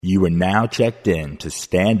You are now checked in to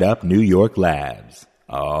Stand Up New York Labs.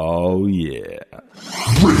 Oh, yeah.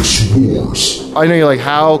 Race Wars. I know you're like,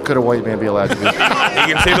 how could a white man be allowed to be? You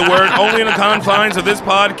can say the word only in the confines of this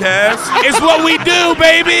podcast. It's what we do,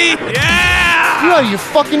 baby! Yeah! You're out of your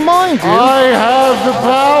fucking mind, dude. I have the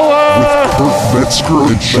power. With Kurt Metzger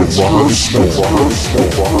and Sharad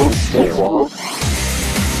Storm.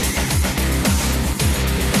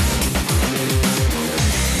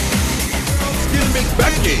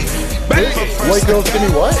 White girls give me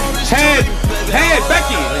what? Head,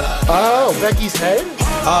 Becky! Oh, Becky's head?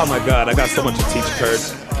 Oh my god, I got so much to teach Kurt.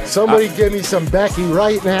 Somebody give me some Becky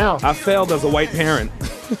right now. I failed as a white parent.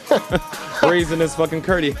 Raising this fucking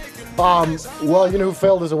Curdy. Well, you know who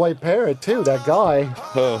failed as a white parent, too? That guy.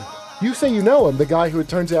 Oh. You say you know him, the guy who it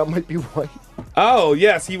turns out might be white. Oh,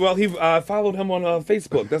 yes, he followed him on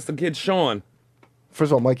Facebook. That's the kid Sean.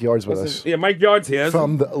 First of all, Mike Yard's with us. Yeah, Mike Yard's here.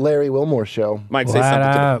 From the Larry Wilmore Show. Mike, say something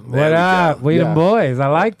to them. What up? We the boys. I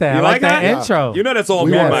like that. You I like that Yeah. intro. You know that's all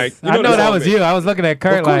me, Yes. Mike. You I know that's that all was me. you. I was looking at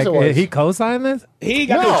Kurt Of course like, it was. he co-signed this? He ain't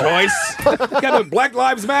got no choice. He got a Black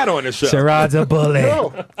Lives Matter on the show. Sharad's a bully.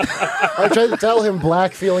 No. I tried to tell him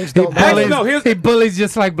black feelings He don't matter. bullies, No, here's- he bullies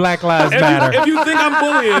just like Black Lives Matter. If you think I'm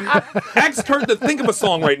bullying, ask Kurt to think of a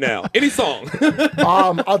song right now. Any song.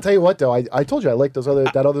 I'll tell you what, though. I told you I liked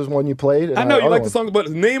that other one you played. And I know you like other the song,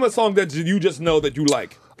 but name a song that you just know that you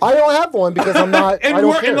like. I don't have one because I'm not. And I don't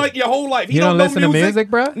working care. like your whole life. You don't know listen to music,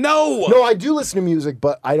 bro? No. No, I do listen to music,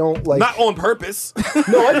 but I don't like. Not on purpose.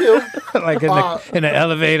 No, I do. Like in the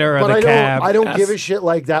elevator or But the cab. I don't give a shit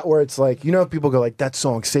like that. Where it's like, you know, people go like, "That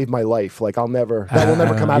song saved my life." Like I'll never. That will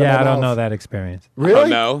never come out of my Yeah, mouth. I don't know that experience. Really?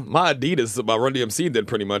 No. My Adidas by Run DMC did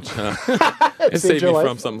pretty much. It Saved saved your me life?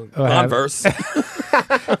 from some Oh, have- Converse.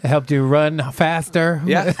 It helped you run faster.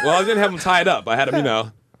 Yeah. Well, I didn't have them tied up. I had them, Yeah,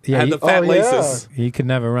 I had you- the fat Oh, yeah. laces. You could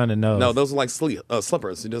never run in those. No, those are like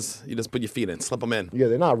slippers. You just put your feet in, slip them in. Yeah,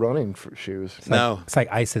 they're not running for shoes. No. It's like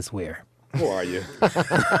ISIS wear. Who are you?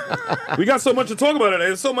 We got so much to talk about today.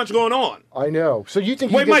 There's so much going on. I know. So you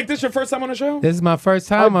think? Wait, Mike, this your first time on the show? This is my first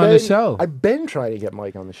time on the show. I've been trying to get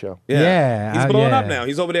Mike on the show. Yeah, He's blowing up yeah. now.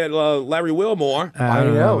 He's over there at Larry Wilmore. I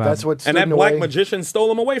don't know. about- That's what's And that black magician stole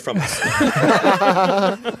him away from us.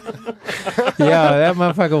 Yo, that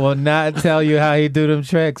motherfucker will not tell you how he do them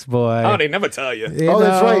tricks, boy. Oh, they never tell you. You Oh,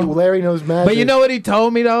 that's know? right. Larry knows magic. But you know what he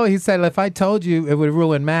told me though? He said if I told you, it would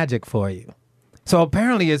ruin magic for you. So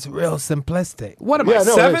apparently it's real simplistic. What am Yeah, I,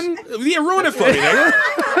 no, 7? Yeah, ruin it for me, nigga.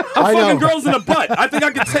 I'm I fucking know. girls in the butt. I think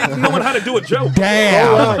I could take knowing how to do a joke. Damn.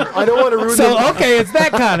 Hold on. I don't want to ruin. So okay, it's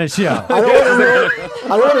that kind of show. I don't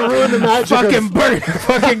want to ruin the magic.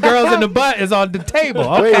 fucking girls in the butt is on the table.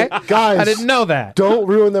 Okay, Wait, guys. I didn't know that. Don't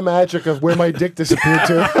ruin the magic of where my dick disappeared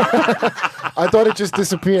to. I thought it just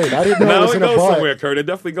disappeared. I didn't know it No, was it in a goes butt. somewhere, Kurt. It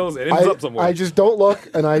definitely goes. It ends up somewhere. I just don't look,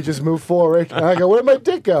 and I just move forward. And I go, where'd my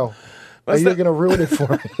dick go? You're going to ruin it for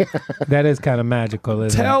me. That is kind of magical,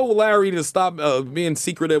 isn't Tell Larry to stop being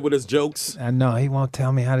secretive with his jokes. it? I know he won't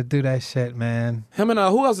tell me how to do that shit, man. Him and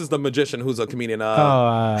who else is the magician who's a comedian?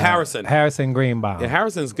 Harrison. Harrison Greenbaum. Yeah,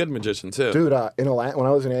 Harrison's a good magician too. Dude, when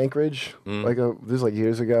I was in Anchorage, this is like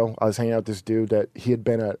years ago, I was hanging out with this dude that he had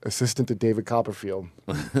been an assistant to David Copperfield.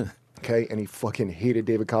 Okay, and he fucking hated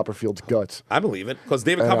David Copperfield's guts. I believe it because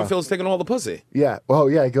David Copperfield's taking all the pussy. Yeah. Oh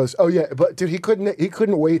yeah. He goes. Oh yeah. But dude, he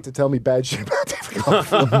couldn't wait to tell me bad shit about David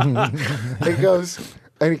Copperfield. he goes.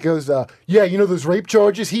 Yeah. You know those rape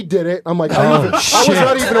charges? He did it. I'm like, I was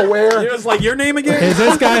not even aware. It was like your name again. Is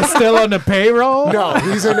this guy still on the payroll? No,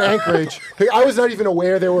 he's in Anchorage. I was not even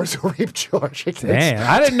aware there was a rape charge. Damn,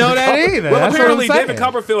 I didn't know that either. Well, That's apparently what I'm saying. David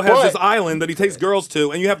Copperfield has What? this island that he takes girls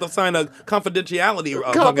to, and you have to sign a confidentiality.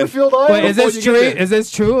 Copperfield Wait, Island. is this before true? you get there. Is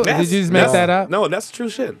this true? Yes. Did you just make No. that up? No, that's true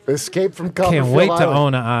shit. Escape from Copperfield Can't wait to Island.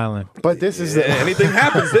 own an island. But this is Anything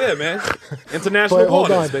happens there, man. International But hold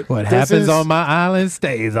waters. on. baby. What This happens is- on my island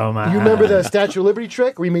stays on my You island. remember the Statue of Liberty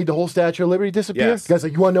trick? We made the whole Statue of Liberty disappear. Yes. Guys,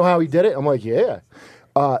 like, you want to know how he did it? I'm like, yeah.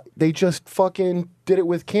 They just fucking did it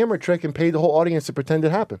with camera trick and paid the whole audience to pretend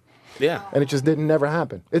it happened, Yeah. and it just didn't never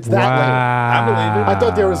happen. It's that lame. I believe it. I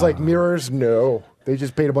thought there was like mirrors. No, they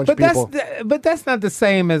just paid a bunch But of people. that's not the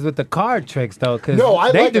same as with the card tricks though, because No,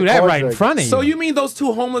 I they like do the that card right in trick. front of you. So you mean those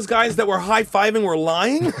two homeless guys that were high-fiving were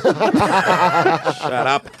lying? Shut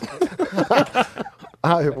up.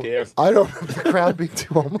 I cares? don't remember the crowd being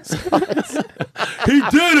too homeless guys. He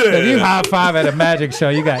did If you it. high five at a magic show,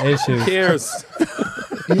 you got issues. Cares.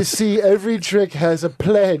 You see, every trick has a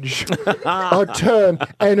pledge, a term,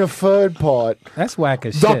 and a third part. That's whack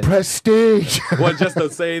as The shit. prestige. What, just to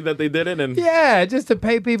say that they did it? And Yeah, just to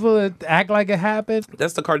pay people to act like it happened.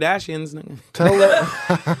 that's the Kardashians. Nigga. Tell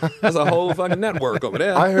her. That's a whole fucking network over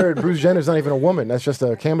there. I heard Bruce Jenner's not even a woman. That's just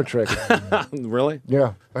a camera trick. Really?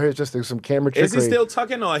 Yeah, I heard it's just some camera trick. Is he still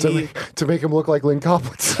tucking or he? to make him look like Lynn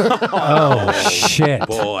Coplitz? Oh, shit.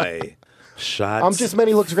 Boy, shots. I'm just meant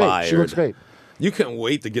he looks great. fired. She looks great. You couldn't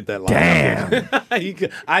wait to get that line.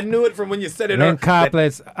 Damn. I knew it from when you said it. Lynn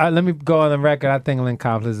Coplitz, let me go on the record. I think Lynn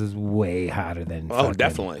Coplitz is way hotter than Oh, fucking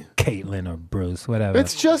definitely. Caitlyn or Bruce, whatever.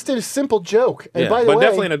 It's just a simple joke. And Yeah, by the but way,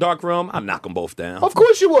 definitely in a dark room, I'll knock them both down. of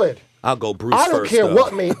course you would. I'll go Bruce I don't first. care though.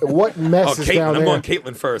 what mess Oh, is Caitlyn. down I'm there. going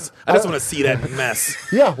Caitlyn first. I just want to see that mess.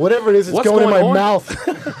 Yeah, whatever it is, it's What's going in my going on?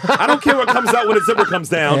 mouth. I don't care what comes out when the zipper comes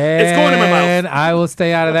down. It's going in my mouth. And I will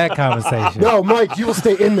stay out of that conversation. No, Mike, you will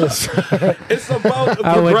stay in this. It's about the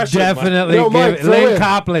I would progression. definitely No, Mike, give it. throw Lynn in.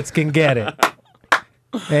 Coplitz can get it.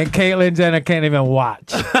 And Caitlyn Jenner can't even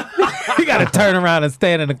watch. You got to turn around and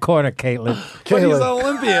stand in the corner, Caitlyn. But he's an Caitlyn.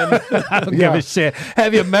 Olympian. I don't Yeah. give a shit.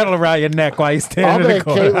 Have your medal around your neck while you I'll stand in the bet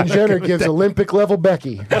corner. Caitlyn Jenner gives Olympic level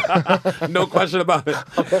Becky. No question about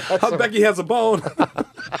it. Becky has a bone.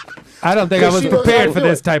 I don't think I Because was she knows how prepared to for do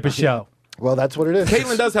this it. type of show. Well, that's what it is.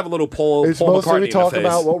 Caitlyn does have a little Paul It's McCartney mostly we talk in the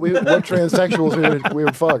face. about what transsexuals we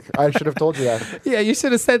would fuck. I should have told you that. Yeah, you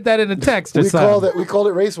should have said that in a text or We something. called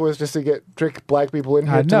it race wars just to trick black people in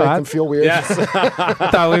here I to know, make I- them feel weird. Yes. I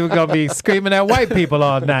thought we were going to be screaming at white people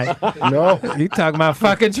all night. No. You talking about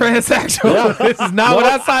fucking transsexual. This is not what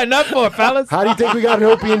I signed up for, fellas. How do you think we got an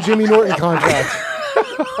Opie and Jimmy Norton contract?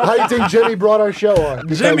 How do you think Jimmy brought our show on?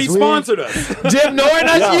 Because Jimmy we- sponsored us. Jim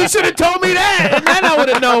Norton, you should have told me that. And then I would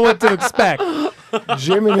have known what to expect.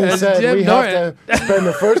 Jimmy As said Jim we Norton. have to spend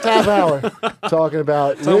the first half hour talking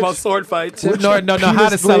about Talking about rich- sword fights. Jim Norton don't know how to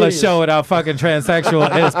penis sell a bleeding. show without fucking transsexual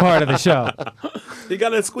as part of the show. You got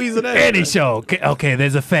to squeeze it in. Any show. Okay,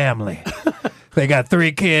 there's a family. They got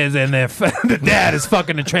 3 kids and the dad is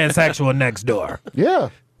fucking the transsexual next door. Yeah.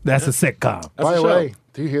 That's a sitcom. By a the show. way,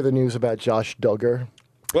 do you hear the news about Josh Duggar?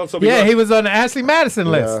 Well, so we Yeah, got- he was on the Ashley Madison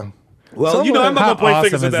list. Yeah. Well, you know, I'm not How going to point awesome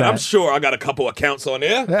fingers at is that. that? I'm sure I got a couple accounts on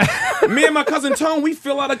there. Me and my cousin Tone, we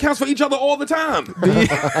fill out accounts for each other all the time. Do you?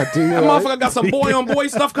 That Right? motherfucker got some boy-on-boy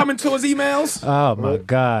stuff coming to his emails. Oh, my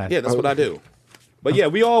God. Yeah, that's what I do. But yeah,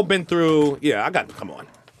 we all been through. Yeah, come on.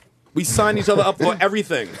 We signed each other up for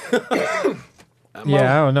everything.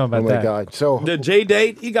 Yeah, I don't know about Oh my that. God. So, The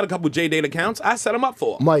J-Date, he got a couple J-Date accounts. I set him up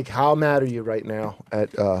for him. Mike, how mad are you right now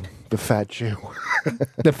at the fat Jew? I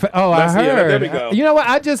Let's- yeah, there heard. we go. You know what?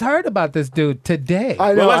 I just heard about this dude today.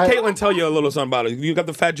 I Well, know. let Caitlin tell you a little something about it. You got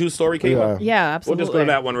the fat Jew story, Caitlin? Yeah. Yeah, We'll absolutely. just go to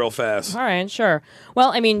that one real fast. All right, sure.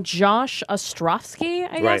 Well, I mean, Josh Ostrovsky,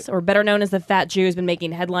 I guess, Right. or better known as the Fat Jew, has been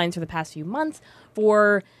making headlines for the past few months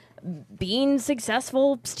for being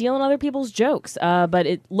successful stealing other people's jokes. But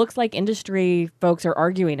it looks like industry folks are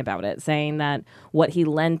arguing about it, saying that what he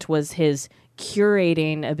lent was his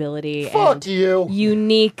curating ability Fuck and you.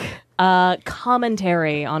 unique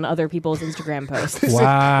commentary on other people's Instagram posts.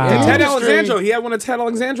 Wow. Ted Industry- Alexandro, he had one of Ted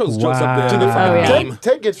Alexandro's jokes up there. Wow. To the fucking Oh, yeah. meme.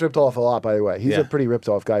 Ted gets ripped off a lot, by the way. He's Yeah. a pretty ripped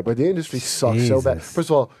off guy, but the industry sucks so bad. Jesus. First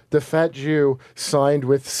of all, the fat Jew signed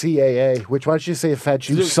with CAA, which why don't you say a fat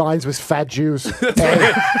Jew signs with fat Jews?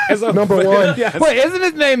 As a- Number one. Yes. Wait, isn't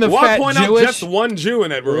his name the Well, I Fat point out Jewish? just one Jew in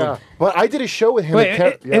that room. Yeah. But I did a show with him. Wait,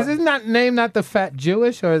 at is his name not the Fat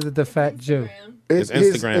Jewish or is it the Fat Jew? His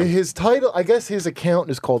Instagram. His title, I guess his account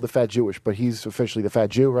is called the Fat Jewish, but he's officially the Fat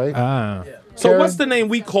Jew, right? Ah. So Karen? what's the name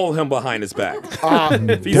we call him behind his back?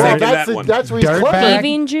 If he's Well, taking that's that one. that's what he's Dirt clever. bag?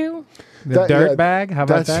 Thieving Jew? The That- dirt yeah, bag? How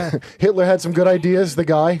about That's that? Hitler had some good ideas, the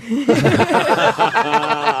guy.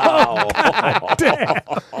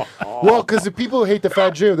 Well, because the people who hate the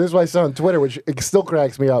fat Jew, this is what I saw on Twitter, which it still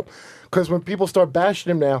cracks me up. Because when people start bashing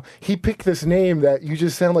him now, he picked this name that you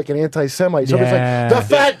just sound like an anti-Semite. So Yeah. it's like, the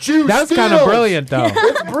fat Jew That's kind of steals." brilliant, though.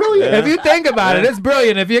 It's brilliant. If you think about it, it's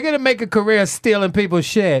brilliant. If you're gonna make a career stealing people's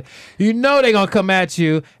shit, you know they're gonna come at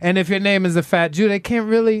you. And if your name is a Fat Jew, they can't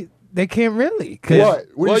really. 'cause- What? What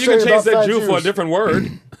Well, are you saying can change about that fat Jew for a Jews? different word.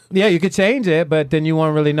 Yeah, you could change it, but then you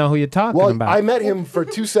won't really know who you're talking Well, about. I met him for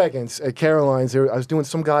 2 seconds at Caroline's. I was doing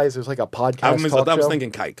some guys. It was like a podcast I was talk show.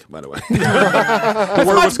 thinking kike, by the way. That's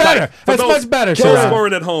word much was better. kike. For That's those- much better. Those Sharad.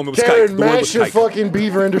 scoring at home, it was kike. Karen, The word was mash your kike. fucking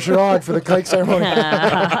beaver into Sherrod for the kike ceremony.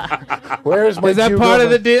 Where's my Is that Jew part of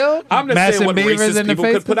the girlfriend? deal? I'm just Mashing saying what beavers racist in the people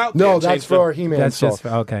could face? put out there. No, and that's change for them. He-Man That's stuff. just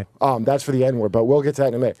okay. That's for the N-word, but we'll get to that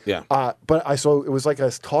in a minute. Yeah. But I saw it was like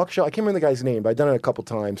a talk show. I can't remember the guy's name, but I've done it a couple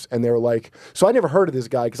times, and they were like, so I never heard of this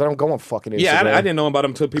guy because I don't go on fucking Instagram. Yeah, I didn't know about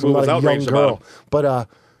him until people I'm was not a young outraged about him. girl. But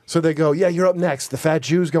So they go, yeah, you're up next. The fat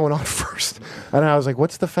Jew's going on first. And I was like,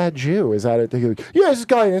 what's the fat Jew? Is that it? They go, yeah, it's this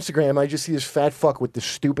guy on Instagram. I just see this fat fuck with the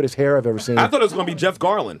stupidest hair I've ever seen. I thought it was going to be Jeff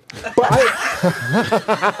Garland. But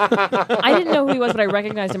I didn't know who he was, but I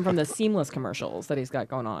recognized him from the Seamless commercials that he's got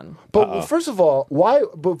going on. But first of all, why?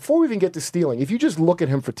 Before we even get to stealing, if you just look at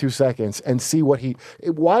him for 2 seconds and see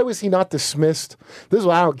why was he not dismissed? This is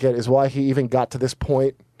what I don't get: is why he even got to this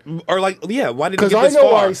point. Or why did he get Because I this know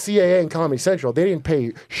far? why CAA and Comedy Central, they didn't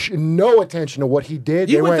pay no attention to what he did.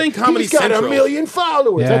 You They would went, think Comedy he's got Central- 1 million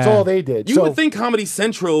followers. Yeah. That's all they did. You So would think Comedy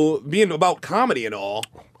Central, being about comedy and all,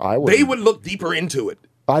 I would. they would look deeper into it.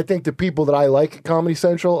 I think the people that I like at Comedy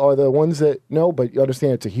Central are the ones that know, but you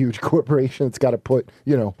understand it's a huge corporation. It's got to put,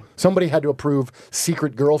 somebody had to approve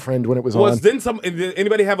Secret Girlfriend when it was on. Did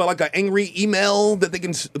anybody have an angry email that they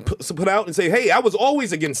can put out and say, hey, I was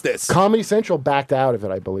always against this? Comedy Central backed out of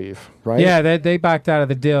it, I believe, right? Yeah, they backed out of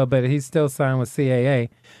the deal, but he's still signed with CAA,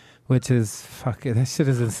 which is fucking. That shit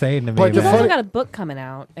is insane to me. But He's the man. also funny- got a book coming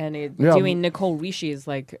out and Yeah. doing Nicole Rishi's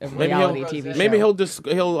a reality TV show. Maybe he'll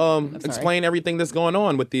explain everything that's going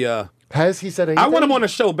on with the. Has he said anything? I want him on a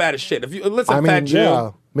show bad as shit. If you listen, I mean, Fat Jew,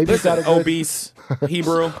 yeah. Maybe he's listen, got a good- obese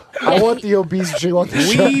Hebrew. I want the obese Jew on the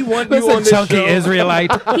show. We want you Listen, on this chunky show.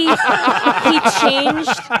 Israelite. He changed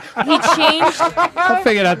I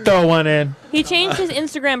figured I'd throw one in. his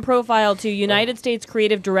Instagram profile to United States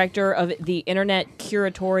Creative Director of the Internet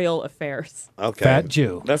Curatorial Affairs. Okay, Fat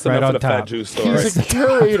Jew. That's Right enough on of the Fat top. Jew story. He's a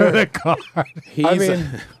curator. The card. I mean,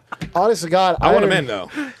 honest to God, I want him in though.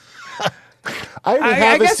 I I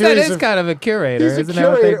have a guess that series is of, kind of a curator. He's a Isn't that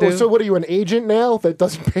what they curator. do? So what are you, an agent now that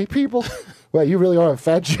doesn't pay people? Well, you really are a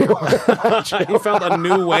fat Jew. He found a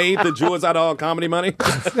new way to Jew us out of all comedy money.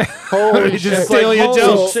 Holy just shit. steal your holy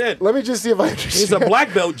jokes. shit. Let me just see if I understand. He's a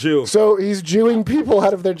black belt Jew. So he's Jewing people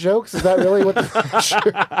out of their jokes? Is that really what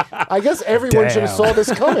the... I guess everyone should have Damn. saw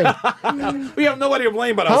this coming. We have nobody to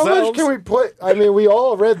blame but How ourselves. much can we put... I mean, we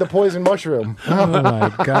all read The Poison Mushroom. Oh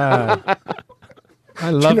my god! I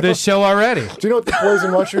love this show already. Do you know what The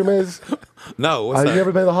Poison Mushroom is? No, what's Have that? you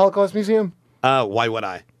ever been to the Holocaust Museum? Why would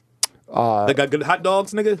I? They got good hot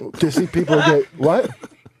dogs, nigga? To see people get... What?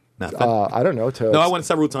 Nothing. I don't know. No, I went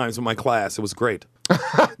several times with my class. It was great.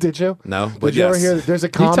 Did you? No, but Did you ever yes. hear that there's a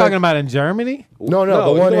You comic... talking about in Germany? No,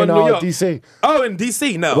 No, the one in New York. D.C. Oh, in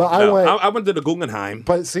D.C. No. Well, I went to the Guggenheim.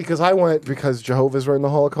 But see, because I went because Jehovah's were in the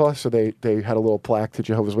Holocaust, so they had a little plaque to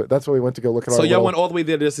Jehovah's Witness. That's why we went to go look at So our y'all little... went all the way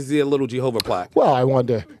there just to see a little Jehovah plaque. Well, I wanted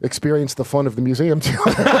to experience the fun of the museum, too.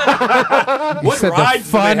 What said the rides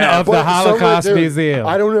do they fun have? of the Well, Holocaust dude, Museum.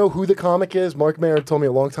 I don't know who the comic is. Mark Maron told me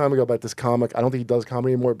a long time ago about this comic. I don't think he does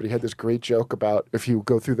comedy anymore, but he had this great joke about if you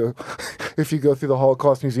go through the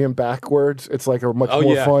Holocaust Museum backwards, it's like a much Oh,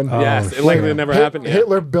 more yeah. fun. Yes, it like it never happened. Yeah.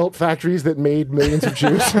 Hitler built factories that made millions of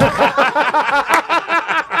Jews.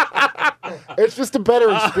 It's just a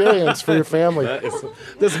better experience for your family.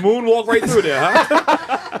 This moonwalk right through there,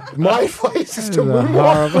 huh? My advice is to This is a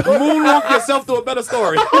moonwalk. horrible- Moonwalk yourself to a better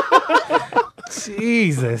story.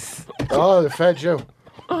 Jesus, Oh, the fat Jew.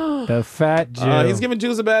 the fat Jew. He's giving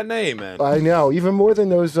Jews a bad name, man. I know, even more than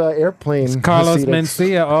those airplane. Carlos Hasidics.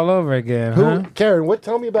 Mencia all over again. Who, Huh? Karen?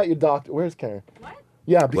 Tell me about your doctor. Where's Karen? What?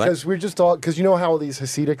 Yeah, because we're just talking. Because you know how these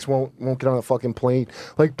Hasidics won't get on a fucking plane.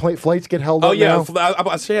 Like flights get held Oh up yeah, now.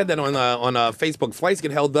 I shared that on Facebook. Flights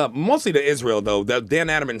get held up, mostly to Israel though. Dan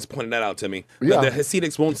Adamans pointed that out to me. Yeah. That the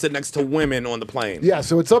Hasidics won't sit next to women on the plane. Yeah,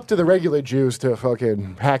 so it's up to the regular Jews to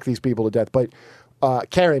fucking hack these people to death. But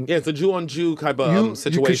Karen, Yeah, it's a Jew on Jew type of because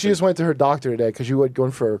situation. she just went to her doctor today because you were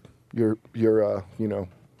going for your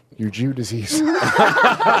Jew disease. Go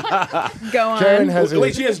on. Karen has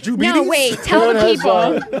Wait, she has Jew beaties? no, wait. Tell Karen the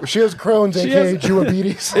has, people. she has Crohn's, aka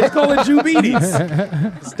Jewabetes. They call it Jew beaties.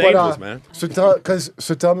 It's dangerous, man. So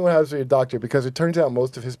tell me what happens with your doctor, because it turns out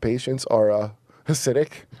most of his patients are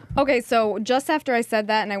Hasidic. Okay, so just after I said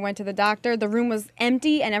that and I went to the doctor, the room was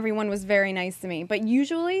empty and everyone was very nice to me. But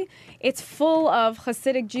usually it's full of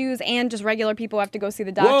Hasidic Jews and just regular people who have to go see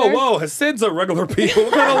the doctor. Whoa, Hasids are regular people.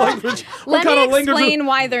 What kind of language? Let kind me of language? explain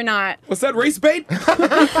why they're not. What's that, race bait?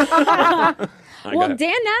 Well,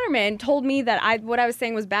 Dan Natterman told me that what I was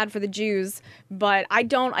saying was bad for the Jews, but I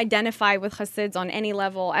don't identify with Hasids on any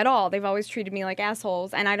level at all. They've always treated me like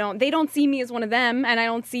assholes, and they don't see me as one of them, and I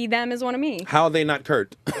don't see them as one of me. How are they not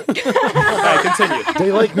Kurt? All right, continue.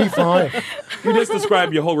 They like me fine. You just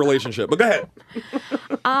described your whole relationship, but go ahead.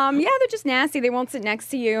 they're just nasty. They won't sit next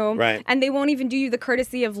to you. Right. And they won't even do you the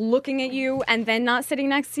courtesy of looking at you and then not sitting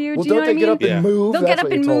next to you. Well, do you know don't what I they mean? get up and move? They'll That's get up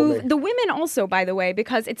what and you told move. me. The women also, by the way,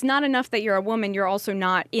 because it's not enough that you're a woman, you're also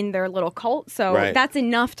not in their little cult. So Right. that's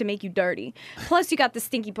enough to make you dirty. Plus, you got the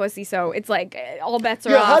stinky pussy, so it's like all bets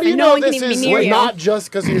are Yeah, off. how do you and no know one can this even be is near you. not just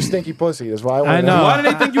because of your stinky pussy? Is why I wanna I know. Why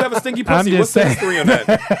do they think you have a stinky I'm pussy? just What's the saying. history on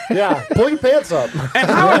that? Yeah, pull your pants up. And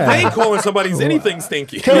how are they calling somebody's anything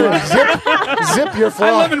stinky? Karen, zip your fly.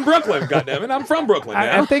 I live in Brooklyn, goddammit. I'm from Brooklyn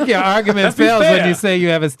now. I think your argument Let's be fails fair. when you say you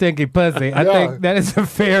have a stinky pussy. I Yeah. think that is a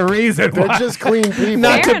fair reason They're why. just clean people.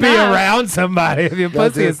 Not Fair to be enough. around somebody if your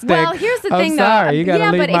pussy dude. is stink. Well, here's the I'm thing, sorry, though. you gotta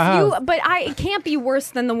yeah, leave but my if house. it can't be worse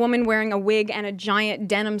than the woman wearing a wig and a giant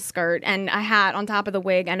denim skirt and a hat on top of the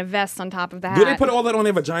wig and a vest on top of the hat. Do they put all that on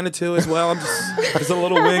their vagina too as well? I'm just a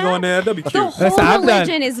little wig on there. That'd be cute. the whole Listen, I've done-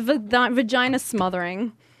 religion is vagina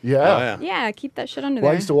smothering. Yeah. Oh, yeah. Yeah, keep that shit under Well,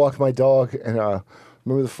 I there. used to walk my dog, and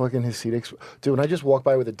remember the fucking Hasidics? Dude, when I just walked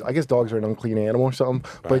by with I guess dogs are an unclean animal or something,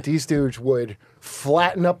 but these dudes would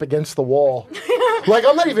flatten up against the wall. Like,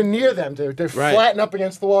 I'm not even near them, dude. They're Right. flatten up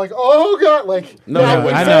against the wall, like, oh, God. Like, No, now, no,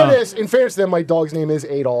 in I know. fairness to them, my dog's name is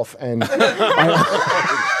Adolf, and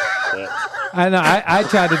I know. I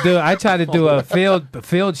tried to do a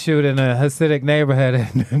field shoot in a Hasidic neighborhood,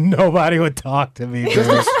 and nobody would talk to me. Dude.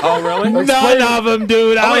 Oh, really? None of them,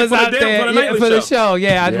 dude. Oh, I wait, was for the out damn- there for the nightly for the show. show.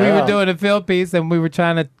 Yeah, we Yeah. were doing a field piece, and we were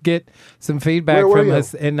trying to get some feedback Where were from you?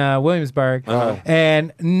 us in Williamsburg,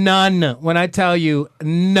 and none. When I tell you,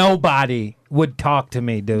 nobody would talk to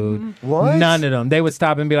me, dude. What? None of them. They would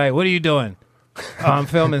stop and be like, "What are you doing?" "Oh, I'm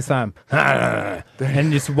filming something,"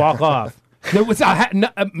 and just walk off. There was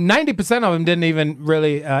 90% of them didn't even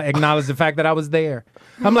really acknowledge the fact that I was there.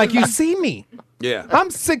 I'm like, you see me? Yeah. I'm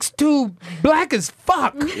 6'2", black as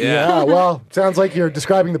fuck. yeah, well, sounds like you're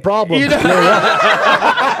describing the problem. You know? At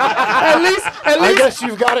least, I guess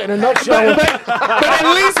you've got it in a nutshell. but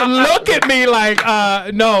at least look at me like,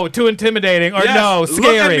 no, too intimidating, or Yes, no, look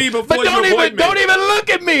at scary. me before But you don't avoid me. don't even look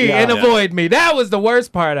at me Yeah. and Yeah. avoid me. That was the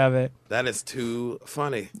worst part of it. That is too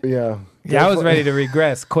funny. Yeah. Yeah, I was ready to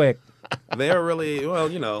regress quick. They're really,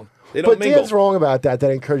 well, you know, they don't But mingle. Dan's wrong about that.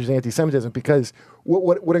 That encourages anti-Semitism because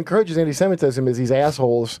what encourages anti-Semitism is these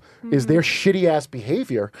assholes, is their shitty ass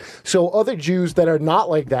behavior. So other Jews that are not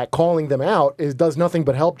like that, calling them out does nothing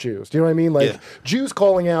but help Jews. Do you know what I mean? Like Yeah. Jews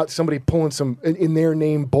calling out somebody pulling some in their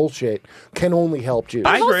name bullshit can only help Jews.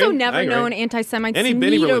 I I've agree. also I never agree. known anti-Semites Any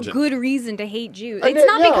need a religion. good reason to hate Jews. And It's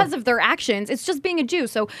not yeah. because of their actions. It's just being a Jew.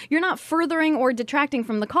 So you're not furthering or detracting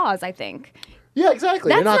from the cause, I think. Yeah, exactly.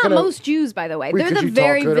 That's You're not not gonna, most Jews, by the way. Wait, They're could the you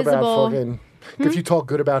very talk good visible. About fucking, if you talk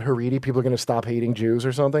good about Haredi, people are going to stop hating Jews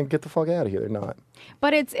or something. Get the fuck out of here. They're not.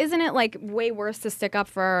 But isn't it like way worse to stick up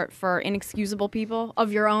for inexcusable people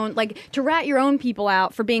of your own? Like to rat your own people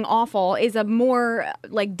out for being awful is a more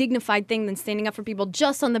like dignified thing than standing up for people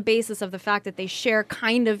just on the basis of the fact that they share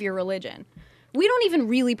kind of your religion. We don't even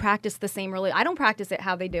really practice the same religion. I don't practice it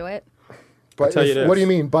how they do it. But tell you what do this. you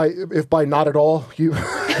mean by not at all? You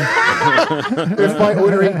if by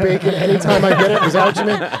ordering bacon anytime I get it, is that what you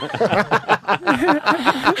mean?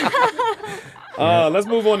 Let's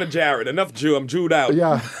move on to Jared. Enough Jew. I'm Jewed out.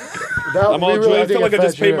 Yeah. I'm all Jew. I feel like I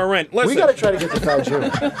just paid my rent. We Listen. got to try to get the fat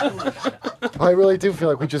Jew. I really do feel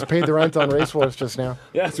like we just paid the rent on Race Wars just now.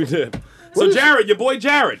 Yes, we did. So Jared, your boy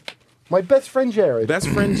Jared, My best friend Jared. best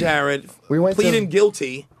friend Jared, We went to- pleading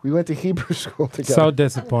guilty. We went to Hebrew school together. So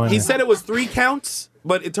disappointing. He said it was 3 counts,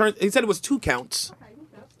 but he said it was 2 counts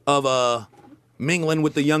of mingling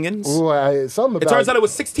with the youngins. Ooh, something It about turns out it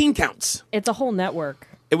was 16 counts. It's a whole network.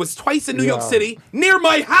 It was twice in New York Yeah. City, near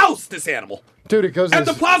my house. This animal dude. It goes at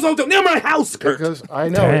the Plaza Hotel, near my house, Kurt. because I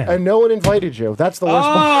know, Damn. and no one invited you. That's the worst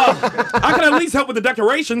part. Oh, I can at least help with the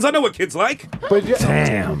decorations. I know what kids like. But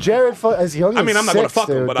Damn. Jared, as young as I mean, I'm not going to 6, fuck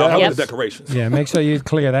them, dude, but I'll help Yep. with the decorations. Yeah, make sure you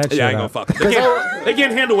clear that shit Yeah, I ain't gonna up. fuck them. They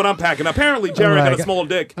can't handle what I'm packing. Apparently, Jared I'm got like- a small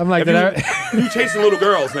dick. I'm like, If did you chasing little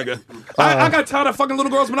girls, nigga. I got tired of fucking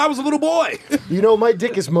little girls when I was a little boy. You know, my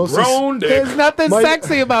dick is mostly Grown dick. There's nothing My-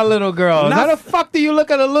 sexy about little girls. How the fuck do you look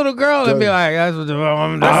at a little girl and be Dude. like, that's what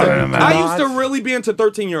I'm talking about? I used to really be into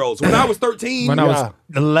 13-year-olds when I was 13. When I was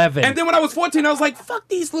 11. And then when I was 14, I was like, fuck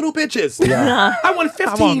these little bitches. I want 15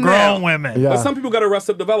 I want now. grown women. Yeah. But some people got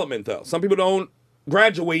Arrested Development, though. Some people don't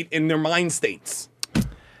graduate in their mind states. Look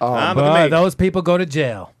at But me. those people go to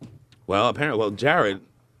jail. Well, apparently, Jared,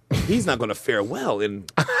 he's not going to fare well in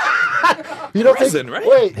You don't prison, think, right?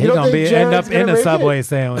 Wait, He's you don't gonna think be end Jared's up in gonna a make Subway it?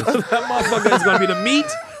 sandwich. That motherfucker is going to be the meat,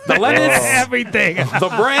 the lettuce, Everything.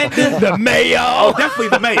 the bread, The mayo. oh, definitely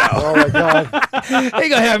the mayo. Oh my god! He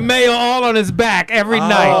gonna have mayo all on his back every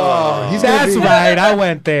night. He's gonna That's be, right. I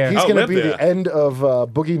went there. He's I'll gonna live be there. the end of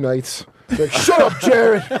Boogie Nights. He's like, shut up,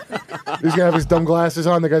 Jared. He's gonna have his dumb glasses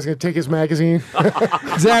on. The guy's gonna take his magazine.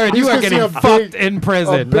 Jared, you He's are gonna see getting a fucked big- in A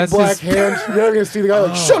prison. big Let's black just hand. You're never gonna see the guy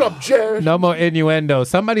like, shut up, Jared. no more innuendo.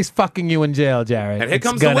 Somebody's fucking you in jail, Jared. And here It's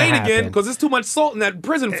comes the gonna weight happen. again because there's too much salt in that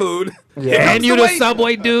prison food. Here And comes you the the weight.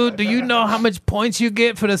 Subway dude? Do you know how much points you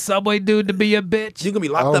get for the Subway dude to be a bitch? You're gonna be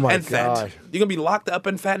locked Oh up my and fat. God. You're gonna be locked up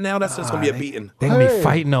and fat now. That's just gonna be a beating. They're gonna Hey. be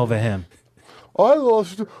fighting over him. I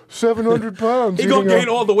lost 700 pounds. He gonna eating gain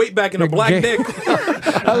all the weight back in a black Gain- dick.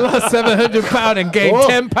 I lost 700 pounds and gained Oh,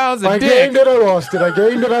 10 pounds I of gained dick. it, I lost it. I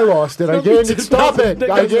gained it, I lost it. I gained it. Stop it.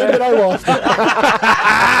 I gained it, I lost it.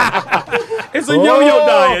 It's a yo-yo Oh.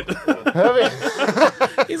 diet.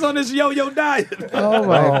 Heavy. He's on this yo-yo diet. Oh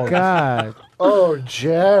my God. Oh,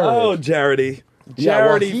 Jared. Oh, Jarity. Yeah,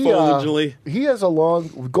 well, Jarity he, Fulgely. he has a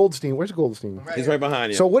long Goldstein. Where's Goldstein? He's right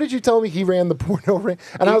behind you. So what did you tell me he ran the porno ring?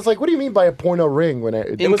 And I was like, what do you mean by a porno ring? When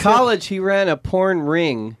In college, he ran a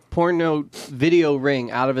porno video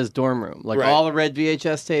ring out of his dorm room. Like Right. all the red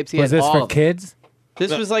VHS tapes. He Was had this all for of them. kids?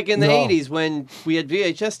 This was like in the No. 80s when we had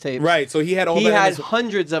VHS tapes. right, so he had all He that in had his-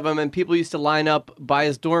 hundreds of them, and people used to line up by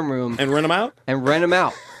his dorm room and rent him out and rent them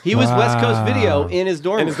out. He was West Coast Wow. Video in his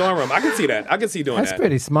dorm in room. his dorm room. I can see that. I can see doing That's that.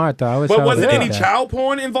 pretty smart, though. I wish But I was it like any that. child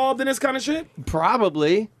porn involved in this kind of shit?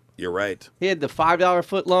 Probably. You're right. He had the $5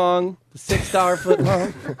 foot long, the $6 foot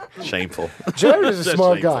long. Shameful. Jared is a That's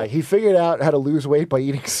smart shameful. guy. He figured out how to lose weight by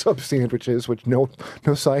eating sub sandwiches, which no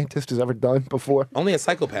scientist has ever done before. Only a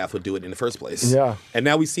psychopath would do it in the first place. Yeah. And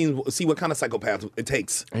now we see what kind of psychopath it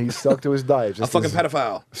takes. And he stuck to his diet. A Just fucking his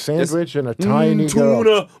pedophile. sandwich and a tiny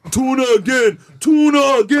girl. Tuna again,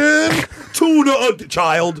 tuna again,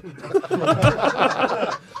 child.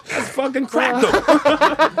 That's fucking cracked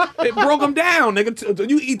him. It broke him down, nigga.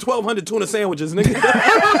 You eat 1,200 tuna sandwiches,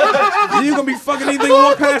 nigga. You gonna be fucking anything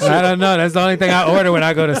more past I you. don't know. That's the only thing I order when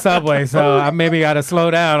I go to Subway. So I maybe got to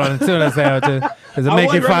slow down on the tuna sandwiches. Does it I make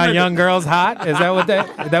you wouldn't find recommend young it. girls hot? Is that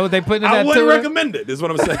what they put in I that wouldn't tuna? recommend it, is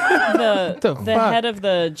what I'm saying. The the the fuck? head of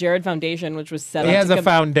the Jared Foundation, which was set He up has to a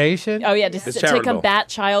foundation. Oh yeah, to charitable. combat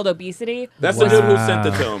child obesity. That's the dude who sent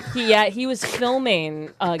it to him. He was filming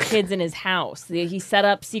kids in his house. He set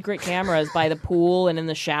up secret cameras by the pool and in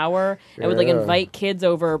the shower, and would like Yeah. invite kids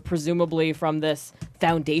over, presumably from this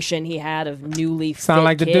foundation he had of newly Sound fit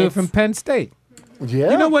like the kids. dude from Penn State.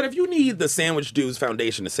 Yeah. You know what? If you need the Sandwich Dudes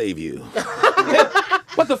Foundation to save you,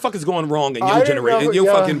 what the fuck is going wrong in I your didn't generation, know- in your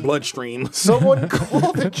yeah. fucking bloodstream? Someone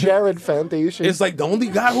called the Jared Foundation. It's like the only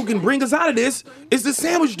guy who can bring us out of this is the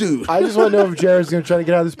Sandwich Dude. I just want to know if Jared's going to try to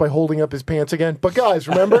get out of this by holding up his pants again. But guys,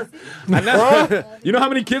 remember? You know how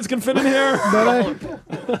many kids can fit in here?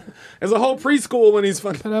 There's a whole preschool when he's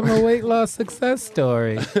fucking. But I'm a weight loss success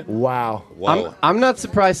story. Wow. I'm not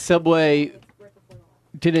surprised Subway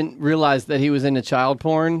didn't realize that he was into child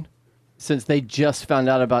porn since they just found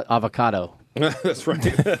out about avocado. That's right.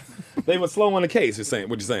 They were slow on the case. You're saying?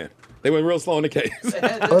 What you saying? They were real slow on the case.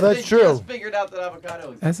 Oh, that's true. Just figured out that avocado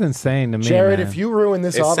exists. That's insane to me, Jared, man. if you ruin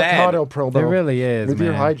this It's avocado sad. promo, There really is, with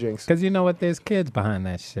your hijinks. Because you know what? There's kids behind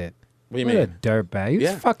that shit. What do you What a mean? dirtbag. He's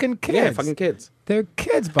Yeah. fucking kids. Yeah, fucking kids. They're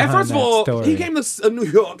kids And behind first of that all, story. he came to New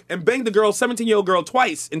York and banged the girl, 17-year-old girl,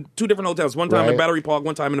 twice in 2 different hotels. One time in Right. Battery Park,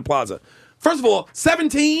 one time in the Plaza. First of all,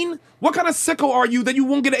 17? What kind of sicko are you that you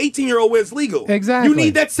won't get an 18-year-old where it's legal? Exactly. You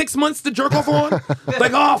need that 6 months to jerk off on?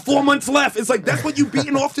 Like, 4 months left. It's like, that's what you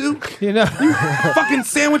beating off to? You know, Fucking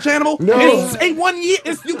sandwich animal? No. Ain't 1 year.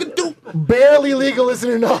 You can do. Barely legal isn't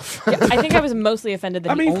enough. I think I was mostly offended that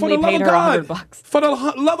I mean, he for only the love paid of her God. $100. For the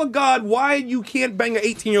love of God, why you can't bang an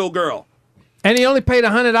 18-year-old girl? and he only paid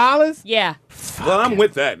 $100. Yeah. Well, I'm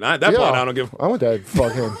with that. That part I don't give. I want that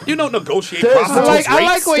fucking. You don't negotiate There's prostitutes' I like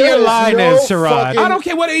rates. what your There's line no is, Sherrod. fucking- I don't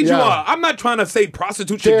care what age you Yeah. are. I'm not trying to say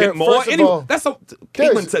prostitutes should There, get more. first of all, That's a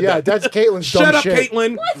Caitlyn said yeah, that. that's Caitlin's Shut dumb up, shit.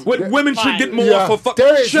 Caitlyn. What women should get more Yeah. for fuck.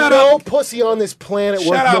 There is Shut no up. pussy on this planet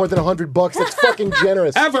Shut worth up. more than $100. That's fucking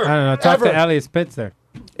generous. Ever. I don't know. Talk Ever. to Elliot Spitzer.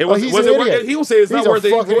 It was, he's was an it worth idiot. it? He will say it's He's not a worth it.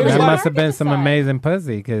 fucking What idiot. That is must that? have been some amazing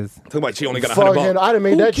pussy, because Talk about she only got $100. Fucking, I'd have made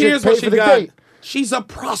Who that chick cares pay what for she the got? date. She's a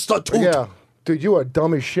prostitute. Yeah. Dude, you are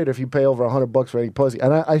dumb as shit if you pay over $100 for any pussy.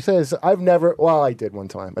 And I say I've never. Well, I did one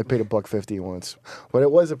time. I paid $150 once, but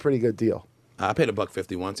it was a pretty good deal. I paid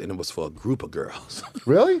 $150 once, and it was for a group of girls.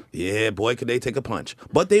 Really? Yeah, boy, could they take a punch.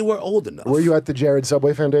 But they were old enough. Were you at the Jared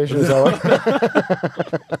Subway Foundation? Is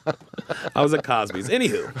that right? I was at Cosby's.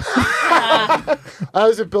 Anywho. I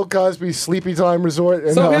was at Bill Cosby's Sleepy Time Resort,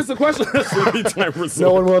 and So here's the question. Sleepy time resort.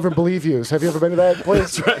 no one will ever believe you. Have you ever been to that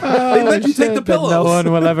place? They let you take the Shit, that pillows. no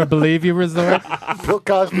one will ever believe you resort. Bill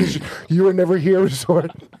Cosby's You Were Never Here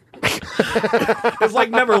Resort. It's like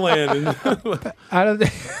Neverland. I don't.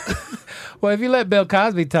 Well, if you let Bill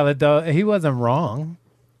Cosby tell it, though, he wasn't wrong.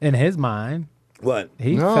 in his mind. What?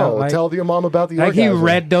 He No, felt like tell your mom about the like he orgasm.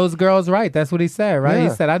 read those girls right. That's what he said, right? Yeah.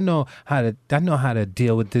 He said, I know how to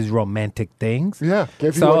deal with these romantic things. Yeah,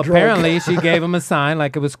 give you So a drug. apparently she gave him a sign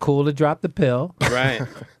like it was cool to drop the pill. Right.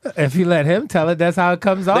 If you let him tell it, that's how it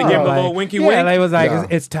comes off. gave him a like, little winky yeah, wink? They was like, Yeah.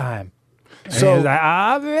 it's time. And So- he was like,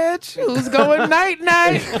 bitch, who's going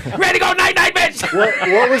night-night? Ready to go night-night, bitch!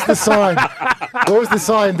 What was the sign? What was the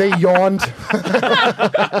sign? They yawned.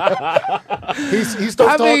 he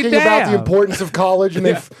starts talking about the importance of college, and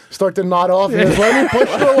they start to nod off. He goes, let me push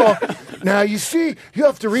you along. Now, you see, you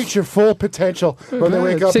have to reach your full potential. When they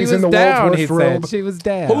wake up, She he's was in the down, world's he worst robe. said. She was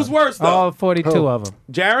down. Who's worse, though? All 42 of them.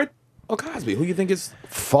 Jared or Cosby? Who you think is?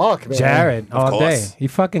 Fuck, man. Jared, all course. day. You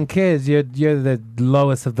fucking kids, you're the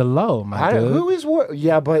lowest of the low, my dude. Who is worse?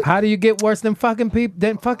 Yeah, but How do you get worse than fucking children?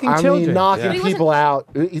 mean, knocking Yeah. people out.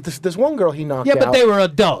 There's one girl he knocked yeah, out. but they were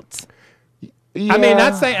adults. Yeah. I mean,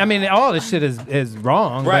 not saying. I mean, all this shit is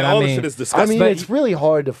wrong. Right. But All I this mean, shit is I disgusting. mean, it's really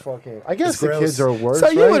hard to fucking. I guess It's the gross. kids are worse. So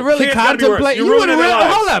you right? would really Kids gotta be worse. contemplate? You're You would ruining their really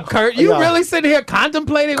lives. hold up, Kurt. You Yeah. really sitting here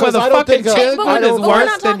contemplating 'Cause whether I don't fucking think, children I is don't- We're worse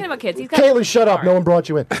not than talking about kids. He's got Caitlin, shut up. No one brought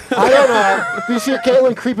you in. I don't know. Do you see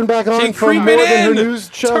Caitlin creeping back on She from creeping Morgan, her in. news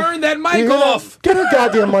show? Turn that mic You hear that? off. Get her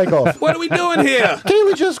goddamn mic off. What are we doing here?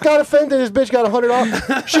 Caitlin just got offended. This bitch got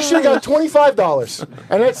 $100. She should have got $25,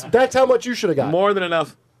 and that's how much you should have got. More than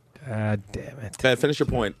enough. God damn it. Okay, finish your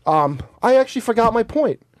point. I actually forgot my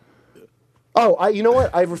point. Oh, you know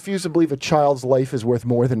what? I refuse to believe a child's life is worth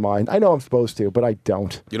more than mine. I know I'm supposed to, but I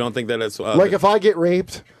don't. You don't think that it's Like if I get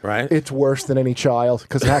raped, Right. it's worse than any child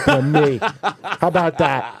because it happened to me. How about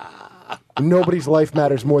that? Nobody's life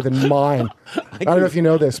matters more than mine. I don't know if you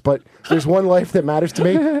know this, but there's one life that matters to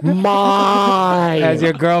me. Mine. As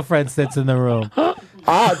your girlfriend sits in the room.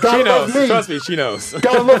 Gotta She love knows. me. Trust me, she knows.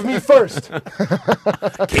 Gotta love me first. Can't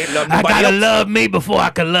love I nobody gotta else. love me before I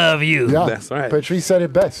can love you. Yeah, That's right. Patrice said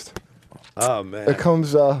it best. Oh man. It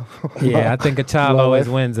comes. Yeah, I think a child Low always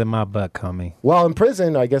life. wins in my butt, Comey. Well, in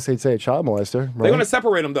prison, I guess they'd say a child molester. Right? They're going to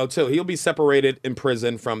separate him though too. He'll be separated in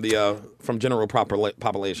prison from the from general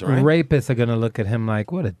population, right? Rapists are gonna look at him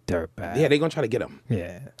like, what a dirtbag. Yeah, they're going to try to get him.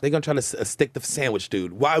 Yeah. They're going to try to stick the sandwich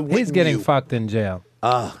dude. Why wouldn't He's getting you? fucked in jail.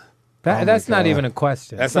 That's not even a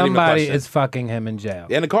question. That's not even a Somebody question. is fucking him in jail.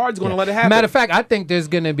 And the card's going to let it happen. Matter of fact, I think there's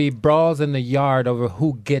going to be brawls in the yard over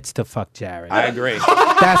who gets to fuck Jared. I agree.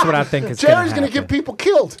 That's what I think is Jared's going gonna get people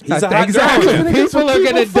killed. He's a hot Exactly. dog. Gonna get some People are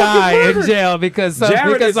going to people fucking die in murdered. jail because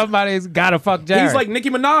Jared is- somebody's got to fuck Jared. He's like Nicki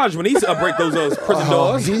Minaj when he's break those prison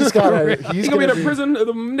doors. He's got. He's gonna be in the prison, the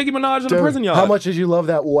Nicki Minaj in the Dude, prison yard. How much did you love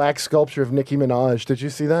that wax sculpture of Nicki Minaj? Did you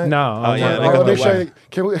see that? No. Oh, yeah, they Oh, got let me the show wax. you.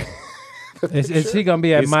 Can we? Is she going to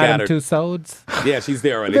be at He's Madame scattered. Tussauds? Yeah, she's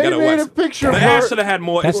there already. They Got a made wax. a picture The of ass her- should have had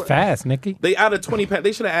more. That's fast, Nikki. They added 20 pounds.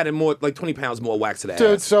 They should have added more, like 20 pounds more wax to the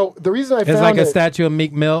Dude, ass. so the reason I It's found like a it, statue of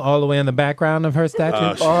Meek Mill all the way in the background of her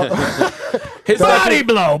statue. His body statue,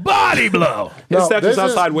 blow, body blow. his statue's this is-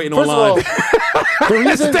 outside waiting first of all, online. the The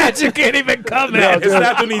reason, statue can't even come No, in. His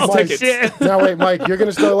statue needs Mike, tickets. Now wait, Mike, you're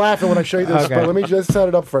gonna start laughing when I show you this, Okay. but let me just set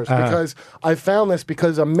it up first because I found this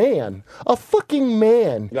because a fucking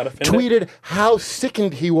man, got offended? tweeted how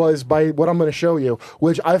sickened he was by what I'm gonna show you,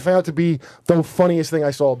 which I found to be the funniest thing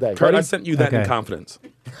I saw all day. Kurt, Ready? I sent you that in Okay. confidence.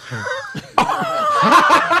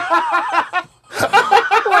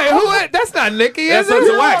 Wait, who? That's not Nikki, is That's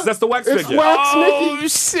it? the wax. That's the wax It's figure. wax, Oh Nikki.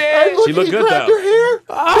 shit! Hey, look, She looked he good, grabbed though. her hair. He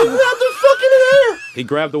grabbed her fucking hair. He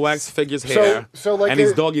grabbed the wax figure's hair, so like and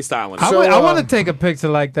he's it- doggy styling. I, it. So, I want to um, take a picture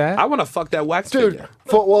like that. I want to fuck that wax Dude, figure.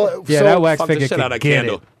 yeah, so, that wax Fuck the figure shit could out of get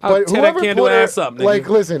Candle. it. I'll But tear whoever that Candle put her, ass up, nigga. like,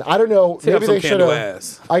 listen, I don't know. Tear up Maybe some they should Candle have.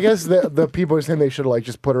 ass. I guess the people are saying they should have like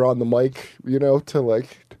just put her on the mic, you know, to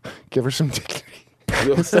like give her some dignity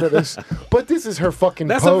instead of this. But this is her fucking.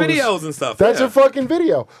 That's pose. her videos and stuff. That's yeah. her fucking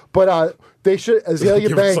video. But they should Azalea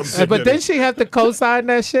Give her Banks. some But then she have to co-sign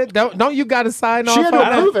that shit. Don't you got to sign off She had on to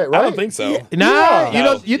that? approve it, right? I don't think so. Nah, Yeah. you No.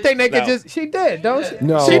 don't. You think they could No. just? She did, don't she?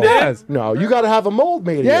 No, she does. No, you got to have a mold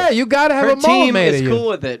made. Of Yeah, you. you got to have Her a mold team made is of you. cool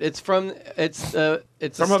with it. It's a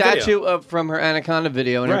From her statue from her Anaconda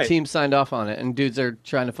video, and her Right. team signed off on it, and dudes are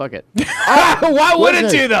trying to fuck it. Why wouldn't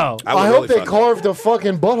Listen, you though? I would I really hope they fuck it. carved a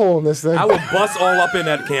fucking butthole in this thing. I will bust all up in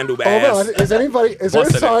that candle Hold ass. on, is there a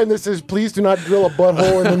Busted it. sign that says "Please do not drill a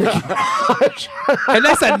butthole in the Nicki Minaj"? And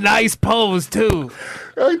that's a nice pose too.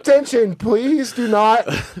 Attention, please do not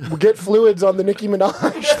get fluids on the Nicki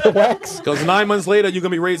Minaj, the wax. Because 9 months later, you're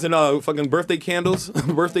gonna be raising fucking birthday candles,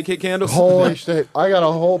 birthday cake candles. Holy shit! I got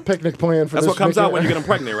a whole picnic plan for That's this. what comes Nicki- out when you get them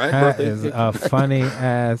pregnant, right? That Birthday. is a funny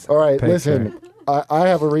ass. All right, picture. listen. I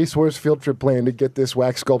have a racehorse field trip plan to get this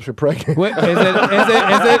wax sculpture pregnant. Wait, is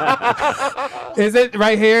it Is it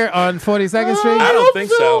right here on 42nd Street? I don't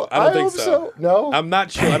think so. I don't I think hope so. so. No. I'm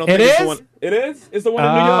not sure. I don't It think it's the is? one. It is? It's the one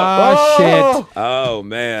in New York. Oh, shit. Oh,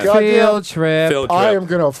 man. God. Field trip. Field trip. I am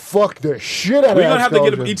gonna fuck the shit out of We're that going to have to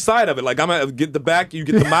get sculpture. each side of it. Like, I'm going to get the back, you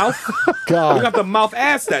get the mouth. We're God. going to have to mouth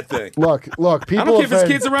ass that thing. Look, people I don't care if it's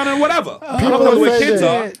offend- kids around and whatever. I People don't know where kids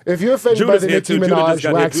are. offended. If you're offended by Judah's the here, Nicki too. Judah just Minaj got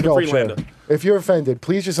here. wax Judah sculpture, Freelander. if you're offended,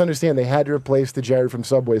 please just understand they had to replace the Jared from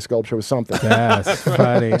Subway sculpture with something. That's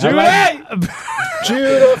funny. Judah!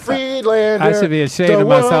 Judah Friedlander. I should be ashamed the of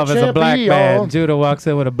myself world as a black man. champion. Judah walks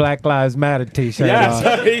in with a Black Lives Matter t-shirt on.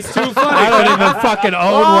 Yes, he's too I funny. don't even fucking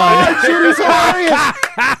own Oh, one. Judy's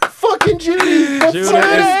hilarious. Fucking Judy. That's Judah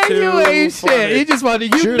funny. is too You ain't funny. shit. He just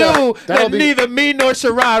wanted. You Judah, knew that'll that be- neither me nor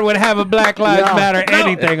Sherrod would have a Black Lives No. Matter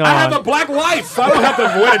anything on. I have a black life. I don't have to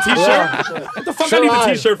wear a t-shirt. What the fuck I need Sherrod.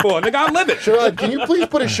 the t-shirt for? Nigga, I live it. Sherrod, can you please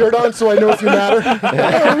put a shirt on so I know if you matter?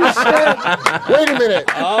 Wait a minute.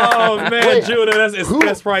 Oh, man, Wait, Judah, who-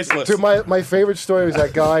 that's priceless. Dude, my favorite story was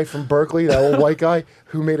that guy from Berkeley, that old white guy,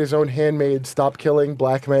 who made his own handmade "Stop Killing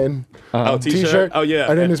Black Men" Oh, t-shirt? T-shirt. Oh, yeah.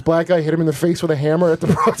 And then this black guy hit him in the face with a hammer at the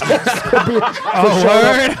protest.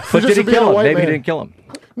 word? But did he kill him? Maybe he didn't kill him.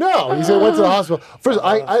 No, he said went to the hospital. First,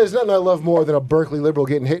 there's nothing I love more than a Berkeley liberal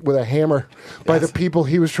getting hit with a hammer by the people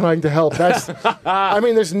he was trying to help. That's, I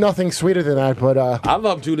mean, there's nothing sweeter than that. But I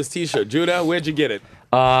love Judah's t-shirt. Judah, where'd you get it?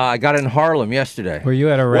 I got it in Harlem yesterday. Were you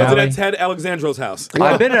at a Was it rally? at Ted Alexandro's house?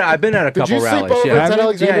 I've been at a did you couple sleep rallies. over Yeah. at Ted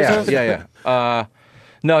Alexander's house? Yeah.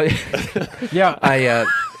 No, Yeah. I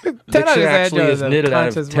Ted Dixon actually Alexandro is is a knitted out Oh,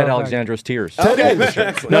 of conscious Ted motherfucker. Alexandro's tears. Ted is.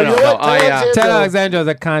 No, You no, know no. what? Ted Alexandro is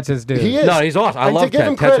a conscious dude. He is. No, he's awesome. I And to love give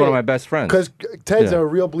him Ted. Ted's one credit, of my best friends. Because Ted's Yeah. a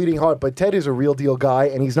real bleeding heart, but Ted is a real deal guy,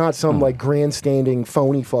 and he's not some like grandstanding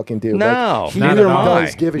phony fucking dude. No, like, he not at really all.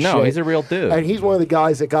 does give a shit. No, he's a real dude. And he's one of the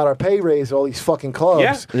guys that got our pay raise at all these fucking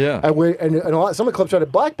clubs. Yeah. And a lot, some of the clubs tried to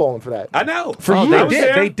blackball him for that. I know. For Oh, years. they I was did.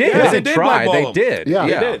 there. They did. Yeah, They they did did try. blackball They him. did. Yeah.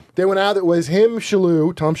 They did. They went out. It was him,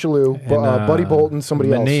 Tom Shalhoub, Buddy Bolton, somebody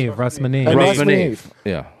Maneve, else. Russ Maneve. And Russ Maneve. Maneve.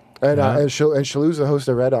 Yeah. And Shalhoub's the host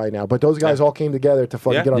of Red Eye now. But those guys all came together to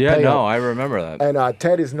fucking Yeah. get our Yeah, pay no, up. I remember that. And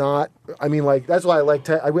Ted is not. I mean, like that's why I like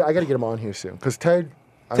Ted. I got to get him on here soon because Ted.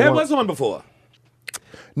 Ted was on before.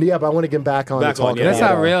 Yeah, but I want to get him back on. Back to talk on, yeah. That's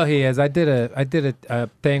about, how real he is. I did a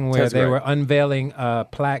thing where Ted's they great. were unveiling a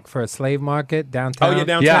plaque for a slave market downtown. Oh, yeah,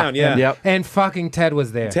 downtown, yeah. Yep. And fucking Ted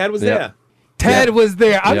was there. Ted was Yep. there. Ted was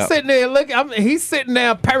there. I'm Yep. sitting there he's sitting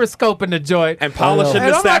there periscoping the joint. And polishing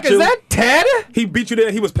And the I'm like, statue. is that Ted? He beat you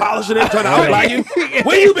there. He was polishing it, trying to outline you.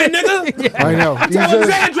 Where you been, nigga? I know. He's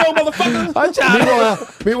Alexandro,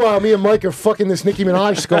 motherfucker. meanwhile, me and Mike are fucking this Nicki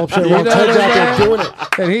Minaj sculpture You while know Ted's what out I'm there saying? doing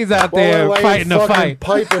it. And he's out While there we're laying fighting the fucking fight.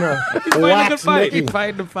 pipe in a fighting wax the fight. Nicki. He's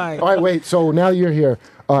fighting the fight. All right, wait. So now you're here.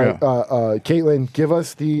 All right, Caitlin, give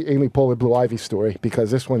us the Amy Poehler Blue Ivy story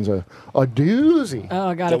because this one's a doozy.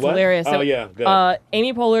 Oh god, The it's what? hilarious. Oh, yeah, good.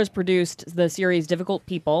 Amy Poehler's produced the series Difficult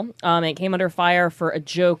People. It came under fire for a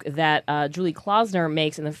joke that Julie Klausner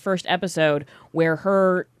makes in the first episode, where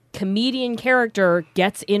her comedian character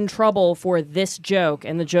gets in trouble for this joke,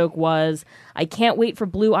 and the joke was, "I can't wait for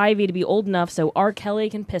Blue Ivy to be old enough so R. Kelly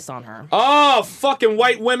can piss on her." Oh, fucking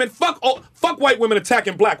white women. Fuck white women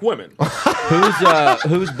attacking black women.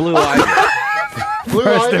 Who's Blue Ivy? Blue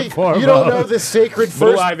First and Ivy. foremost. You don't know the sacred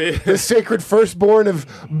Blue first, Ivy. the sacred firstborn of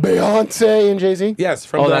Beyonce and Jay-Z. Yes,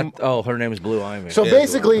 from them. Her name is Blue Ivy. So Yeah,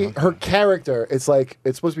 basically, her character, it's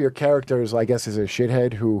supposed to be her character is, I guess, is a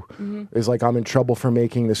shithead who is like, I'm in trouble for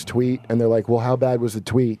making this tweet. And they're like, well, how bad was the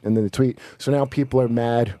tweet? And then the tweet. So now people are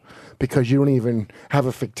mad because you don't even have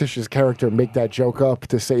a fictitious character make that joke up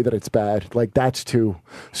to say that it's bad. Like, that's too.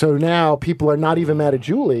 So now people are not even mad at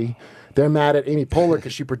Julie. They're mad at Amy Poehler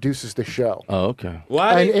because she produces the show. Oh, okay.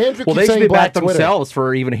 Why? And Andrew Well, keeps they should saying be Black back Twitter. themselves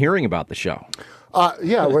for even hearing about the show.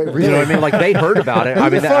 Yeah, really. You know what I mean? Like they heard about it. Who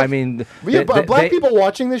the fuck- I mean, Yeah, but black people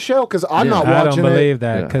watching this show because I'm not I watching don't believe it.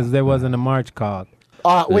 that because there wasn't a march called.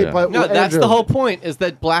 Wait, Yeah. but No, that's Andrew, the whole point. Is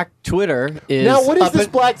that Black Twitter is Now, what is up this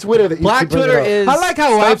and- Black Twitter that you Black keep bringing Twitter up? is. I like how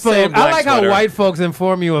stop white saying folks. I Black like how Twitter. white folks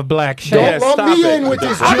inform you of black shit. Don't Yeah, lump stop me it. in with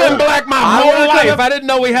this I've been joke. black my whole life. I didn't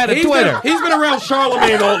know we had a Twitter. He's been around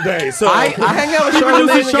Charlemagne all day, so I hang out with he Charlemagne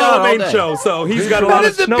produces the God all Charlemagne day. show, so he's got a What lot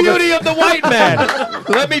is of. the beauty of the white man?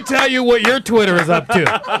 Let me tell you what your Twitter is up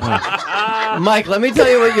to. Mike, let me tell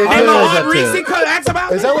you what you're Hey, doing. Lord Reese, ask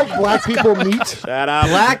about Is that like black people meet? Shut up.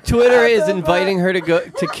 Black Twitter is inviting her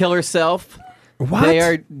to kill herself. What? They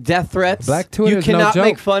are death threats. Black Twitter You is no cannot joke.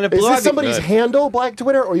 make fun of Is Blue this Ivy. somebody's handle, Black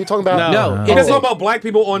Twitter, or are you talking about? No. He's talking about black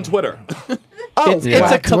people on Twitter.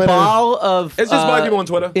 It's a cabal of It's just white people on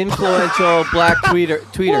Twitter. influential black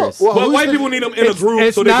tweeters. Well, But who's white the- people need them in a group.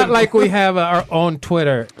 It's so they not can, like we have our own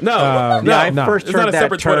Twitter. No, Yeah, I no. first It's not heard a that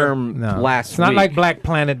separate Twitter. term No. last It's not week. like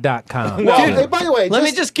blackplanet.com. No. Hey, by the way, Let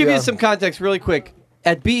me just give you some context really quick.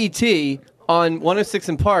 At BET on 106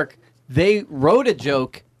 in Park, they wrote a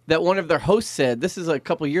joke that one of their hosts said. This is a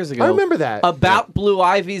couple years ago. I remember that. About Blue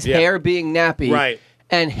Ivy's Yeah. hair being nappy. Right.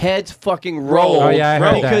 And heads fucking rolled. Oh, yeah, I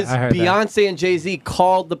heard that. because I heard that. Beyonce and Jay-Z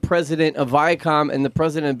called the president of Viacom and the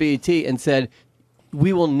president of BET and said,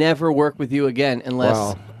 "We will never work with you again unless."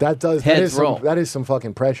 Wow, that Heads roll. is some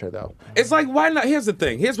fucking pressure though. It's like, why not? Here's the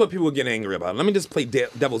thing. Here's what people get angry about. Let me just play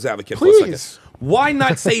devil's advocate for Please. a second. Why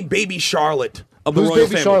not say baby Charlotte of the Who's royal baby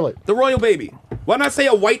family? Charlotte? The royal baby. Why not say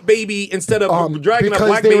a white baby instead of dragging a because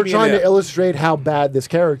black they baby were trying in to there? illustrate how bad this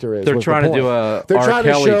character is. They're was the trying to point. do a They're R. trying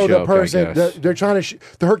Kelly to show joke, the I person. guess. They're trying to.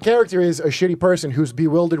 Her character is a shitty person who's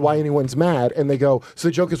bewildered why anyone's mad, and they go. So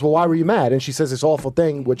the joke is, well, why were you mad? And she says this awful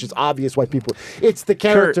thing, which is obvious why people. It's the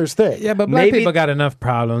character's thing. Yeah, but black Maybe- people got enough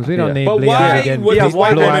problems. We don't Yeah. need But Blue why Ivy getting, would these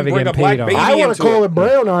white Blue women Ivy bring getting a black paid baby off. I want to into call it. her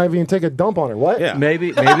brown ivy and take a dump on her. What? Yeah.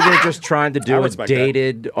 Maybe they're just trying to I do a respect that.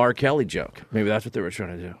 dated R. Kelly joke. Maybe that's what they were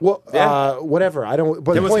trying to do. Well, Yeah. Whatever. I don't.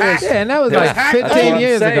 But It the was point hacked. is, Yeah, and that was It was like hacked. That's 15 what I'm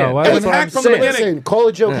years saying. ago. It wasn't was it? hacked from the beginning. listen, call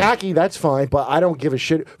a joke hacky. That's fine, but I don't give a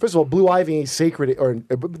shit. First of all, Blue Ivy ain't sacred. Or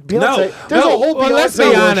Beyonce. No, There's no. a whole Well, let's Beyonce be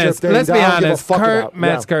worship honest. thing Let's that be I don't give a honest. fuck Kurt about. Yeah.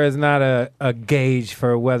 Metzger is not a gauge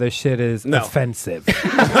for whether shit is No. offensive.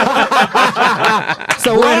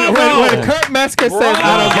 So when Kurt Metzger says,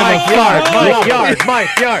 "I don't give a fuck,"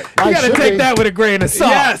 Mike Yard. I you gotta should take be. that with a grain of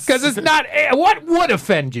salt. Yes. Because it's not. What would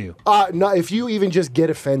offend you? No, if you even just get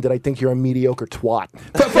offended, I think you're a mediocre twat.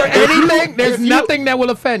 For anything, there's if you- nothing that will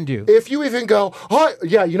offend you. If you even go, oh,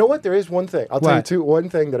 yeah, you know what? There is one thing. I'll tell you What? one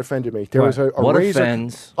thing that offended me. There What? was a What razor.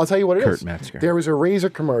 offends I'll tell you what it is. Kurt Metzger? There was a razor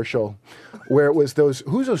commercial where it was those.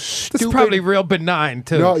 Who's those stupid? It's probably real benign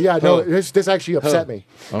too. No, yeah, no. This actually upset me.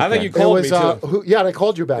 I think you It called was, me too. and I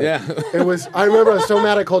called you about Yeah. it. It was. I remember I was so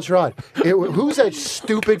mad I called Sherrod. Who's that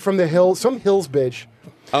stupid from the hills? Some hills bitch.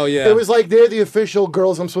 Oh yeah. It was like they're the official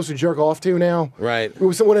girls I'm supposed to jerk off to now. Right. It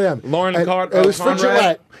was one of them. Lauren And Card- It was for Conrad?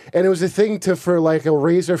 Gillette. And it was a thing for like a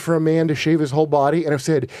razor for a man to shave his whole body. And it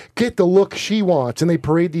said, get the look she wants. And they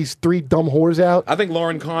parade these three dumb whores out. I think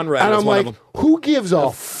Lauren Conrad And was I'm one like, of them. who gives a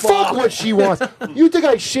fuck what she wants? You think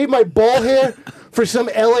I'd shave my ball hair for some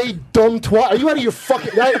LA dumb twat? Are you out of your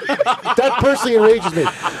fucking... That personally enrages me.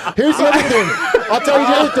 Here's the other thing. I'll tell you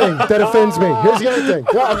the other thing that offends me. Here's the other thing.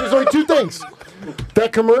 No, there's only two things.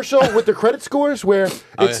 That commercial with the credit scores where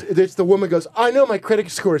it's the woman goes, I know my credit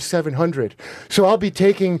score is 700, so I'll be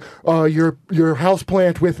taking your house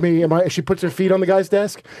plant with me. And she puts her feet on the guy's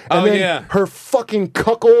desk. And Oh, then yeah. her fucking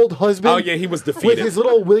cuckold husband. Oh, yeah, he was With defeated. his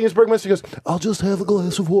little Williamsburg mustache, goes, I'll just have a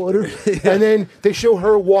glass of water. And then they show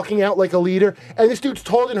her walking out like a leader. And this dude's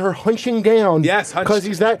taller than her, hunching down. Yes, hunched. Because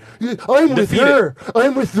he's that. I'm with Defeated. her.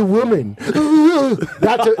 I'm with the woman.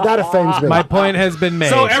 That offends me. My point has been made.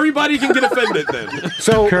 So everybody can get offended then.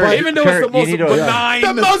 So, Kurt, but- Even though Kurt, it's the you most need to- benign.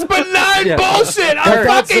 the most benign Yeah. bullshit. A Kurt,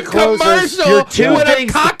 that's fucking the closest. commercial Your two with a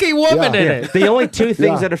things- cocky woman in Yeah. it. The only two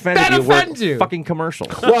things Yeah. that offended That you were offends you. fucking commercials.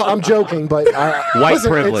 well, I'm joking, but White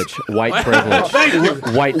listen, privilege. White privilege. Thank you.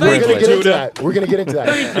 White We're gonna privilege. get into Judah. that. We're gonna get into that.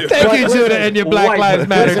 Thank you, But Judah, listen, and your Black White Lives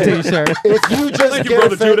Matter listen. T-shirt. If you just Thank you, get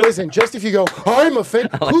Brother offended, Judah. listen, just if you go, I'm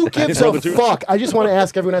offended, who gives a Brother Judah. fuck? I just want to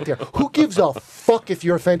ask everyone out there, who gives a fuck if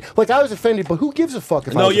you're offended? Like, I was offended, but who gives a fuck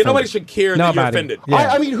if I No, was yeah, nobody offended? should care that you're Nobody. offended.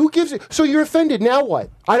 Yeah. I mean, who gives it? So you're offended, now what?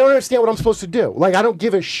 I don't understand what I'm supposed to do. Like, I don't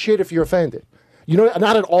give a shit if you're offended. You know,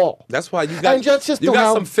 not at all. That's why you got And just you got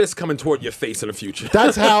how- some fists coming toward your face in the future.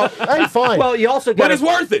 That's how, hey, fine. Well, you also But got it's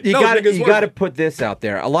worth it. You No, got nigga, it's you worth got to it. put this out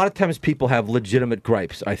there. A lot of times people have legitimate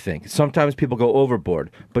gripes, I think. Sometimes people go overboard,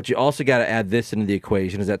 but you also got to add this into the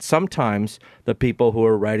equation is that sometimes the people who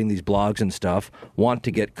are writing these blogs and stuff want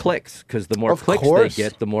to get clicks because the more Of clicks course. they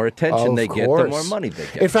get, the more attention Of they get, the course. more money they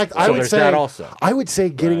get. In fact, I So would there's say that also. I would say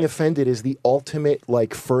getting offended is the ultimate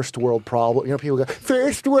like first world problem. You know, people go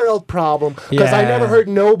first world problem because I Yeah. never heard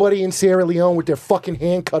nobody in Sierra Leone with their fucking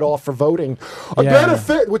hand cut off for voting. A Yeah.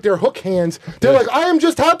 benefit with their hook hands. They're like, I am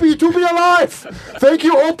just happy to be alive. Thank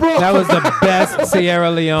you, Oprah. That was the best Sierra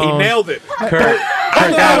Leone. He nailed it. Kurt,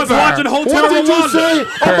 I was watching Hotel What did you Rwanda. say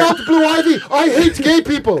about Blue Ivy? I hate gay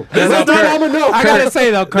people. This is no, not Kurt. I'm a no. I gotta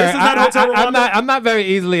say though, Kurt, This is not Hotel I'm Rwanda. not very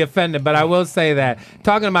easily offended, but I will say that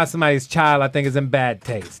talking about somebody's child, I think, is in bad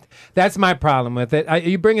taste. That's my problem with it.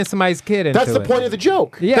 You bringing somebody's kid into That's the it. point of the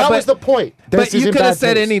joke. Yeah, that but- was the point. But This is you in could have bad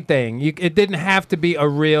said taste. anything. It didn't have to be a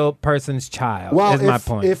real person's child. Well, is my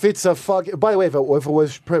point. if it's a fuck. By the way, if it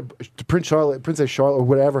was Princess Charlotte, or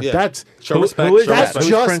whatever, Yeah. that's Show respect. Who is show that? respect. Who's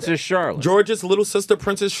just- Princess Charlotte? George's little sister,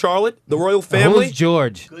 Princess Charlotte, the royal family. Who's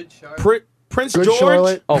George? Prince Good George.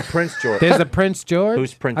 Charlotte. Oh, Prince George. There's a Prince George.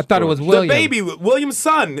 Who's Prince I thought it was George? William. The baby, William's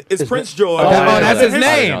son, is Prince George. Oh, I that's know his that.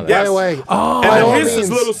 name. I know that. By Yes. the way. And by all then his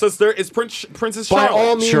means, little sister is Princess by Charlotte.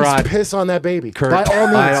 all means, Sherrod. piss on that baby. Kurt, By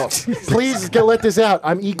all I means, please let this out.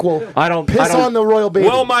 I'm equal. I don't- piss I don't- on the royal baby.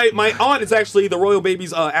 Well, my aunt is actually the royal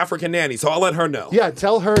baby's African nanny, so I'll let her know. yeah,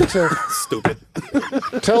 tell her to Stupid.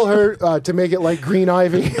 tell her to make it like Green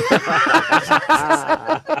Ivy.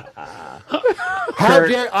 How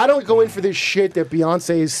dare I don't go in for this shit that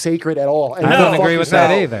Beyonce is sacred at all. And I you don't fuck agree with yourself.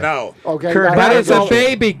 that either. No. Okay, Kurt, I- But I it's a don't-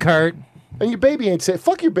 baby, Kurt. And your baby ain't safe.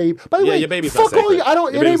 Fuck your baby. By the Yeah, way, your baby's not fuck all sacred. you. I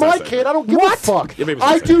don't. Your It ain't baby's not my sacred. kid. I don't give a fuck. Your baby's not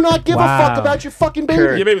I sacred. do not give a fuck Wow. about your fucking baby.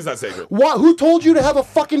 Kurt. Your baby's not sacred. What? Who told you to have a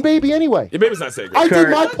fucking baby anyway? Your baby's not sacred. I did Kurt.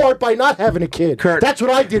 my part by not having a kid. Kurt. That's what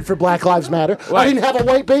I did for Black Lives Matter. I Right. didn't have a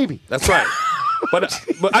white baby. That's right. But I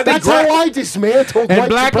think That's how I dismantled And white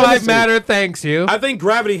Black supremacy. Lives Matter thanks you. I think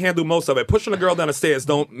gravity handled most of it. Pushing a girl down the stairs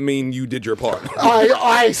don't mean you did your part.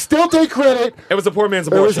 I still take credit. It was a poor man's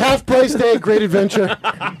It was abortion. half price day, great adventure.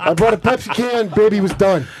 I brought a Pepsi can, baby was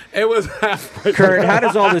done. It was half. Kurt, how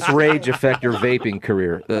does all this rage affect your vaping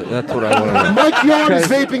career? That's what I want to know. Mike Yarn is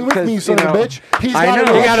 'Cause- vaping with me, you son you of a know, bitch. He's I got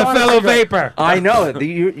know. an He got a electronic fellow cigarette. vapor. I know it.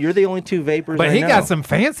 You're the only two vapors. But I he know. got some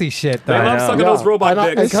fancy shit though. I I love know. sucking Yeah. those robot And I-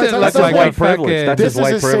 dicks. and can I Shit tell looks you like something? white privilege. That's This his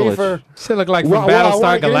white is a privilege. safer. Shit look like from Well, I Battlestar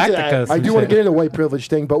wanna get into Galactica. that. I some do want to shit. get into the white privilege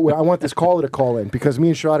thing, but I want this caller to call in because me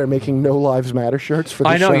and Sherrod are making No Lives Matter shirts for the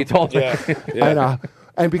I know show. you told me. Yeah. I know.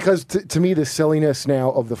 And because to me, the silliness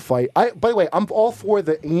now of the fight. By the way, I'm all for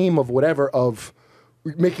the aim of whatever of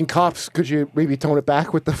making cops. Could you maybe tone it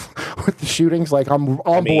back with the with the shootings? Like I'm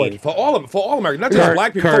on I mean, board. for all Americans, not just Kurt,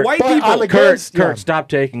 black people, Kurt, for white but people. I'm against- Kurt, Yeah. stop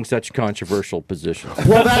taking such controversial positions.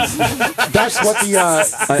 Well, that's what the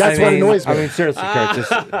that's I what mean, annoys me. I mean, seriously, Kurt,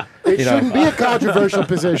 just It you know. shouldn't be a controversial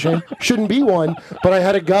position. Shouldn't be one. But I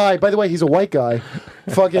had a guy. By the way, he's a white guy.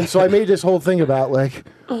 Fucking. So I made this whole thing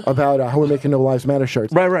about how we're making No Lives Matter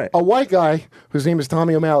shirts. Right. A white guy whose name is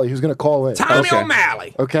Tommy O'Malley, who's going to call in. Tommy Okay.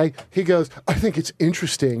 O'Malley. Okay, he goes, I think it's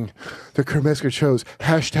interesting that Kermesker chose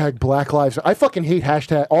hashtag Black Lives. I fucking hate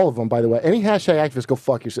hashtag all of them, by the way. Any hashtag activist, go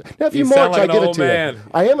fuck yourself. Now, if you, You sound march, like I an give it old to man. you.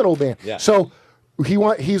 I am an old man. Yeah. So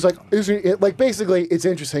he's like, isn't it, like basically it's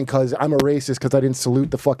interesting because I'm a racist because I didn't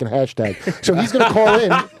salute the fucking hashtag. So he's gonna call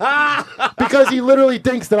in because he literally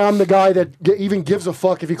thinks that I'm the guy that even gives a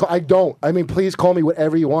fuck if you call. I don't. I mean, please call me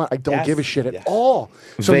whatever you want. I don't Yes. give a shit at Yes. all.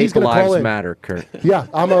 So he's Vape gonna call lives in. matter, Kurt. Yeah,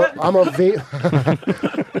 I'm a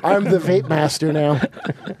vape. I'm the vape master now,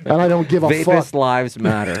 and I don't give a Vapist fuck. lives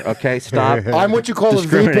matter. Okay, stop. I'm what you call a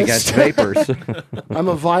discriminating vapist. against vapors. I'm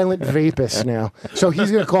a violent vapist now. So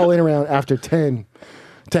he's gonna call in around after 10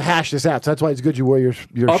 to hash this out. So that's why it's good you wear your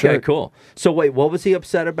Okay, shirt. cool. So wait, what was he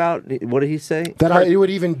upset about? What did he say? That I would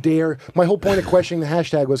even dare. My whole point of questioning the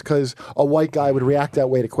hashtag was because a white guy would react that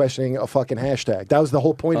way to questioning a fucking hashtag. That was the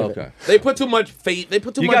whole point of Okay. it. They put too much faith. They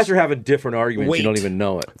put too You much. guys are having different arguments. You don't Weight. even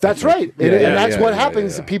know it. That's right, Yeah, and, yeah, and that's yeah, what yeah,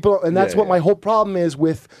 happens. yeah. People, and that's Yeah, what my yeah. whole problem is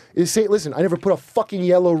with. Is say, listen, I never put a fucking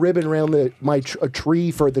yellow ribbon around a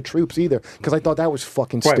tree for the troops either because I thought that was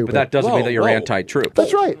fucking Right, stupid. but that doesn't mean Whoa, that you're whoa. anti-troop.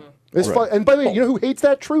 That's right. It's and by the way, you know who hates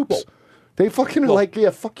that? Troops. They fucking are like, yeah,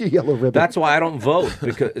 fuck your yellow ribbon. That's why I don't vote,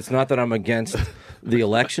 because it's not that I'm against the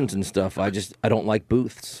elections and stuff. I don't like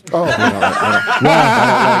booths. Oh. You know,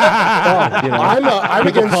 I don't like, you know, I'm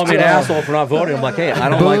people against. call me an asshole for not voting. I'm like, hey, I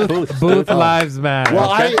don't like booths. Booth lives matter. Well,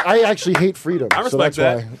 I actually hate freedom. I so respect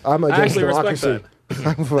that's that. why I'm I against actually respect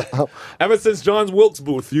democracy. Ever since John Wilkes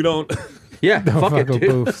Booth, you don't. Yeah, fuck it, fuck with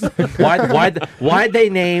dude. Why'd they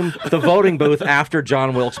name the voting booth after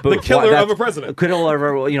John Wilkes Booth? killer Why- of a president. Killer of a,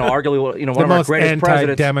 arguably, the one of our most greatest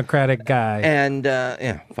presidents. anti-democratic guy. And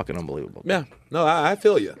yeah, fucking unbelievable. Yeah. No, I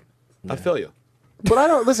feel you. I feel you. But I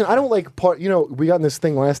don't listen. I don't like part. You know, we got in this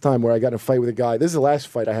thing last time where I got in a fight with a guy. This is the last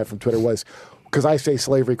fight I had from Twitter was because I say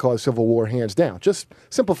slavery caused civil war, hands down. Just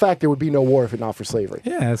simple fact, there would be no war if it not for slavery.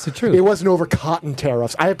 Yeah, that's the truth. It wasn't over cotton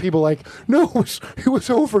tariffs. I had people like, no, it was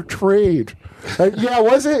over trade. Yeah,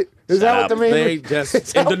 was it? Is that what the main? They is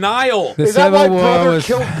just that- in denial. The Is that why Civil War brother was-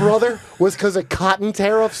 killed brother? Was because of cotton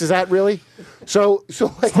tariffs? Is that really? So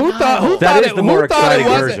like, Who thought That is it, the more who thought it exciting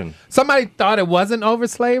wasn't? version. Somebody thought it wasn't over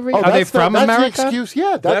slavery. Oh, Are they that's the- from that's the America? excuse.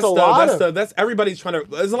 Yeah, that's a lot of. That's everybody's trying to.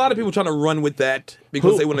 There's a lot of people trying to run with that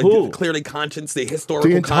because they want to who? get clearly conscience, the historical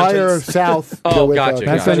The entire conscience. South. Oh, go with, gotcha,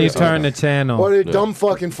 That's when you turn the channel. Or the dumb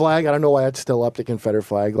fucking flag. I don't know why it's still up, the Confederate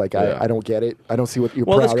flag. Like, I don't get it. I don't see what you're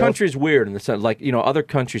Well, proud this of. country's weird in the sense, like, other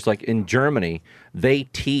countries, like in Germany, they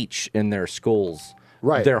teach in their schools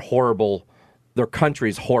Right. their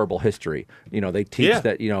country's horrible history. They teach Yeah.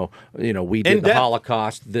 that we In did the depth.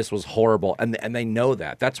 Holocaust. This was horrible, and they know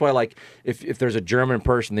that. That's why, like, if there's a German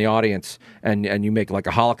person in the audience and you make like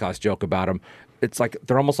a Holocaust joke about them, it's like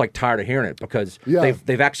they're almost like tired of hearing it because Yeah.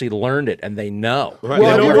 they've actually learned it and they know. Right. Well, They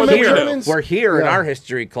have know you what ever year, met though. Germans? We're here in Yeah. our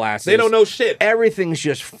history classes. They don't know shit. Everything's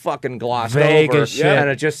just fucking glossed Vague over, as shit. and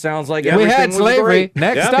it just sounds like we everything had was slavery. great.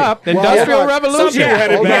 Next Yeah. up, Well, Industrial hold on. Some Revolution. people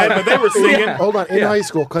had it Hold bad, on. but they were singing. Hold on, in high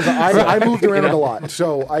school, because I moved around a lot,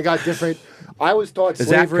 so I got different. I was taught Is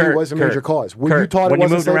that slavery Kurt? was a major Kurt, cause. Were you Kurt, taught when it you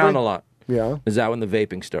wasn't moved slavery? around a lot? Yeah. Is that when the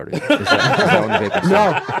vaping started? Is that when the vaping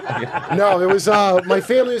started? No, it was my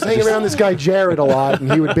family was hanging around this guy Jared a lot,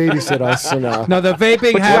 and he would babysit us. And No, the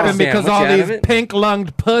vaping happened Sam, because what all you out of these it?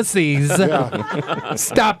 pink-lunged pussies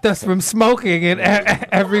stopped us from smoking it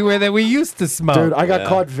everywhere that we used to smoke. dude, I got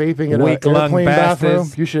caught vaping in an Weak-lung airplane bathroom.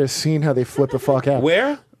 bastards. You should have seen how they flip the fuck out.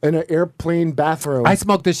 Where? In an airplane bathroom. I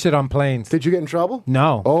smoked this shit on planes. Did you get in trouble?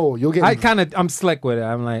 No. Oh, you'll get. I'm slick with it.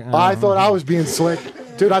 I'm like, I thought I was being slick,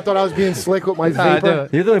 dude. I thought I was being slick with my I do vapor.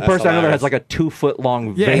 it. You're the only person I know that hilarious. has like a 2 foot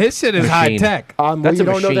long Yeah, vape his shit is machine. high tech. Well, That's you a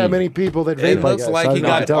don't know that machine. many people that vape. It I looks guess. like I he don't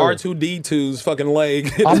know, got tell you. R2D2's fucking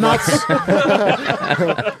leg. I'm not.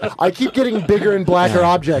 I keep getting bigger and blacker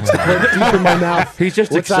objects to put deep in my mouth. He's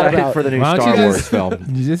just What's that excited about? for the new Why don't Star you Wars just- film.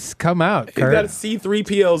 You just come out, He's got Kurt.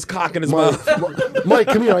 C-3PO's cock in his mouth. Mike,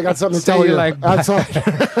 come here. I got something to So tell you you. like-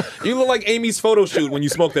 Outside. You look like Amy's photo shoot when you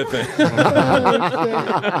smoke that thing.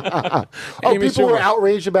 Oh, Amy people were Schumer.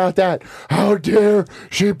 outraged about that. How dare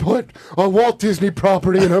she put a Walt Disney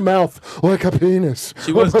property in her mouth like a penis?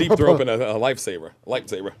 She was deep throating a lightsaber.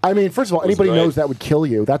 I mean, first of all, anybody great. knows that would kill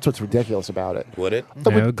you. That's what's ridiculous about it. Would it? It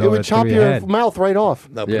Yeah, it would would, go it would right chop through your your head. mouth right off.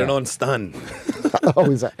 No, put Yeah. it on stun. Oh,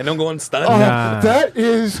 is that? And don't go on stun. That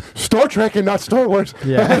is Star Trek and not Star Wars.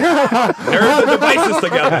 Yeah. Nerd the devices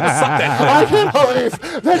together. Suck that I thing. can't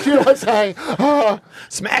believe that you would say.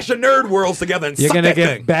 Smash the nerd worlds together and You're suck gonna that get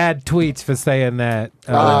thing. bad tweets for saying that.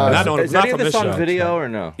 Not on, Is not any of from this this on show. video or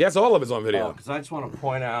no? Yes, all of it's on video. Because I just want to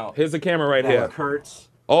point out Here's the camera right here. Kurt's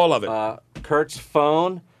All of it. Kurt's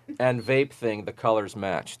phone and vape thing. The colors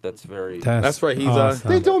match. That's very. That's right. He's awesome.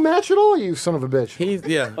 They don't match at all, you son of a bitch. he's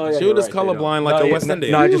yeah. Oh, yeah, Shoot you're is right, they don't. colorblind like a West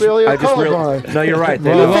Indian. No, I just, really are I just realized. colorblind. No, you're right.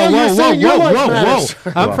 They Whoa, don't. whoa, you're whoa, saying your whoa, life whoa, matters.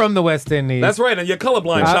 whoa. I'm from the West Indies. That's right, and you're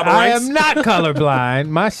colorblind. Shabba I Ranks. am not colorblind.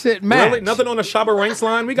 My shit match. Really? Nothing on the Shabba Ranks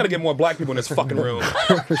line? We got to get more black people in this fucking room.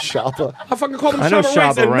 Shoppa. I fucking called them I know Shabba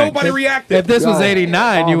Ranks Shabba and Ranks. nobody reacted. If this was Yeah.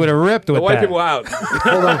 89, you would have ripped with the white that. people out.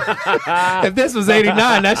 If this was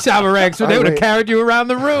 89, that Shabba Ranks, they would have wait. carried you around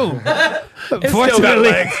the room. still got Fortunately,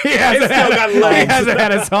 legs. he It hasn't, still had, got he legs. hasn't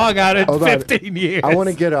had a song out in Hold on. 15 years. I want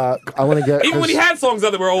to get. Even when he had songs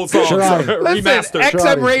that were old songs, Sherrod. Listen, remastered. XM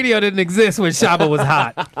Sherrod. radio didn't exist when Shabba was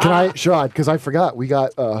hot. Can I, Sherrod? Because I forgot. We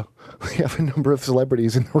got. We have a number of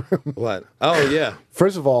celebrities in the room. What? Oh yeah.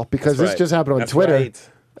 First of all, because That's this right. just happened on That's Twitter. right.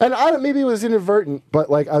 And maybe it was inadvertent, but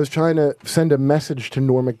like I was trying to send a message to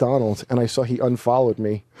Norm Macdonald, and I saw he unfollowed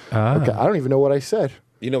me. Okay, I don't even know what I said.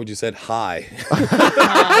 You know what you said? Hi.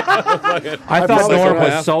 I thought probably Norm said was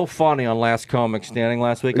that. so funny on Last Comic Standing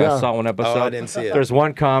last week. Yeah. I saw one episode. Oh, I didn't see it. There's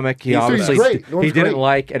one comic he He's obviously great. Norm's he didn't great.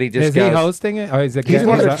 like, and he just Is he goes. hosting it? Or is it He's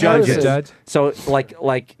one of the he's judges. a judge? So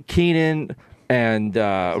like Keenan and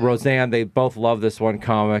Roseanne, they both love this one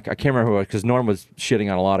comic. I can't remember who it was because Norm was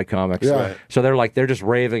shitting on a lot of comics. Yeah. Right. So they're just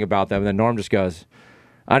raving about them, and then Norm just goes,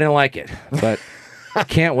 "I didn't like it, but I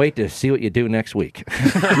can't wait to see what you do next week."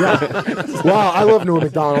 Wow, I love Norm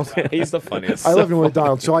Macdonald. He's the funniest. I love Norm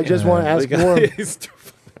Macdonald. So I just want to ask Norm, He's too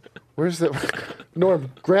where's the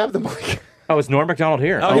Norm? Grab the mic. Oh, is Norm Macdonald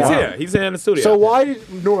here? Oh, he's wow. here. He's here in the studio. So why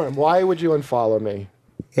would you unfollow me?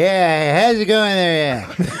 Yeah, how's it going there?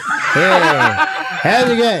 Yeah, how's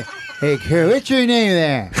it going? Hey, Kurt, what's your name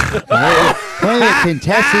there? One of the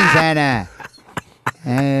contestants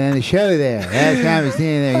on the show there. Last time I was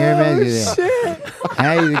seeing there, your message there.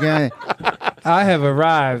 How's it going? I have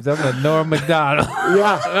arrived. I'm a Norm Macdonald.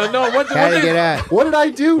 Yeah. no, what How to did get out? What did I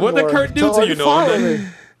do? What did Norm, Kurt do to you, Norm? unfollow me?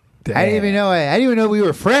 I didn't even know we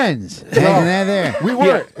were friends. Imagine that there. We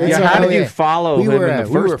weren't. Yeah, It's how a- did you follow we him were, in the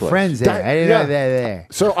we first were place? friends there. I didn't Yeah. know that there.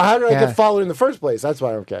 So how did I Yeah. get followed in the first place? That's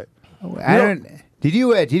why I'm okay. I don't. Did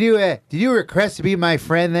you request to be my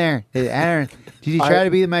friend there? Aaron, did you try to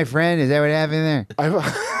be my friend? Is that what happened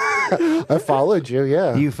there? I followed you,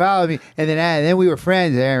 yeah. You followed me, and then we were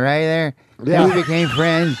friends there, right there. Yeah. Then we became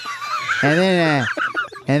friends, and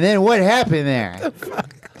then what happened there?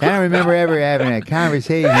 I don't remember ever having a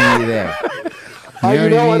conversation with you there. I what I mean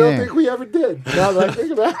don't there? think we ever did. Now that I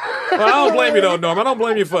think about it. Well, I don't blame you though, Norm. I don't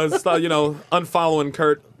blame you for unfollowing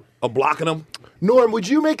Kurt or blocking him. Norm, would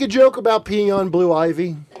you make a joke about peeing on Blue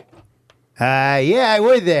Ivy? Yeah, I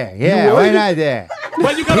would there. Yeah, would? why not there?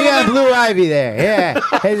 But you got He got Blue Ivy there. Yeah,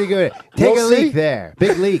 how's it going? Take We'll a leak see. there.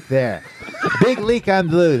 Big leak there. Big leak on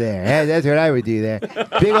Blue there. Yeah, that's what I would do there.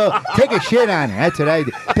 Big old, take a shit on her. That's what I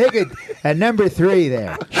do. Take a number 3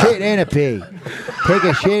 there. Shit and a pee. Take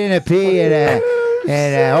a shit and a pee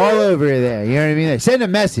and all over there. You know what I mean? Send a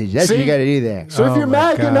message. That's what you See? got to do there. So if you're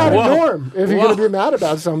mad, get mad at Whoa. Norm. If you're Whoa. going to be mad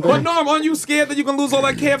about something. But Norm, aren't you scared that you can lose all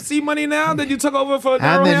that KFC money now that you took over for Daryl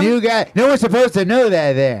I'm the Hammond? new guy. No one's supposed to know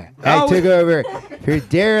that there. I Oh. took over for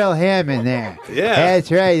Daryl Hammond there. Yeah.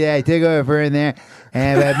 That's right. I took over for him there.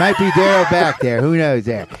 And it might be Daryl back there. Who knows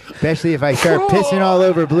there? Especially if I start pissing all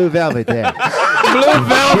over Blue Velvet there. Blue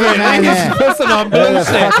Velvet. Shit on He's that. pissing on Whatever blue the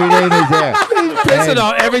shit. fuck your name is there. Pissing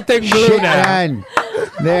on everything blue Shit now. on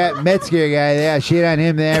that Metzger guy there. Shit on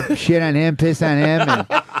him there. Shit on him. Piss on him.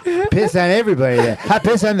 And piss on everybody there. I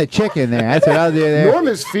piss on the chicken there. That's what I'll do there. Norm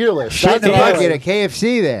is fearless. Shit in the That's bucket all. of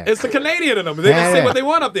KFC there. It's the Canadian in them. They can say what they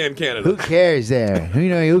want up there in Canada. Who cares there?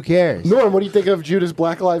 Who cares? Norm, what do you think of Judas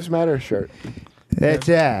Black Lives Matter shirt? That's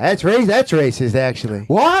racist actually.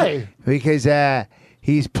 Why? Because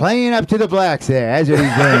he's playing up to the blacks there. That's what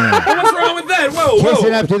he's doing. What's wrong with that? Whoa,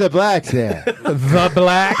 Kissing whoa. up to the blacks there. The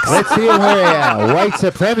blacks. Let's see him wear a white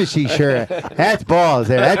supremacy shirt. That's balls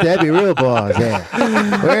there. That'd be real balls there.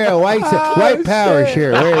 Wear a white power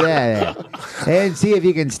shirt. Wear that there. And see if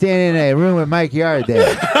you can stand in a room with Mike Yard there.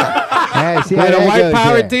 See how With a that white goes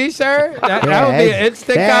power there. T-shirt? That would be an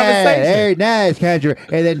instant conversation. Nice country.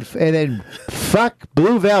 And then fuck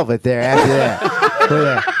Blue Velvet there after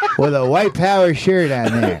that. with a white power shirt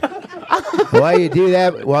on there. While you do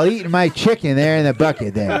that, while eating my chicken there in the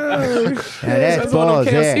bucket there. Now that's on balls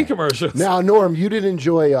them KFC there. commercials. Now, Norm, you didn't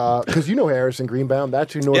enjoy, because you know Harrison Greenbaum.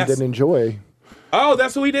 That's who Norm Yes. didn't enjoy. Oh,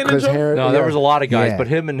 that's who he didn't enjoy? No, there was a lot of guys, Yeah. but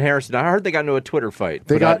him and Harrison, I heard they got into a Twitter fight.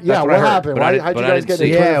 They But got, I- yeah, that's what I heard, happened? but I Why, didn't- how'd but you I guys didn't get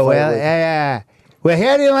see into it. a Twitter Yeah, fight? well, he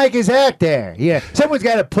didn't like his act there. Yeah, someone's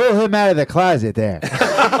got to pull him out of the closet there.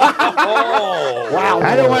 Wow.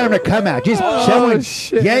 I don't want him to come out. Just someone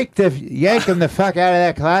yank him the fuck out of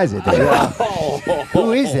that closet there.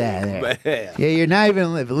 Who is that there? Yeah, you're not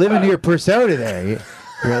even living your persona there.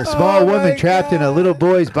 You're a small woman trapped in a little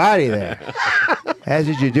boy's body there. That's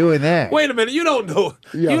what you're doing there. Wait a minute, you don't know.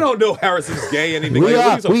 Yeah. You don't know Harrison's gay anything. We like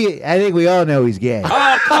all, that. What are you I think we all know he's gay.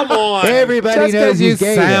 Oh, come on. Everybody Just knows because you he's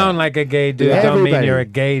gay. sound there. like a gay dude Yeah, don't mean everybody. you're a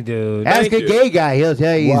gay dude. Ask Thank a you. gay guy; he'll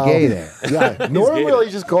tell you Wow. he's gay there. Yeah, Norm gay.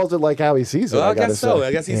 really just calls it like how he sees it. Well, I gotta guess so. say.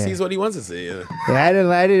 I guess he Yeah. sees what he wants to see. Yeah. Yeah,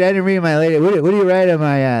 I didn't read my latest. What do you write on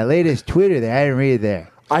my latest Twitter there? I didn't read it there.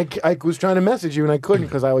 I was trying to message you and I couldn't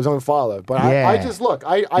because I was unfollowed. But Yeah. I just look.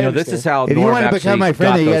 I You know, understand. this is how If you Norm want to actually become my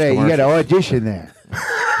friend, got you those gotta commercials. audition there.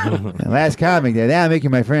 Last comic there. Now I'm making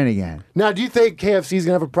my friend again. Now, do you think KFC's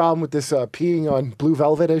gonna have a problem with this peeing on Blue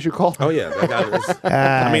Velvet, as you call it? Oh yeah, that guy is,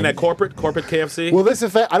 I mean that corporate KFC. Will this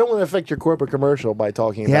affect? I don't want to affect your corporate commercial by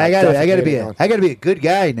talking. Yeah, about I gotta be defecating a good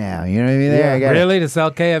guy now. You know what I mean? There, Yeah. I gotta, Really? To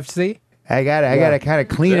sell KFC? I gotta kind of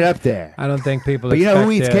clean it up there. I don't think people But you know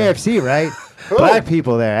who eats expect KFC, right? Black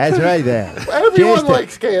people there. That's right there. Everyone Just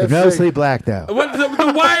likes KFC. Mostly black though.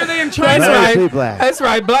 Why are they in That's China? Mostly right. black. That's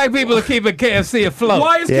right. Black people are keeping KFC afloat.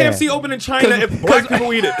 Why is Yeah. KFC open in China if black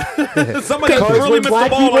people eat it? Somebody Because really when missed the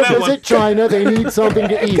black ball people on that one. visit China, they need something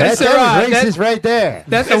to eat. That's right. racist right there.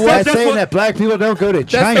 That's the That's one- that's saying what- that black people don't go to the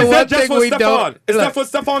China. Is one that just thing for we Stephon? don't- Is look. that for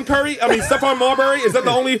Stephon Curry? I mean, Stephon Marbury? Is that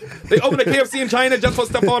the only... They opened a KFC in China just for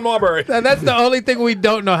Stephon Marbury. And that's the only thing we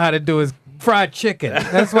don't know how to do is fried chicken.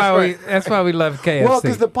 That's why we love KFC. Well,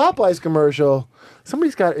 because the Popeyes commercial,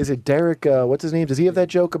 somebody's got. Is it Derek? What's his name? Does he have that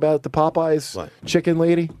joke about the Popeyes What? chicken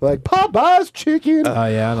lady? Like Popeyes chicken. oh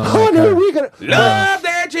yeah, I don't Honey, know. we gonna. Love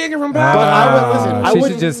that chicken from But I would listen. I she should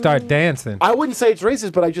wouldn't just start dancing. I wouldn't say it's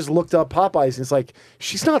racist, but I just looked up Popeyes, and it's like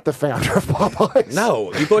she's not the founder of Popeyes.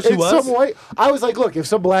 No, you thought she It's was? some white. I was like, look, if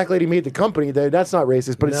some black lady made the company, then that's not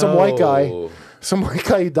racist. But it's some white guy. No. Some white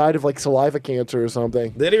guy who died of like saliva cancer or something.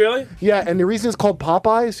 Did he really? Yeah, and the reason it's called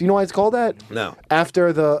Popeyes, you know why it's called that? No.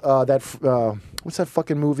 After the what's that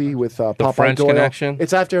fucking movie with Popeye French Doyle? Connection?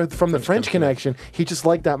 It's after from the French Connection. He just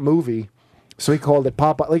liked that movie, so he called it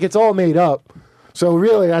Popeye. Like it's all made up, So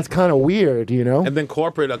really, that's kind of weird, you know. And then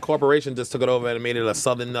a corporation just took it over and made it a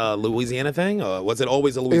Southern Louisiana thing, or was it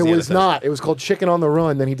always a It Louisiana was thing? not. It was called Chicken on the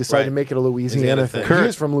Run. Then he decided to make it a Louisiana thing. He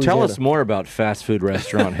is from Louisiana. Tell us more about fast food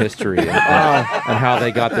restaurant history and how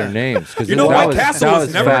they got their names. Because You know, White Castle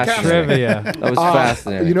is never a castle. Trivia. That was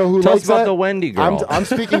fascinating. You know who Tell likes us about that? the Wendy girl. I'm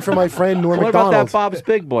speaking for my friend Norm What about McDonald. that Bob's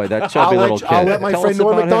Big Boy, that chubby little kid? I'll let my Tell friend us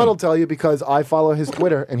Norm about him. McDonald tell you because I follow his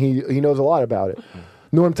Twitter and he knows a lot about it.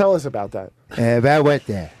 Norm, tell us about that. About what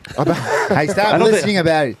there? I stopped I don't listening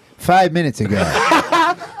about it 5 minutes ago.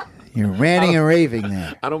 You're ranting and raving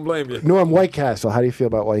there. I don't blame you. Norm, White Castle. How do you feel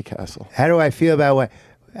about White Castle? How do I feel about what?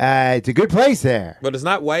 It's a good place there. But it's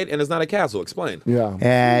not white and it's not a castle. Explain.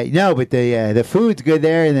 Yeah. No, but the food's good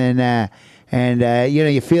there, and then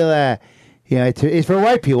you feel it's for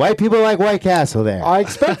white people. White people like White Castle there. I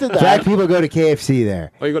expected that. Black people go to KFC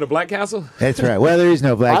there. Oh, you go to Black Castle? That's right. Well, there is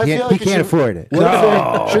no black. I He feel like can't it should- afford it. What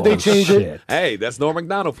if should they change it? Hey, that's Norm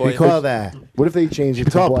McDonald for We you. call that What if they change it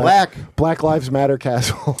to called Black Lives Matter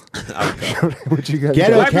Castle? Would you guys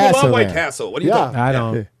Ghetto do? Black people love Castle White there. Castle. What do you Yeah. think? I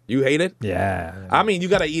don't. You hate it? Yeah. I mean, you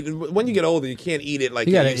gotta eat it. When you get older, you can't eat it like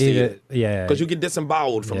You you gotta used to eat it. Yeah. Because you get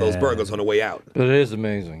disemboweled from those Yeah. burgers on the way out. But it is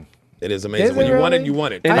amazing. It is amazing. Is When it you want it, really? you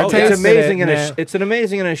want it. And I it's tasted amazing it, in yeah. it's an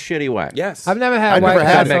amazing in a shitty way. Yes. I've never had I've White never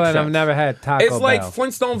had Castle, it. and I've never had Taco It's like Bell.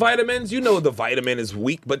 Flintstone vitamins. You know the vitamin is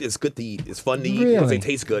weak, but it's good to eat. It's fun to eat because Really? they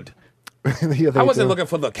taste good. Yeah, they I wasn't do. looking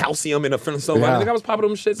for the calcium in a Flintstone Yeah. vitamin. I was popping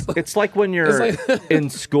them shits. It's like when you're It's like- in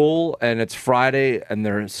school and it's Friday and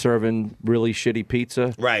they're serving really shitty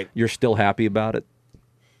pizza. Right. You're still happy about it.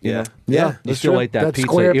 You know? Yeah, You that's still true. ate that pizza,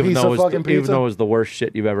 square even piece though, of fucking even pizza. though it was the worst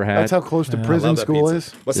shit you've ever had. That's how close to I prison love that school pizza.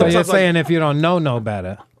 is. But So you're sometimes, like, saying if you don't know no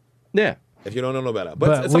better. Yeah. if you don't know no better,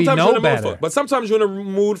 But sometimes we you're know in the mood better. for. But sometimes you're in a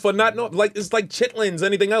mood for not know. Like it's like chitlins,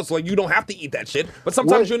 anything else. Like you don't have to eat that shit. But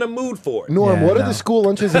sometimes What? you're in a mood for it. Norm, Yeah, what are no. the school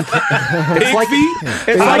lunches in Pig feet.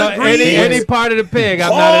 It's I like don't- any part of the pig.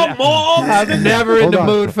 I'm never in Hold the on.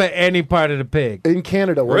 mood for any part of the pig. in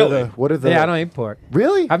Canada? Really? What are the? Yeah, I don't eat pork.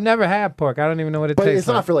 Really? I've never had pork. I don't even know what it But tastes it's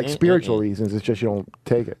not like. for like spiritual reasons. It's just you don't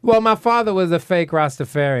take it. Well, my father was a fake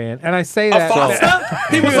Rastafarian, and I say A that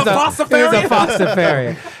foster? He was a He was a Fostafarian?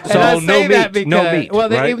 Fostafarian. So And I no say that meat, no because- meat, Well,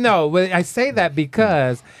 right? no, but I say that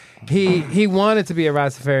because he wanted to be a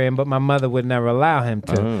Rastafarian, but my mother would never allow him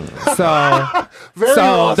to. So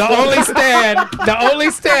the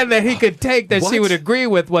only stand that he could take that she What? would agree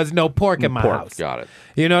with was no pork in my pork. house. Got it.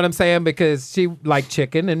 You know what I'm saying? Because she liked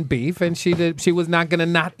chicken and beef, and she was not gonna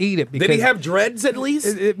not eat it. Because Did he have dreads at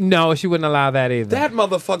least? no, she wouldn't allow that either. That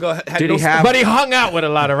motherfucker had Did no he have- But he hung out with a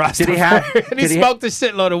lot of Rastafarians. Did he have- and he did he- smoked a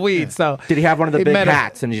shitload of weed. So Did he have one of the He big met a-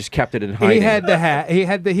 hats and he just kept it in hiding? he had the hat. He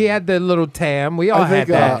had the little tam. We all I think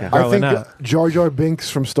had that I growing think up. Jar Jar Binks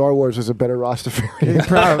from Star Wars was a better Rastafarian.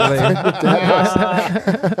 Probably.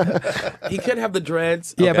 He could have the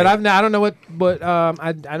dreads. Yeah, Okay. but I don't know what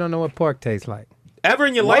I don't know what pork tastes like. Ever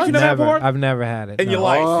in your life you never had pork? I've never had it In your no.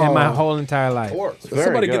 life? in my whole entire life.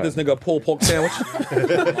 Somebody good. get this nigga a pulled pork sandwich.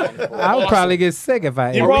 I would probably get sick if I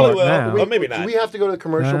ate You probably pork will. now. Or maybe not. Do we have to go to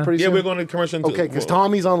commercial Huh? pretty Yeah, soon? we're going to commercial. Okay, because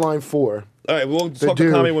Tommy's on line 4. All right, we'll talk to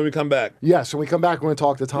dude. Tommy when we come back. Yes, when we come back, we're going to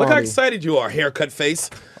talk to Tommy. Look how excited you are, haircut face.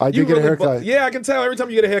 I You did get a really haircut. Yeah, I can tell. Every time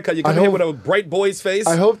you get a haircut, you come I here hope- with a bright boy's face.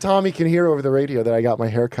 I hope Tommy can hear over the radio that I got my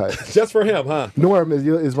hair cut. Just for him, huh? Norm,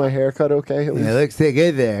 is my haircut okay? At least? It looks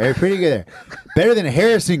good there. Pretty good there. Better than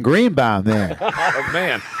Harrison Greenbaum there. Oh,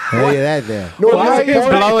 man. Look at that there. Norm, Why has is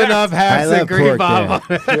blowing up I Harrison love pork Greenbaum on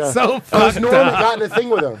it? Yeah. So Because fucked Norm had up. gotten a thing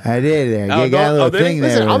with him. I did there. Oh, You got a no, little oh, did he? thing there.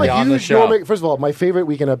 Listen, I'm with a it. on the huge show. Norm. First of all, my favorite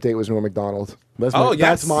weekend update was Norm McDonald. That's my, Oh, yes.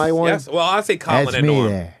 that's my one. Yes. Well, I say Colin That's and me Norm.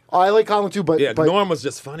 there. I like Colin too, but Yeah, but Norm was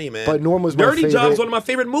just funny, man. but Norm was my Dirty favorite. Jobs, one of my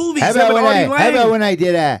favorite movies. How Him about, and when Artie I, how Lang. about when I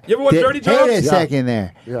did You ever watch Dirty Wait Jobs? a Yeah. second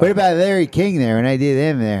there. Yeah. What about Larry King there when I did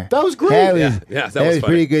him there? That was great. That was, Yeah, yeah, that was funny.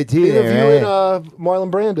 pretty good too interviewing there, right?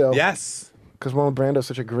 Marlon Brando. Yes. because Marlon Brando's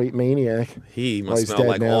such a great maniac. He Well, must he's smell dead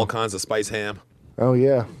like now. all kinds of spice ham. Oh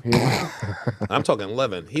yeah. I'm talking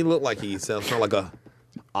living. He looked like he smelled like a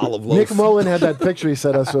olive loaf. Nick Mullen had that picture he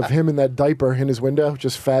sent us of him in that diaper in his window,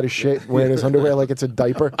 just fat as shit, wearing his underwear like it's a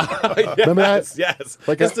diaper. Remember that? Yes.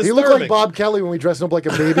 Like It's he looked like disturbing. Bob Kelly when we dressed him up like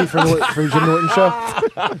a baby for Jim Norton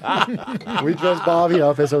show. We dressed Bobby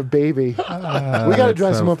up as a baby. We got to that's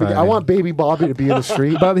dress so him up again. I funny. want baby Bobby to be in the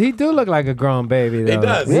street. But he do look like a grown baby, though.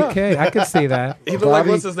 does. Okay, I can see that. He looked like Bobby-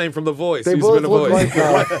 what's his name from The Voice? They He used to be both in The look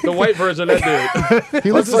Voice. like, the white version of that dude.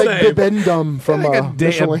 He What's looks his like name? Bibendum from Like a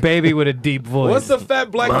Michelin. baby with a deep voice. What's the fat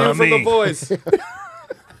black dude from The Mommy. Voice? On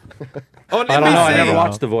NBC. I don't know. I never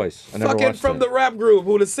watched The Voice. I never Fucking watched from it. the rap group,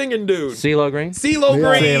 who the singing dude? CeeLo Green. CeeLo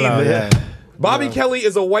Yeah. Green. CeeLo, yeah. Bobby Kelly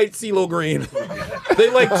is a white CeeLo Green. They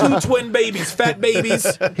like two twin babies, fat babies.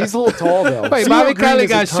 He's a little tall though. Wait, CeeLo Bobby Green Kelly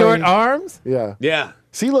is a got short tiny- arms? Yeah. Yeah.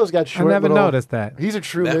 CeeLo's got short. never little- noticed that. He's a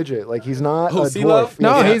true midget. Like he's not Who, a CeeLo? dwarf.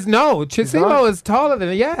 No, Yeah. he's no. not? CeeLo is taller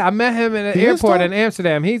than. Yeah, I met him in an He is airport tall? in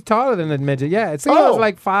Amsterdam. He's taller than a midget. Yeah, CeeLo's Oh.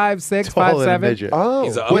 like 5'6", Taller than a 5'7". midget. Oh,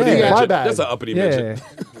 He's an well, uppity yeah, my midget. bad. That's an uppity Yeah,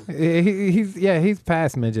 midget. he's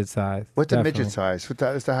past midget size. What's a definitely. midget size?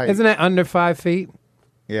 What's the height? Isn't that under 5 feet?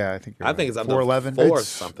 Yeah, I think. I think it's under 4'11". 4 or It's-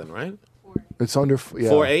 something, right? It's under. Yeah.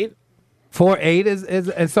 4'8". 4'8" is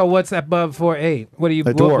and so what's above 4'8"? What are you?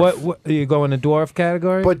 A dwarf. What you go in the dwarf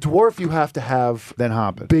category? But dwarf, you have to have Then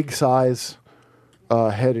Hobbit. big size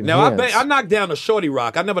head and Now, hands. I knocked down a shorty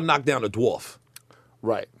rock. I never knocked down a dwarf.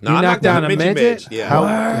 Right. No, You I knocked down a midget? midge. Yeah.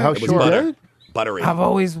 How It was short? butter. Buttery. I've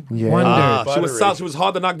always Yeah. wondered. She was solid. She was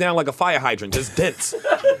hard to knock down like a fire hydrant, just dense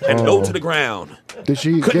and low to the ground. Did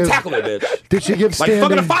she Couldn't give? tackle it, bitch. Did she give Like standing?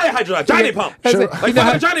 fucking a fire hydrant, a Johnny pump. That's Sure. it. Like You know fucking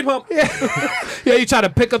a how- Johnny pump. Yeah, you try to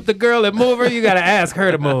pick up the girl and move her. You gotta ask her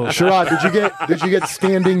to move. Sherrod, did you get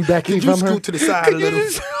standing Becky You from her? scoot to the side a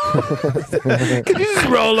little. Could you just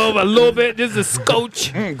roll over a little bit, just a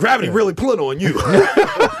scotch? Gravity really pulling on you.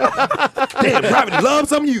 Damn, gravity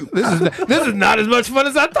loves on you. This is not as much fun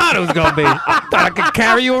as I thought it was gonna be. I thought I could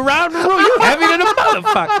carry you around the room. You heavy than a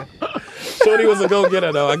motherfucker. Shorty was a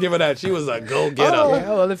go-getter, though. I give her that. She was a go-getter. Yeah,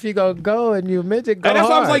 well, if you gonna go and you midget, go And that's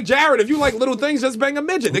why I was hard. like, Jared, if you like little things, just bang a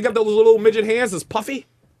midget. They got those little midget hands that's puffy.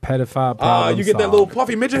 Pedophile problem You get that solved. little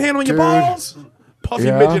puffy midget hand on your Dude. balls.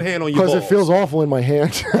 Puffy midget hand on your balls. Because it feels awful in my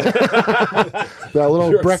hand. That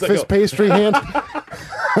little You're a breakfast sicko. pastry hand.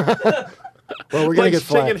 Well, we're gonna like get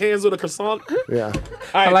shaking flagged. hands with a croissant. Yeah.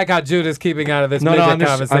 I like how Judas keeping out of this midget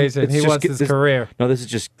conversation. He wants his career. No, this is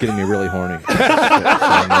just getting me really horny.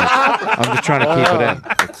 I'm just trying to keep it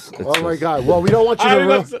in. It's Oh my God. Well, we don't want you All to.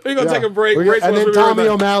 right, we're gonna take a break. We're gonna- Race and Wars, then we'll be right Tommy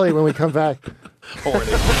back. O'Malley when we come back.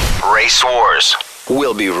 Race Wars.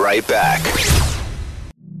 We'll be right back.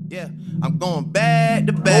 Yeah, I'm going back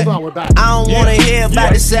to back. Hold on, we're back. I don't wanna hear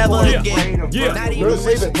about the seven again. Yeah. Not even We're gonna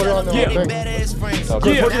save it. Put it on the Yeah. thing. better as friends. We're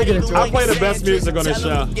gonna get into I it. play the best music on this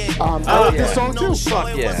show. I like this song too.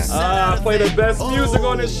 Fuck yeah. I play the best music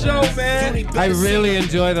on this show, man. I really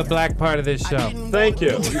enjoy the black part of this show. Thank you.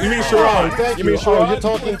 You mean Oh, Sherrod? thank You you. mean Oh, you're Sherrod?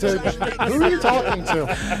 talking to. Who are you talking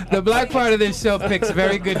to? The black part of this show picks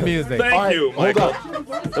very good music. Thank All right, you, hold Michael.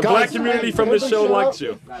 up. The Guys, black community from this show shut likes up.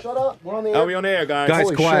 you. Shut up. We're on the Are air. we on air, guys? Guys,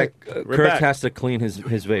 Holy quiet. shit. We're Kirk back. has to clean his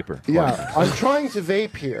vapor. Yeah, I'm trying to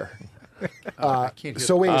vape here.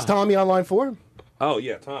 So wait, is Tommy on line 4? Oh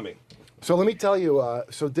yeah, Tommy. So let me tell you.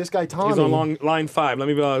 So this guy Tommy. He's on line 5. Let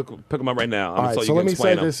me pick him up right now. All right, so so you let can me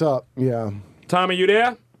explain set him. this up. Yeah. Tommy, you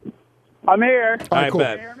there? I'm here. All right, I cool.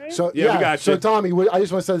 bet. So Yeah, we got so you. Tommy, I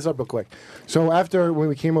just want to set this up real quick. So after when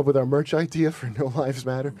we came up with our merch idea for No Lives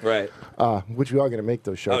Matter, Right. which we are going to make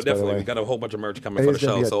those shirts. Oh, by the definitely. way. We got a whole bunch of merch coming And for the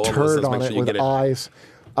there's gonna show. be So a all turd let's on make it sure you with get it. eyes.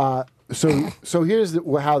 So here's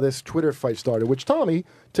how this Twitter fight started. Which Tommy,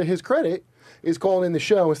 to his credit, is calling in the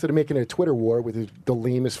show instead of making it a Twitter war with the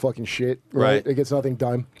lamest fucking shit. Right. It gets nothing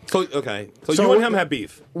done. So okay. So you and him have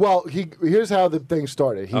beef. Well, here's how the thing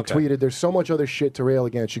started. He Okay. tweeted, "There's so much other shit to rail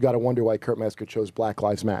against. You got to wonder why Kurt Metzger chose Black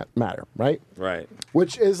Lives Matter." Right. Right.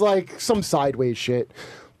 Which is like some sideways shit.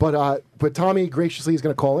 But Tommy graciously is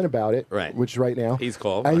going to call in about it. Right. Which right now. He's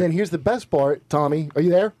called. And then here's the best part. Tommy, are you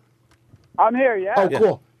there? I'm here, yeah. Oh,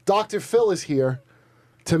 cool. Dr. Phil is here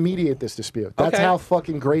to mediate this dispute. That's Okay. how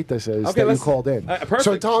fucking great this is Okay, that you let's- called in. perfect.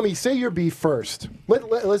 So, Tommy, say your beef first.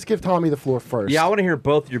 Let's give Tommy the floor first. Yeah, I want to hear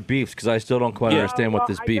both your beefs because I still don't quite understand what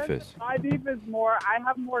this I beef guess is. My beef is more. I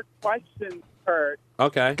have more questions, Kurt.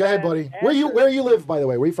 Okay. Go ahead, buddy. Where you live, by the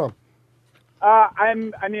way? Where you from?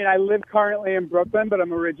 I live currently in Brooklyn, but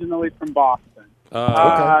I'm originally from Boston.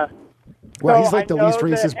 Okay. Well, So he's like the I least know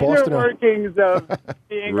racist the Bostoner. inner workings of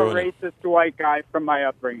being a Ruin it. racist white guy from my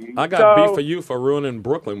upbringing. I got So- beef for you for ruining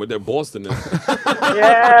Brooklyn with their Boston.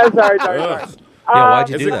 Yeah, sorry. Ugh. Yeah, why'd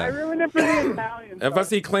you do I that? ruined it for the Italians. If I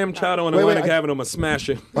see clam chowder on Wait, Atlantic I- Avenue, I'm gonna smash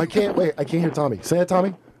it. I can't hear Tommy. Say it,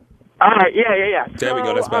 Tommy. All right, yeah. There we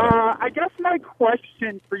go, that's better. I guess my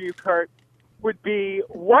question for you, Kurt, would be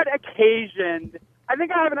what occasioned. I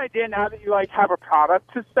think I have an idea now that you have a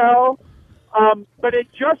product to sell, but it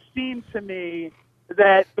just seemed to me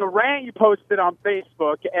that the rant you posted on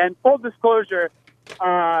Facebook, and full disclosure,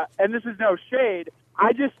 and this is no shade,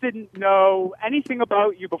 I just didn't know anything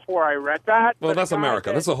about you before I read that. Well, that's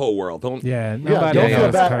America. That's the whole world. Don't. Yeah, don't nobody feel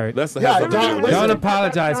knows bad. Kurt. That's the Yeah, half of don't- America. listen. Don't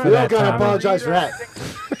apologize for We don't that, gotta Tommy. apologize for that.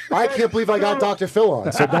 I can't believe I got Dr. Phil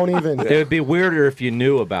on, so don't even. It would be weirder if you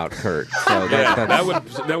knew about Kurt. So Yeah,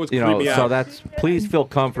 that's, that would you creep know. me So out. that's please feel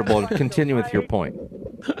comfortable and continue with your point.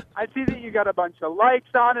 I see that you got a bunch of likes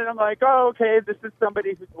on it. I'm like, oh, okay, this is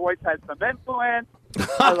somebody whose voice has some influence.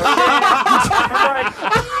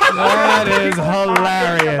 That is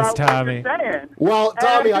hilarious, Tommy. Well,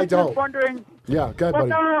 Tommy, I don't. Wondering. Yeah, go ahead, Well, buddy.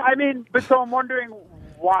 no, I mean, but so I'm wondering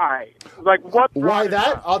why. Like, what? Why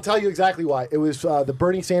that? I'll tell you exactly why. It was the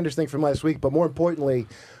Bernie Sanders thing from last week, but more importantly,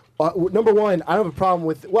 number one, I don't have a problem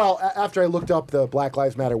with. Well, after I looked up the Black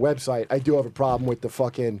Lives Matter website, I do have a problem with the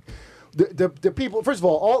fucking. The people, first of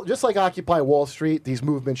all, just like Occupy Wall Street, these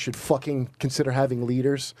movements should fucking consider having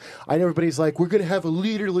leaders. I know everybody's like, we're going to have a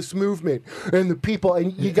leaderless movement, and the people,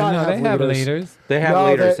 and you got to No, have they leaders. have leaders. They have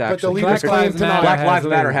leaders, But the actually. leaders claim to not. Black Lives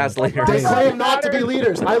Matter has leaders. They claim not to be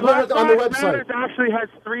leaders. I learned on the Black website. Matters actually has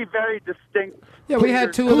three very distinct. Yeah, we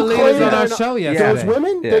had two of the Who leaders claimed on our they're show not- yesterday. Those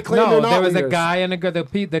women? They claim no, they're not there was a leaders. guy and a girl,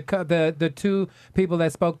 the two people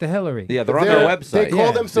that spoke to Hillary. Yeah, they're on their website. They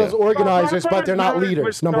call themselves organizers, but they're not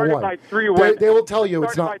leaders. Number one, they will tell you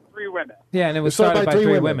it's not. Three women. Yeah, and it was started by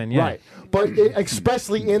three women. Yeah. Right, but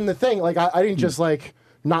expressly in the thing, like I didn't just like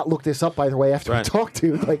not look this up, by the way, after I talked to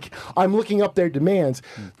you. Like, I'm looking up their demands.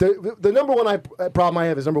 The number one problem I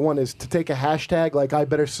have is, number one, is to take a hashtag, like, I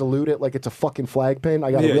better salute it like it's a fucking flag pin.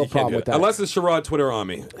 I got a real you can't problem do with it. that. Unless it's Sherrod Twitter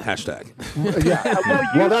Army hashtag.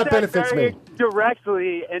 Well, that benefits me.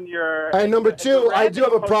 Directly in your. And number two, I do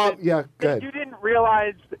have a problem. Yeah, go ahead. You didn't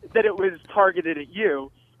realize that it was targeted at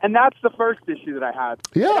you. And that's the first issue that I have.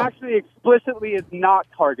 Yeah. It actually explicitly is not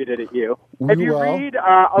targeted at you. If you Well, read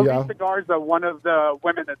Alicia Garza, one of the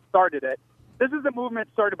women that started it, this is a movement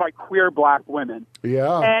started by queer black women.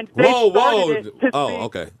 Yeah. And they started it to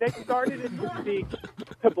speak, They started it to speak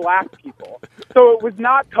to black people. So it was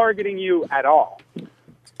not targeting you at all.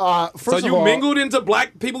 So you mingled into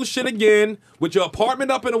black people's shit again with your apartment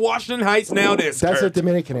up in the Washington Heights now. That's a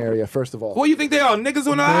Dominican area, first of all. Who do you think they are? Niggas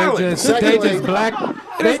on the island. They just black.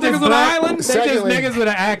 They just niggas on the island. They just niggas with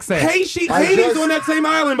an accent. Haiti's on that same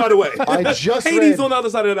island, by the way. I just Haiti's read- on the other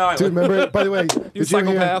side of the island. Dude, remember, by the way, You did you hear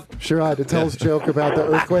psychopath. Sherrod to tell his joke about the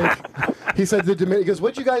earthquake? He said he goes,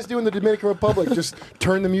 what'd you guys do in the Dominican Republic? Just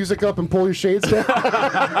turn the music up and pull your shades down?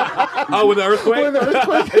 Oh, with the earthquake? With the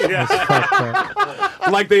earthquake? Yeah.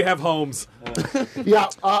 Like they have homes. Yeah,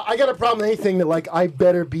 I got a problem with anything that, like, I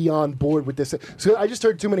better be on board with this. So I just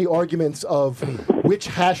heard too many arguments of which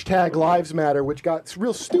hashtag lives matter, which got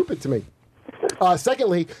real stupid to me.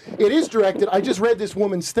 Secondly, it is directed. I just read this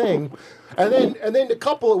woman's thing, and then to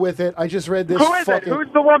couple it with it, I just read this. Who is it? Who's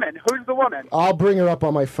the woman? Who's the woman? I'll bring her up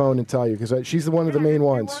on my phone and tell you because she's one of the main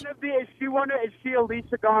ones. Is she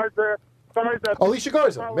Alicia Garza? Alicia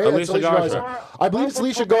Garza. Maybe it's Alicia Alicia Garza. Garza. I believe it's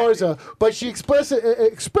Alicia Garza, but she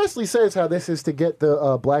expressly says how this is to get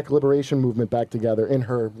the Black Liberation Movement back together in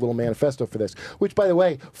her little manifesto for this. Which, by the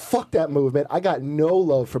way, fuck that movement. I got no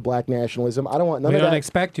love for black nationalism. I don't want none We of don't that.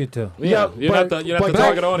 expect you to. Yeah, you're not the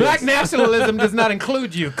target audience. Black nationalism does not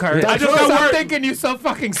include you, Kurt. That's I just right. got Stop thinking you so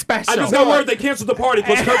fucking special. I just got word they canceled the party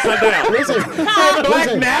because Kurt's not down.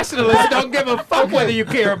 Black nationalists don't give a fuck whether you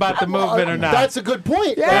care about the movement or not. That's a good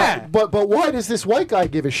point. Yeah. But why does this white guy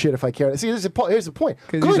give a shit if I care? See, here's the point.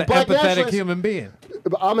 Because he's an empathetic human being.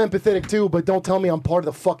 I'm empathetic too, but don't tell me I'm part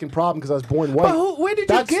of the fucking problem because I was born white. But where did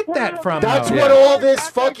you get that from? That's though? what all this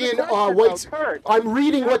fucking white. I'm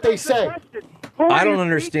reading what they say. I don't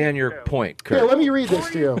understand your point, Kurt. Here, let me read this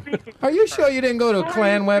to you. Are you sure you didn't go to a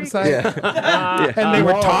Klan website? Yeah. And they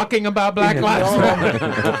were No. talking about Black Lives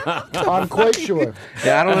Matter? I'm quite sure.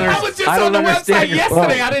 Yeah, I don't understand. I was just on the website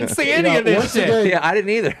yesterday. I didn't see any of this once shit. again- Yeah, I didn't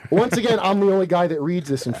either. Once again, I'm the only guy that reads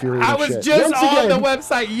this infuriating I was shit. just Once on again, the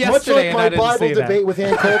website much yesterday like and my I didn't Bible see that. debate with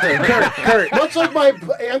Ann Coulter. Kurt, much like my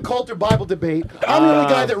Ann Coulter Bible debate, I'm the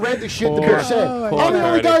only guy that read the shit the book said. I'm the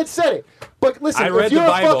only guy that said it. But listen, I if read you're the a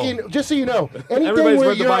Bible. fucking, just so you know, anything Everybody's where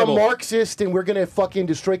read the you're a Bible. Marxist and we're gonna fucking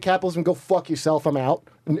destroy capitalism, go fuck yourself. I'm out.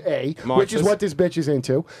 Which is Marxist. what this bitch is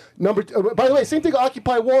into. By the way, same thing.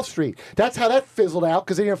 Occupy Wall Street. That's how that fizzled out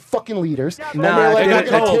because they didn't have fucking leaders. And No, they're like, it we're got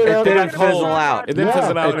gonna cold. tear It down didn't the- fizzle out. It didn't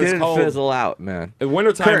fizzle out. It and it's didn't cold. fizzle out, man. In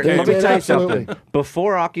wintertime Kurt, came. let me did, tell you absolutely. something.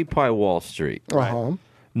 Before Occupy Wall Street, Uh-huh.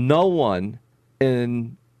 no one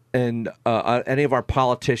in any of our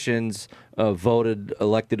politicians, voted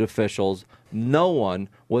elected officials, no one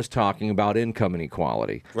was talking about income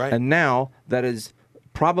inequality. Right. And now that is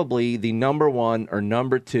probably the number one or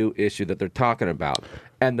number two issue that they're talking about.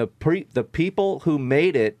 And the people who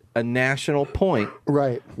made it a national point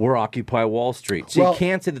were Occupy Wall Street. So Well, you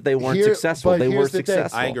can't say that they weren't here- successful. but They were here's the thing.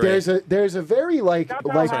 successful. I agree. There's a very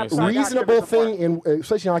reasonable thing in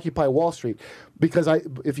especially in Occupy Wall Street because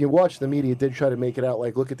if you watch the media did try to make it out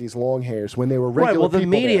like look at these long hairs when they were regular Right, well, the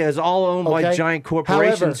people media there. is all owned by Okay? giant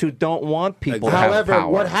corporations However- who don't want people to have However,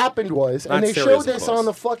 power. what happened was, and Not they serious showed this close. on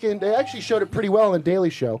the fucking. They actually showed it pretty well on the Daily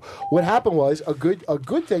Show. What happened was a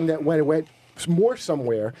good thing that when it went more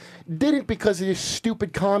somewhere, didn't because of this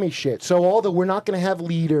stupid commie shit. So we're not going to have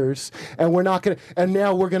leaders, and we're not going to, and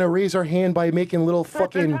now we're going to raise our hand by making little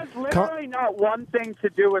fucking. It has literally not one thing to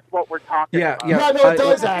do with what we're talking about. Yeah, no, it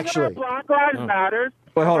does actually. Black Lives Matters.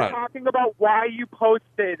 Wait, hold we're on. talking about why you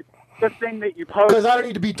posted the thing that you posted. Because I don't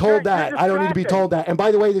need to be told that. I don't need to be told that. And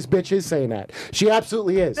by the way, this bitch is saying that. She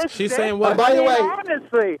absolutely is. She's saying what? And by the way,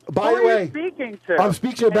 honestly, by the way, I'm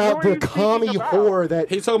speaking about the commie whore that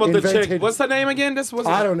He's talking about the invented. chick. What's her name again? This was.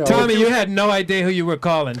 I don't know. Tommy, you had no idea who you were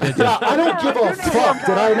calling, did you? Yeah, I don't give a fuck.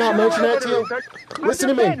 Did I not mention that to you? Listen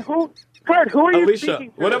to me. Kurt, who are you Alicia,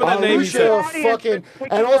 speaking to? whatever that name you said. Alicia, fucking,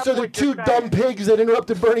 and also the two dumb pigs that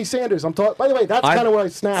interrupted Bernie Sanders. I'm talking. By the way, that's kind of what I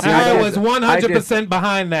snapped. I was 100%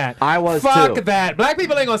 behind that. I was Fuck too. that. Black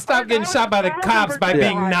people ain't gonna stop getting shot by the cops by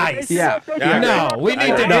being nice. Yeah. No, we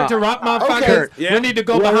need to interrupt motherfuckers. Okay. We need to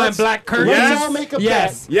go Well, behind let's- black curtains. let's all make a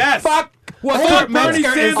Yes. bet. Yes. Fuck what Hey, Kurt Bernie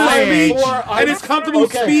Metzger is Sanders' saying. speech and his comfortable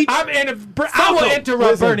speech. I will interrupt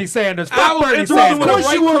Listen. Bernie Sanders. I Fuck will Bernie interrupt him Of with a Sanders. course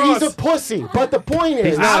right you would. cross. He's a pussy. But the point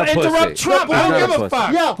is, I'll interrupt Trump. I don't give a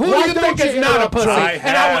fuck. Yeah, Who why do you don't think you is not a interrupt pussy? Trump?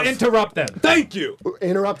 And I will interrupt them. Thank you.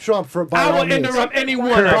 Interrupt Trump for. By I all will means. interrupt any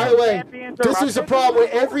one of By the them. way, this is a problem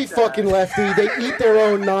with every fucking lefty. They eat their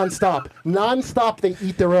own nonstop. Nonstop, they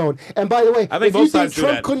eat their own. And by the way, I think if you both think sides do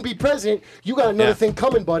Trump that. couldn't be president, you got another Yeah. thing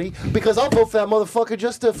coming, buddy. Because I'll vote for that motherfucker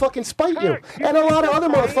just to fucking spite you. And a lot of other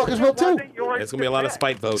motherfuckers will too. It's gonna be a lot of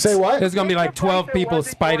spite votes. Say what? There's gonna be like 12 people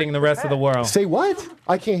spiting the rest of the world. Say what?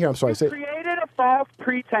 I can't hear. I'm sorry. Say. Created a false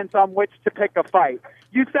pretense on which to pick a fight.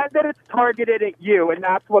 You said that it's targeted at you, and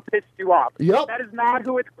that's what pissed you off. Yep. That is not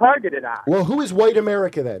who it's targeted at. Well, who is white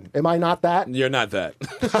America then? Am I not that? You're not that.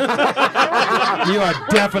 You are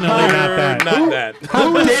definitely not that. Not that.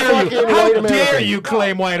 How is dare fucking you? white How America? dare you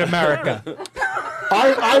claim white America?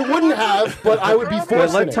 I wouldn't have, but I would be Wait,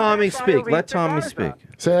 forced let in it. Tommy speak. Let Tommy speak.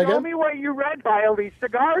 Say that Tell again. me what you read by Alicia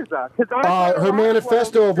Garza. 'Cause I read a lot Her of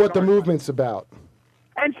manifesto of what the Alicia Garza. movement's about.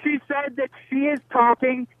 And she said that she is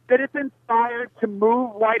talking, that it's inspired to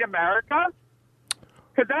move white America.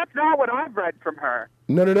 Because that's not what I've read from her.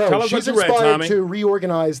 No. Tell us She's what you read, inspired Tommy. to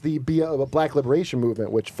reorganize the Black Liberation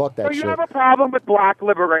Movement, which fuck that So you shit. have a problem with black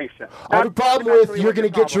liberation. I have a That's problem with exactly you're what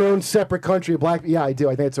going to get your own separate country. Yeah, I do.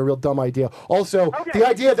 I think it's a real dumb idea. Also, the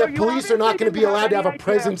idea that police are not going to be allowed to have a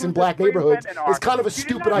presence in black neighborhoods is kind of a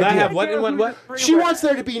stupid Not idea. have what? She wants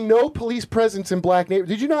there to be no police presence in black neighborhoods.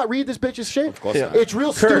 Did you not read this bitch's shit? Of course not. It's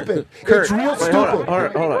real stupid. Kurt, It's real wait, stupid. hold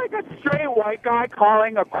on. Like a straight white guy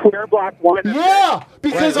calling a queer black woman. Yeah,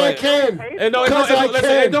 because Wait, I wait. can. And no, Because I listen,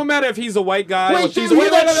 can. it don't matter if he's a white guy or Wait, she's did a you hear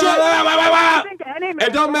that shit?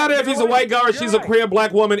 It don't matter if he's a white guy or she's a queer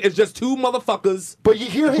black woman. It's just two motherfuckers. But you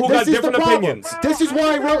hear who this got is different the problem. opinions. This is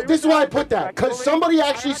why I wrote. This is why I put that. Because somebody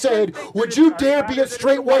actually said, "Would you dare be a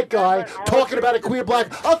straight white guy talking about a queer black?"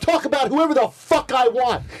 I'll talk about whoever the fuck I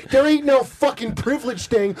want. There ain't no fucking privilege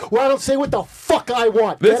thing where I don't say what the fuck I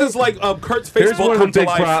want. This Get is it? like Kurt's Here's Facebook one come of the to big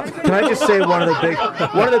life. problems. Can I just say one of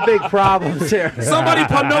the big problems here? Somebody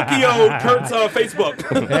Pinocchio Kurt's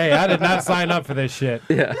Facebook. Hey, I did not sign up for this shit.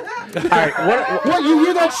 Yeah. All right. What, you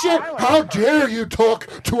hear that shit? How dare you talk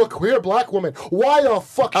to a queer black woman? Why the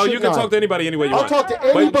fuck Oh, should you can I? talk to anybody any way you I'll want. talk to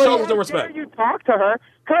But anybody. show some How respect. dare you talk to her?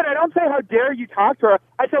 Kurt, I don't say how dare you talk to her.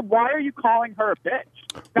 I said, why are you calling her a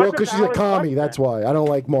bitch? Well, because she's a valid commie. question. That's why. I don't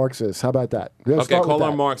like Marxists. How about that? Let's Okay, start call with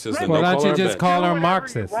her that. Marxist. Then. Well, Don't why don't you her a just bitch. call her Do whatever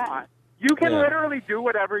Marxist? You want. You can Yeah. literally do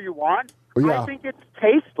whatever you want. Yeah. I think it's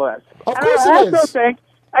tasteless. Of And course I it also is. think,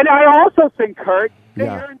 and I also think, Kurt, that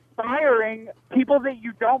Yeah. you're inspiring people that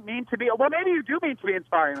you don't mean to be. Well, maybe you do mean to be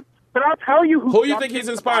inspiring them. But I'll tell you who. Who you jumped think he's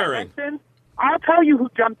into my inspiring? mentions. I'll tell you who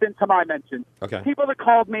jumped into my mentions. Okay. People that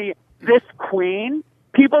called me this queen.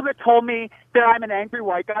 People that told me that I'm an angry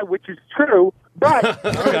white guy, which is true. But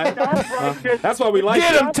That's why we like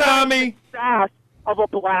Get it. him, Tommy. sass of a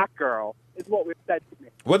black girl is what was said to me.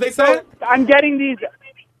 What they said? I'm getting these.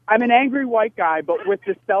 I'm an angry white guy, but with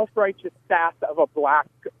the self-righteous sass of a black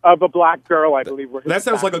girl, I believe. That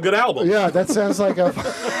sounds like a good album. Yeah, that sounds like a.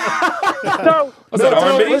 So, Was that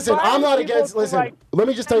Tommy, R&B? listen, I'm not People against. to, Listen, like, let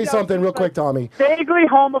me just tell you something real quick, Tommy. vaguely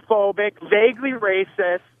homophobic, vaguely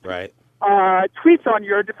racist. Right. Tweets on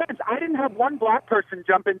your defense. I didn't have one black person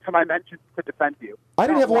jump into my mentions to defend you. I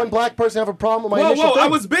didn't have one black person have a problem with my Whoa, initial whoa! thing. I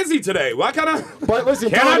was busy today. Why can't I? But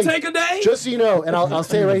listen, Can Tommy, I take a day? Just so you know, and I'll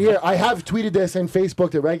say it right here, I have tweeted this and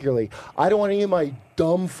Facebooked it regularly. I don't want any of my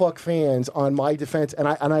dumb fuck fans on my defense, and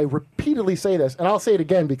I repeatedly say this, and I'll say it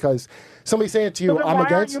again because somebody's saying it to you, So then I'm why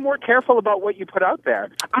aren't against. you more careful about what you put out there?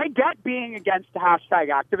 I get being against hashtag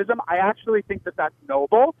activism. I actually think that that's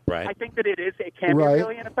noble. Right. I think that it can Right. be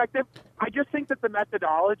really ineffective. I just think that the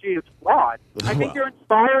methodology is flawed. I think you're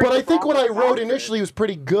inspiring. But I the think what I wrong wrote causes. initially was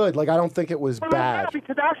pretty good. Like, I don't think it was Well, bad. yeah,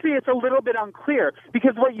 because actually it's a little bit unclear.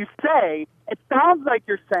 Because what you say, it sounds like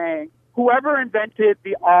you're saying whoever invented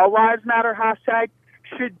the All Lives Matter hashtag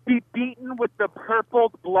should be beaten with the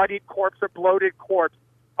purpled, bloodied corpse or bloated corpse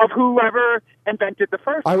of whoever invented the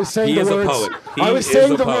first. I was saying He the is a words. poet. He I was is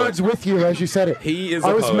saying a the poet. words with you as you said it. He is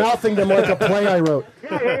I a was poet. mouthing them like a play I wrote.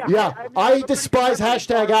 Yeah, I despise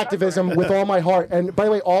hashtag activism with all my heart. And by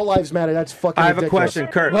the way, all lives matter. That's fucking. I have a ridiculous. question,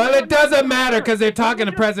 Kurt. Well, it doesn't matter because they're talking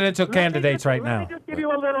to presidential candidates right now. Let me just give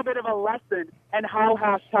you a little bit of a lesson in how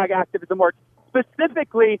hashtag activism works,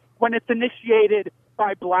 specifically when it's initiated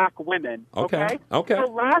by black women. Okay. Okay.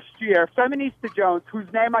 So last year, Feminista Jones,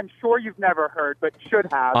 whose name I'm sure you've never heard but should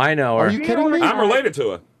have. I know her. Are you kidding me? I'm related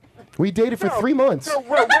to her. We dated for 3 months. So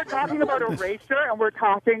we're talking about erasure and we're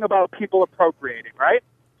talking about people appropriating, right?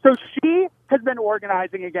 So she has been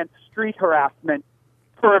organizing against street harassment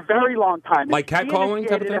for a very long time. Like She catcalling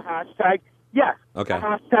type of initiated thing? a hashtag, yes. Okay. A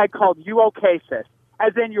hashtag called You Okay Sis.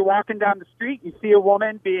 As in, you're walking down the street, you see a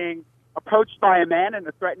woman being approached by a man in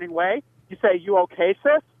a threatening way. You say, "You okay,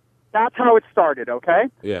 sis?" That's how it started, okay?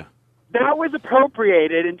 Yeah. That was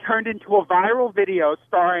appropriated and turned into a viral video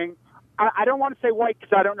starring, I don't want to say white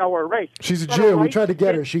because I don't know her race. She's a but Jew. We white tried to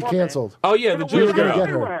get her. cis She woman. canceled. Oh yeah, the We Jewish were gonna girl. get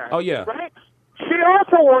her. Everywhere, Oh yeah. Right? She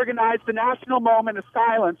also organized the national moment of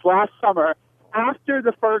silence last summer after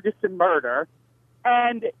the Ferguson murder,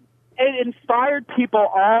 and it inspired people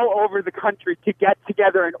all over the country to get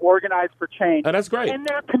together and organize for change. Oh, that's great. In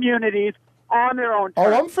their communities, on their own Oh,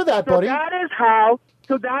 terms. I'm for that, So buddy. that is how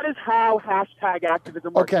hashtag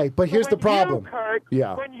activism works. Okay, but here's So the when problem. You, Kurt,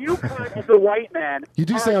 Yeah. When you, Kurt, as a white man, You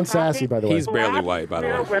do are sound attacking sassy, by the way. He's barely black white, by the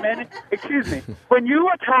queer way. Women, excuse me. When you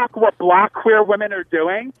attack what black queer women are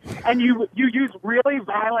doing, and you use really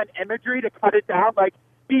violent imagery to cut it down, like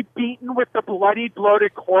be beaten with the bloody,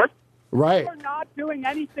 bloated corpse, Right. you're not doing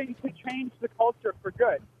anything to change the culture for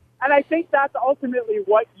good. And I think that's ultimately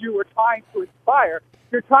what you were trying to inspire.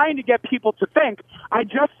 You're trying to get people to think. I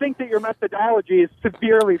just think that your methodology is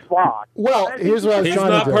severely flawed. Well, And I think here's what I was He's trying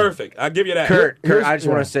not to do. perfect. I'll give you that. Kurt, Here's- I just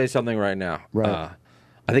yeah. want to say something right now. Right.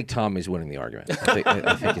 I think Tommy's winning the argument. I think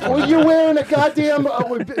he's Well, winning. you're wearing a goddamn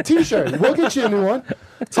T-shirt. We'll get you a new one.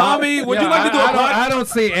 Tommy, would you Yeah, like to do a I don't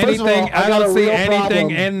see First of all, anything. I I got don't a see real anything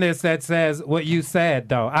problem. in this that says what you said,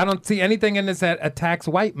 though. I don't see anything in this that attacks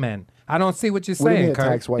white men. I don't see what you're What do you saying, mean Kurt.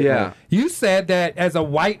 attacks white Yeah. men? You said that as a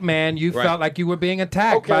white man, you Right. felt like you were being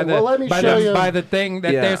attacked Okay, by the well, let me show you- by the thing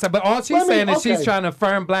that Yeah. they're saying. But all she's Let me- saying is she's okay. trying to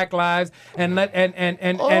affirm black lives and let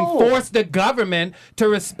and Oh. force the government to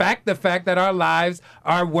respect the fact that our lives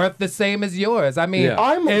are worth the same as yours. I mean, Yeah.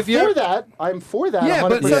 I'm if for you're that. I'm for that. yeah,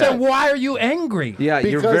 but 100%. so then why are you angry? Yeah,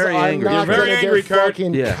 you're Because very I'm angry. not You're very gonna angry, get Kurt.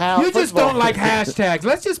 fucking Yeah. cow- You First just of all- don't like hashtags.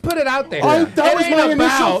 Let's just put it out there. That It was ain't my initial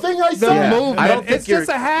about thing I the said. movement. I don't think it's just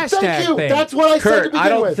a hashtag Thank you. thing. That's what I said to Kurt, begin I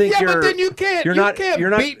don't with. think Yeah, you're. but then you can't. You're you not. can't You're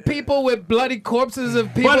not. beat people with bloody corpses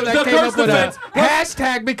of people But that the came Kurt's up with defense- a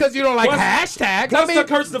hashtag because you don't like What's- hashtags. what's I mean, the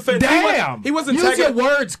Kurt's defense? Damn. He wasn't Use your tagging-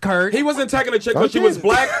 words, Kurt. He wasn't attacking a chick because she Okay. was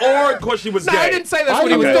black or because she was No, gay. I didn't say that's I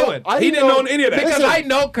what he was didn't know- doing. I He didn't know any of that. Because Listen. I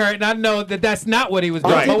know Kurt, and I know that that's not what he was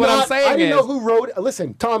doing. I But did what I'm not- saying I didn't is, know who wrote.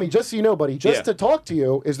 Listen, Tommy, just so you know, buddy, just Yeah. to talk to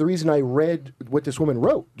you is the reason I read what this woman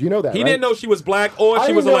wrote. Do you know that? He right? didn't know she was black or I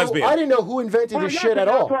she was a didn't know- lesbian. I didn't know who invented Well, this yeah, shit but at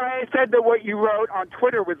all. That's why I said that what you wrote on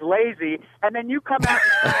Twitter was lazy, and then you come out.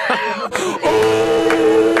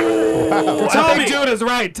 I Tommy. think Judah's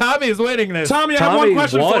right. Tommy is winning this. Tommy, I have one Tommy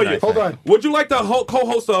question won, for I you. think. Hold on. Would you like to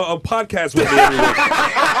co-host a podcast with me every week?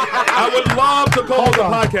 I would love to co-host a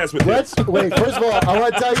Hold on. podcast with you. Let's wait. First of all, I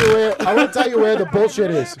want to tell you where the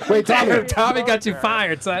bullshit is. Wait, Tommy. Tommy got you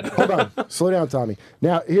fired, son. Hold on. Slow down, Tommy.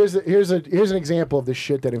 Now, here's an example of the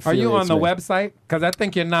shit that Are infuriates you on the me. website? Because I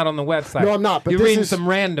think you're not on the website. No, I'm not, but you're this reading is- some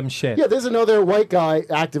random shit. Yeah, there's another white guy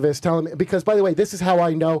activist telling me, because by the way, this is how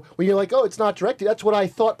I know when you're like, oh, it's not directed. That's what I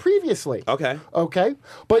thought previously. Okay. Okay.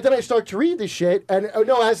 But then I start to read this shit, and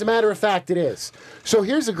no, as a matter of fact, it is. So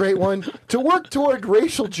here's a great one. To work toward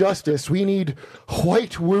racial justice, we need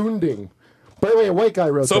white wounding. By the way, a white guy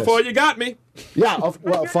wrote So this. far, you got me. Yeah, well,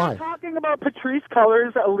 You're fine. not talking about Patrice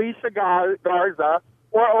Cullors, Alicia Garza,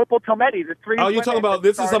 or Opal Tometi, the three. Oh, you're talking about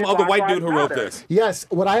this is some other white dude who wrote this. Yes,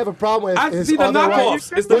 what I have a problem with I is see the other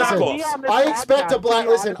knockoffs. white- It's the Listen, knockoffs. I expect a black.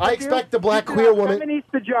 Listen, I expect a black queer woman.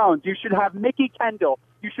 Feminista Jones. You should have Mickey Kendall.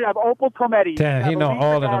 You should have Opal Tometi. Damn, he know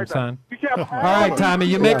all of them, son. You should have All right, Tommy,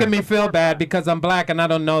 you're making me feel bad because I'm black and I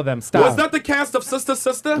don't know them. Stop. Was that the cast of Sister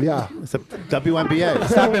Sister? Yeah. It's a WNBA.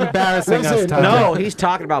 Stop embarrassing us, Tommy. No, he's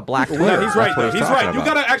talking about Black Twitter. No, he's right, though. That's what He's talking right. You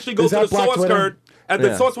about. gotta actually go Is to that the Black source, Twitter? Kurt. And the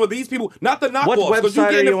Yeah. source where these people, not the What knockoffs, because you website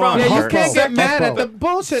getting are it you from. on, Yeah, you Hart? can't get mad at Expo. the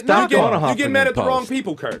bullshit. Stop No, going to You Huffington get mad at the wrong Post.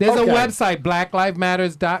 people, Kurt. There's Okay. a website,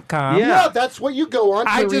 blacklivematters.com. Yeah. Yeah, that's what you go on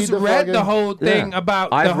to I read just the read the fucking- whole thing Yeah.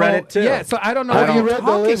 about I've the read whole, it, too. Yeah, so I don't know Have what you you're read the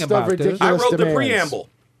talking list of about, dude. ridiculous I wrote the demands? preamble.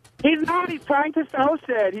 He's not. He's trying to sell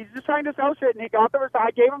shit. He's just trying to sell shit, and he got the response.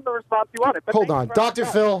 I gave him the response he wanted. But Hold thank on, you for Dr.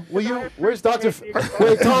 that. Phil, will you? Where's Dr.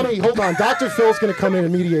 Wait, Tommy, hold on. Dr. Phil's going to come in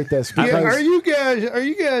and mediate this. Yeah, Because are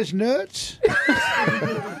you guys nuts?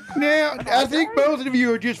 Now, I think both of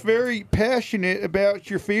you are just very passionate about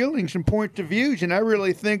your feelings and points of views, and I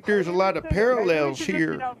really think there's a lot of parallels Maybe we should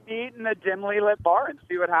here. Just, meet in a dimly lit bar and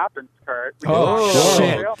see what happens, Kurt. Oh,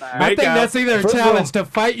 shit. Real, man. I think Make out. that's either a First of challenge to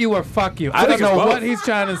fight you or fuck you. I don't think it's know both. what he's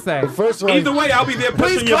trying to say. first of all, Either way, I'll be there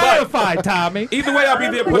Please pushing your butt. clarify, Tommy. Either way, I'll be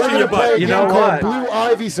there we're pushing going your to play a butt. You game know called what? Blue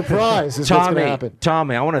Ivy Surprise is what's going to happen.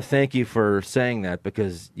 Tommy, I want to thank you for saying that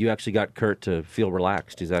because you actually got Kurt to feel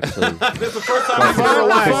relaxed. He's actually This is the first time he's been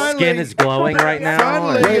relaxed. his skin is glowing right now.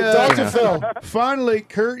 Finally, Wait, Dr. Phil. Finally,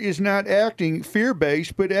 Kurt is not acting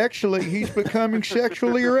fear-based, but actually he's becoming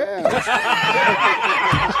sexually aroused.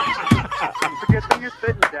 It's a good thing you're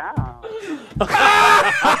sitting down.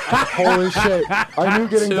 Holy shit. I knew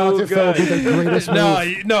getting Too Dr. Phil would be the good. greatest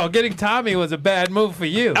move. No, getting Tommy was a bad move for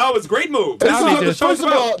you. Oh, it's a great move. This is Tommy what the just- show's First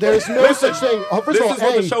of all, about. there's no Listen, such thing. First this of all, is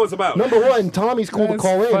what the hey, show is about. Number one, Tommy's cool That's to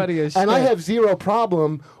call in, funny as and I shit. have zero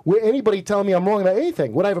problem with anybody telling me I'm wrong about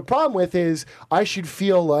anything. What I have a problem with is I should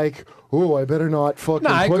feel like, oh, I better not fucking.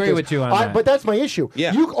 No, I put agree this. with you on that. But that's my issue.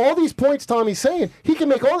 Yeah. All these points Tommy's saying, he can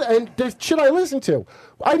make all that, and there's shit I listen to.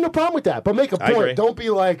 I have no problem with that. But make a I agree. point. Don't be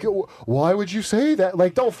like, why would you say that?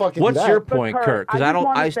 Like, don't fucking. What's do that. your point, But, Kurt? Because just I don't.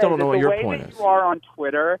 wanna I say still don't know that what your the point way is. that you are on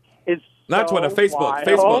Twitter is Not so Twitter, Facebook. wild.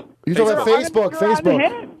 Facebook. You're talking about Facebook. You're Facebook.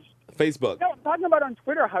 unhinged. Facebook. No, I'm talking about on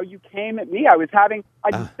Twitter how you came at me. I was having.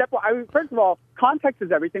 First of all, context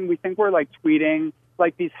is everything. We think we're like tweeting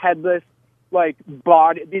like these headless, like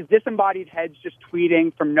these disembodied heads just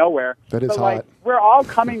tweeting from nowhere. That is but, hot. like, we're all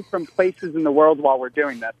coming from places in the world while we're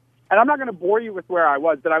doing this. And I'm not going to bore you with where I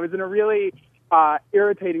was, but I was in a really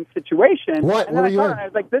irritating situation. What? And What then were I you thought, in? and I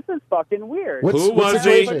was like, this is fucking weird. What's- Who what's was the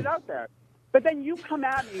he? Put situation? it out there. But then you come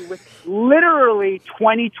at me with literally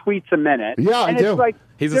 20 tweets a minute. Yeah, and I do. It's like,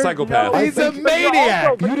 He's a there's psychopath. No, I He's a think- but you're maniac.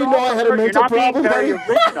 also- but You you're didn't know I also- had a you're mental not being problem, very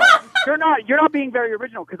buddy? original. You're not being very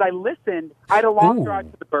original because I listened. I had a long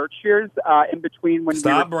drive to the Berkshires in between when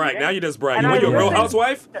Stop we were bragging. eating. Now you're just bragging. And You I want your real listened.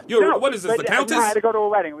 housewife? What is this, but the Countess? I had to go to a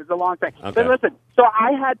wedding. It was a long thing. Okay. But listen, so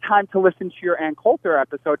I had time to listen to your Ann Coulter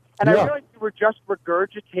episode, and I Yeah. realized you were just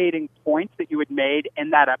regurgitating points that you had made in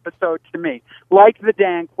that episode to me, like the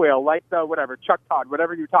Dan Quayle, like the whatever, Chuck Todd,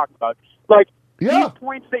 whatever you were talking about. Like, Yeah. these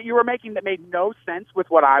points that you were making that made no sense with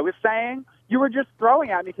what I was saying, you were just throwing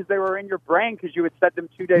at me because they were in your brain because you had said them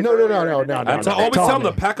 2 days No, earlier. I always tell them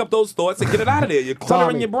to pack up those thoughts and get it out of there. You're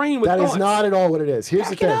cluttering your brain with that thoughts. is not at all what it is. Here's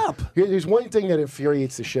Back the it thing. up. There's one thing that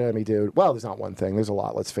infuriates the shit out of me, dude. Well, there's not one thing. There's a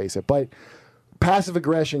lot. Let's face it. But passive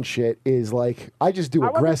aggression shit is like I just do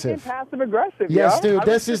aggressive. Passive aggressive. Yes, yo. dude. I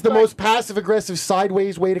This was is the just like, most passive aggressive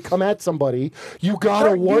sideways way to come at somebody. You gotta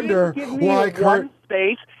Kurt, wonder you didn't give me why one Kurt.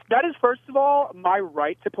 space. That is, first of all, my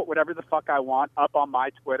right to put whatever the fuck I want up on my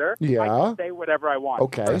Twitter. Yeah. I can say whatever I want.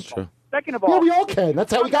 Okay. First of all. Second of all, Yeah, we all can.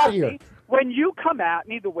 That's how we got come at here. me- When you come at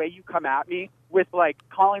me the way you come at me with like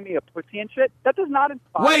calling me a pussy and shit, that does not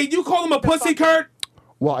inspire. Wait, you call him a pussy, Kurt?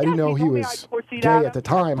 Well, I didn't know he told me was I pussied gay at at the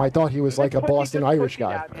time. I thought he was like a Pussy Boston just Irish pussied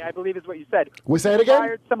guy. at me, I believe is what you said. Was that again?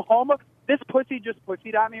 Inspired some this pussy just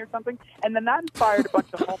pussied at me or something, and then that inspired a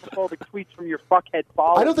bunch of homophobic tweets from your fuckhead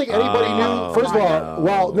followers. I don't think anybody knew. First of all,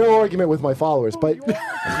 well, no argument with my followers, but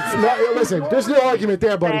listen, there's no argument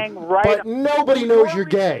there, buddy. Saying right But nobody knows you're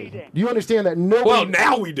gay. Do you understand that? Nobody. Well,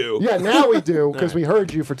 now we do. Yeah, now we do because we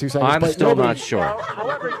heard you for 2 seconds. I'm but still nobody, not sure. Well,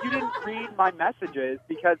 however, you didn't read my messages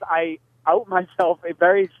because I out myself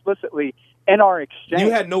very explicitly in our exchange.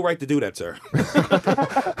 You had no right to do that, sir. you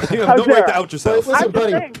have How's no right that? to out yourself. But listen, I'm just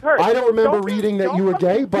buddy, saying, Kurt, I don't remember don't- reading that don't you were fucking-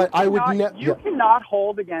 gay, but I would never. You cannot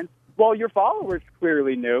hold against. Well, your followers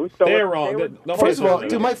clearly knew. So They're if wrong. they were- No, First of all, no.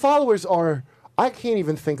 dude, my followers are. I can't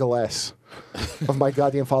even think of less of my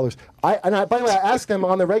goddamn followers. By the way, I ask them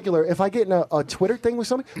on the regular if I get in a Twitter thing with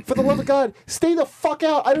somebody. For the love of God, stay the fuck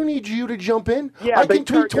out. I don't need you to jump in. Yeah, I but can tweet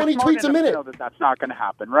Kurt, you're 20 smart tweets a enough to minute. know that that's not going to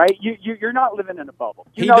happen, right? You're not living in a bubble.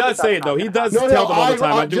 You He know does that say that's it, though. not He gonna does happen. tell them all the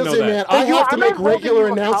time. I do know listen, that. man, I have to I'm make not holding regular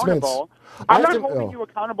you announcements. accountable. I I'm have not to- holding oh. you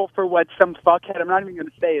accountable for what some fuckhead, I'm not even going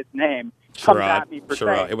to say his name, come Sherrod. at me for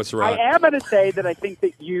Sherrod. saying. It was Sherrod. I am going to say that I think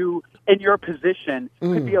that you, in your position,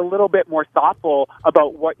 could be a little bit more thoughtful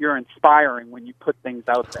about what you're inspiring when you put things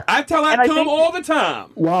out there. I tell that And I to him think- all the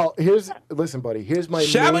time. Well, listen, buddy. Here's my main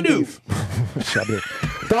Shabadoof.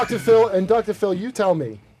 Shabadoof. Dr. Phil, you tell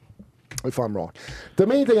me if I'm wrong. The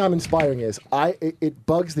main thing I'm inspiring is it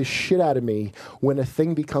bugs the shit out of me when a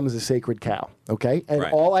thing becomes a sacred cow. Okay, and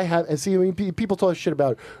Right. all I have and see, I mean, people talk shit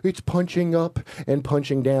about it's punching up and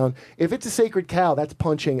punching down. If it's a sacred cow, that's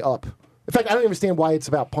punching up. In fact, I don't understand why it's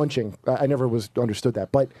about punching. I never understood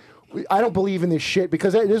that, but. I don't believe in this shit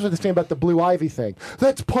because this is what they're saying about the Blue Ivy thing.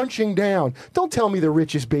 That's punching down. Don't tell me the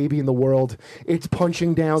richest baby in the world. It's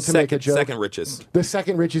punching down to make a joke. Second richest. The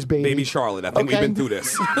second richest baby. Baby Charlotte. I think Okay. we've been through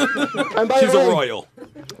this. And by She's the a way, royal.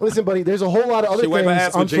 Listen, buddy, there's a whole lot of other She wipe her things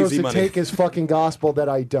ass I'm with Jay-Z supposed to money. take as fucking gospel that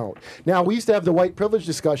I don't. Now, we used to have the white privilege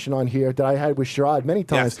discussion on here that I had with Sherrod many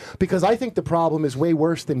times because I think the problem is way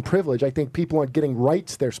worse than privilege. I think people aren't getting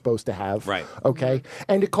rights they're supposed to have. Right. Okay?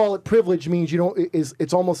 And to call it privilege means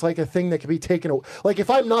it's almost like a thing that can be taken away. Like if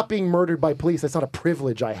I'm not being murdered by police, that's not a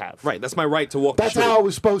privilege I have. Right. That's my right to walk That's the street. how it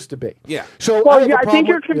was supposed to be. Yeah. So Well, have a I think problem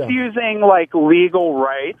you're with- yeah. confusing like legal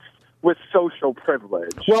rights with social privilege.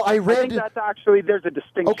 Well, I read. think that's actually there's a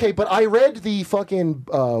distinction. Okay, but I read the fucking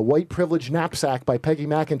White Privilege Knapsack by Peggy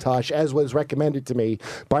McIntosh, as was recommended to me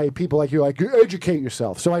by people like you, like, educate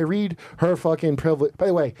yourself. So I read her fucking privilege. By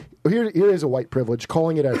the way, here is a white privilege,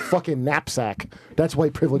 calling it a fucking knapsack. That's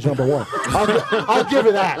white privilege number one. I'll give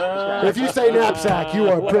her that. If you say knapsack, you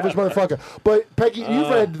are a privileged motherfucker. But Peggy, you've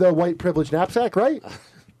read the White Privilege Knapsack, right?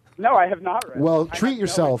 No, I have not read. Well, treat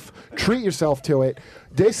yourself. Treat yourself to it.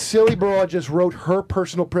 This silly broad just wrote her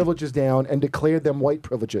personal privileges down and declared them white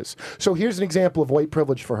privileges. So here's an example of white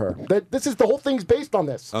privilege for her. This is the whole thing's based on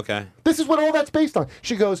this. Okay. This is what all that's based on.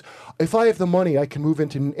 She goes, if I have the money, I can move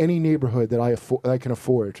into any neighborhood that I can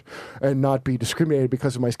afford and not be discriminated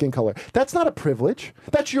because of my skin color. That's not a privilege.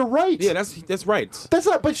 That's your right. Yeah, that's right. That's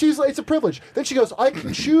not, but she's like, it's a privilege. Then she goes, I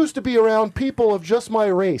can choose to be around people of just my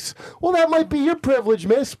race. Well, that might be your privilege,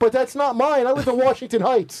 miss, but that's not mine. I live in Washington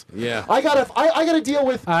Heights. Yeah. I gotta deal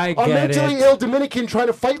with I a get mentally it. ill Dominican trying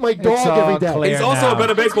to fight my dog all every day. clear He's also now. a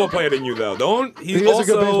better baseball player than you, though. He He's is a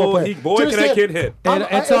good baseball also player. boy, Do you can that understand? kid hit?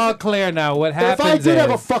 It's all clear now. What happens If I did have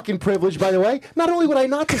a is- fucking privilege, by the way, not only would I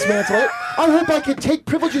not dismantle it, I hope I could take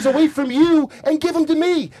privileges away from you and give them to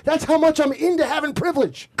me. That's how much I'm into having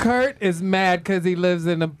privilege. Kurt is mad because he lives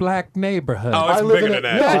in a black neighborhood. Oh, it's I live bigger in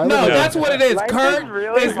than a- that. no, I No, live in a- that's what it is. Life Kurt is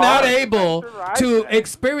really is not hard. able That's right. to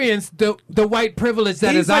experience the white privilege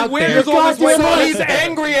that He's is like, out where there. is all this white So privilege? he's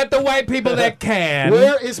angry at the white people that can.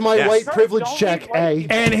 Where is my Yes. white privilege Don't check, leave white A?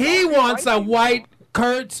 people. And he wants a white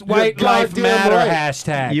Kurt's White Life goddamn Matter right.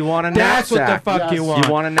 hashtag. You want a That's what the knapsack. fuck Yes. you want.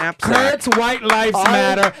 You want a knapsack. Kurt's White Lives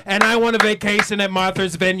Matter, and I want a vacation at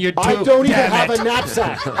Martha's Vineyard too. I don't even Damn have it. a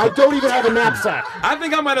knapsack. I don't even have a knapsack. I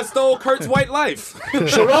think I might have stole Kurt's white life.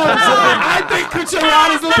 I think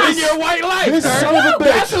Sherrod is living your white life. This Kurt. son of a bitch.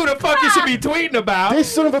 That's who the fuck you should be tweeting about. This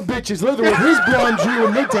son of a bitch is living with his blonde Jew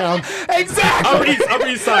in Midtown. Exactly. Upper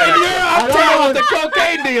East Side. And you're uptown with the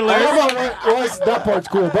cocaine dealer. That part's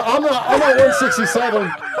cool, but I'm not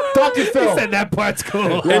 167. Dr. Phil. He said that part's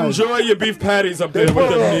cool. Enjoy your beef patties up there with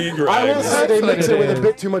the Negro. I will say they mix it with a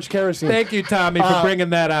bit too much kerosene. Thank you, Tommy, for bringing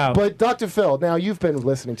that out. But Dr. Phil, now you've been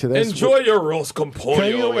listening to this. Enjoy your roast compollo. Can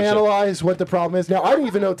you with your- analyze what the problem is? Now, I didn't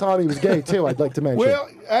even know Tommy was gay, too, I'd like to mention. Well,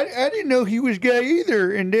 I didn't know he was gay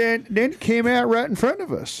either, and then it came out right in front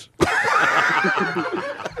of us.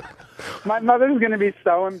 My mother's going to be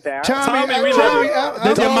so embarrassed.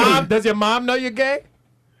 Does your mom know you're gay?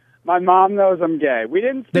 My mom knows I'm gay. We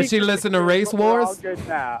didn't. Does speak she listen to Race but we're all Wars? good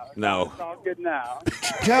now. No. It's all good now.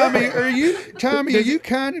 Tommy, are you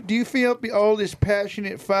kind of? Do you feel all this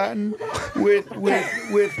passionate fighting with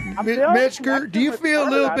Metzger? Do you feel a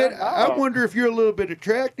little bit? I wonder if you're a little bit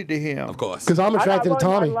attracted to him. Of course, because I'm attracted to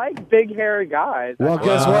Tommy. I like big hairy guys. Well,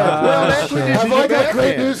 guess what? Well, that's what this Have is I got about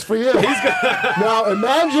great then. news for you? Now,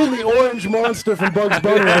 imagine the orange monster from Bugs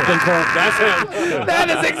Bunny. I've been called. That's him. That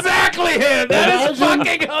is exactly him. That is Imagine-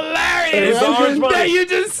 fucking hilarious. It's the orange That bunny. you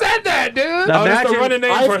just said that, dude. Oh, that's the running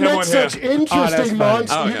name for I've him on met here. such interesting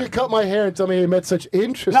monsters. Oh, You yeah. can cut my hair and tell me you met such No,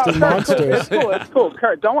 interesting Kurt, monsters. it's cool. It's cool.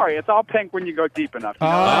 Kurt, don't worry. It's all pink when you go deep enough. You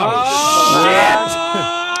know? Oh,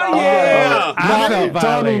 yeah. I Not felt me, Tommy,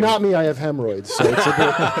 violated. not me. I have hemorrhoids, so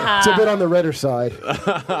it's a bit on the redder side.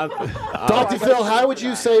 Dr. Phil, how would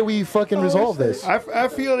you say we fucking resolve this? I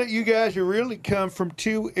feel that you guys have really come from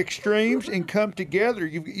two extremes and come together.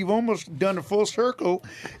 You've almost done a full circle,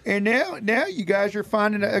 and now you guys are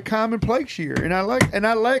finding a common place next year, and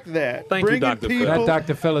I like that. Thank you, Bringing Dr. Phil. people That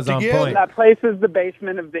Dr. Phil is on together. point. That place is the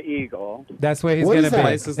basement of the Eagle. That's where he's What going is to be.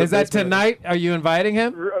 that? Is that tonight? Are you inviting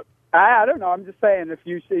him? I don't know. I'm just saying, if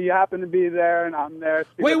you happen to be there and I'm there.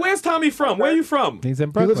 Wait, where's Tommy from? Where are you from? He's in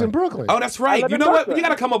He Brooklyn. lives in Brooklyn. Oh, that's I right. live You in know what? Brooklyn. You got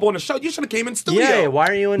to come up on the show. You should have came in studio. Yeah, why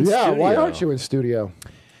are you in Yeah, studio? why aren't you in studio?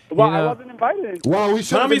 Well, You know- I wasn't invited. Well, we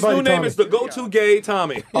should have Tommy's new invited name Tommy. is the go-to gay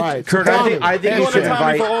Tommy. All right, Kurt, so I Tommy, think you Going should to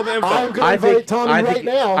Tommy for all invite. the info. I'm going to invite Tommy right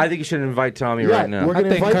now. I think you should invite Tommy Yeah, right now. we're I gonna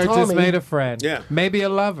think invite Kurt just Tommy. made a friend. Yeah. Maybe a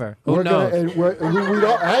lover. Who We're knows? gonna, and we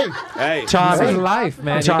don't. Hey, Hey, Tommy. This is life,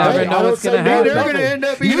 man. Tommy. You never Hey, I know don't what's say going to no, happen. They're going to end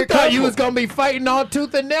up being You a thought you couple. was going to be fighting all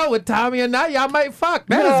tooth and nail with Tommy, and now y'all might fuck.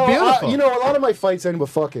 That is beautiful. you know, a lot of my fights end with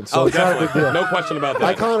fucking, so oh, it's not a big definitely. deal. No question about I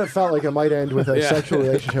that. kind of felt like it might end with a Yeah. sexual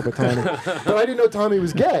relationship with Tommy, but I didn't know Tommy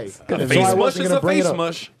was gay. So I Face mush wasn't is gonna a bring it face up.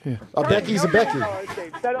 mush. A Becky's a Becky.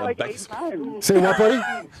 You've said it like Becky. 8 times. Say what, buddy?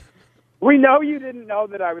 We know you didn't know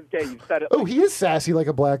that I was gay. You said it. Oh, he is sassy like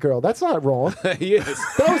a black girl. That's not wrong. He is.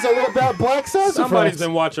 That was a little about black sassafras. Somebody's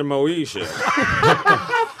been watching Moesha.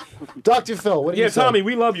 Dr. Phil, what do Yeah, you say? Tommy,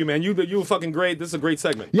 we love you, man. You were fucking great. This is a great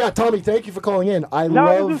segment. Yeah, Tommy, thank you for calling in. I No,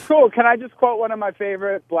 love. this is cool. Can I just quote one of my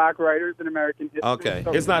favorite black writers in American history? Okay,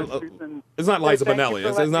 So it's not. Susan- It's not Liza Thank you Minnelli. for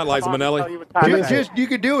It's letting not me Liza come on and tell Minnelli. you what time it is. Just you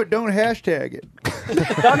could do it. Don't hashtag it.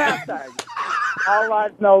 Don't hashtag. All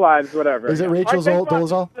lives, no lives, whatever. Is it Rachel All right,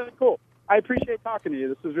 thanks a lot. Dolezal? This is cool. I appreciate talking to you.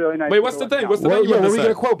 This was really nice. Wait, to what's the work thing? out. What's the Well, thing you yeah, want what to were you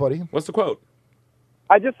say? going to quote, buddy? What's the quote?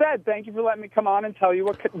 I just said thank you for letting me come on and tell you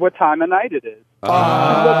what time of night it is. Look it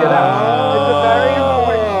up. It's a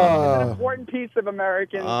very important piece of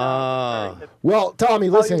American. Well, Tommy,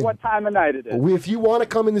 Tell listen. you what time of night it is. If you want to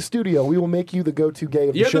come in the studio, we will make you the go-to gay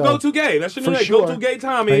of the You're show. the go-to gay. That's your For new name. sure. Go-to gay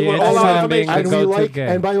Tommy. Oh, yeah, with all that's our him being information. the And we go-to like. gay.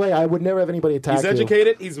 And by the way, I would never have anybody attack He's you.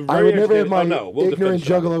 educated. He's I very would never have educated. my Oh, no. We'll ignorant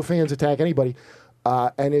defend Juggalo fans attack anybody.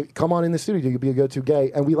 Come on in the studio. You'll be a go-to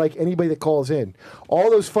gay, and we like anybody that calls in.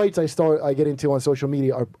 All those fights I get into on social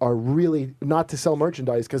media are really not to sell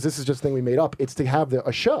merchandise because this is just a thing we made up. It's to have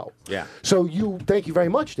a show. Yeah. So thank you very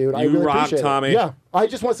much, dude. I You really rock, appreciate Tommy. it. Yeah, I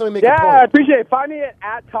just want somebody to make Yeah, a I point. appreciate it. Find me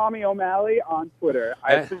at Tommy O'Malley on Twitter.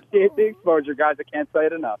 I Eh. appreciate the exposure, guys. I can't say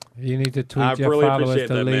it enough. You need to tweet I your really followers appreciate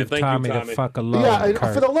to that, man. leave Thank you, Tommy, Tommy. the fuck alone. Yeah, and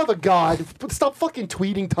Kurt. for the love of God, stop fucking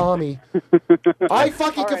tweeting Tommy. I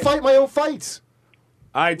fucking can fight my own fights.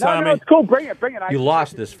 All right, No, Tommy. it's cool. Bring it. You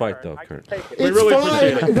lost this fight, though, Kurt. We It's really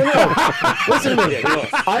fine. appreciate it. No. Listen to me. Yeah, you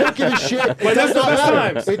lost. I don't give a shit. It But that's does not the best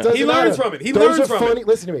matter. times. It doesn't He learns matter. from it. He Those learns are from funny. it.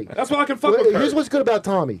 Listen to me. That's why I can fuck with Here's Kurt. what's good about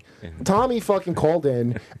Tommy. Tommy fucking called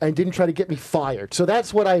in and didn't try to get me fired. So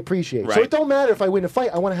that's what I appreciate. So Right. it don't matter if I win a fight.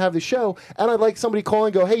 I want to have the show, and I'd like somebody call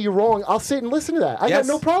and go, "Hey, you're wrong." I'll sit and listen to that. I Yes,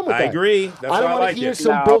 got no problem with I that. agree. That's I why don't I want like to hear it.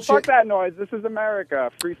 some No, bullshit. fuck that noise. This is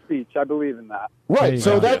America. Free speech. I believe in that. Right. you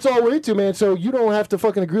So go. that's all we're into, man. So you don't have to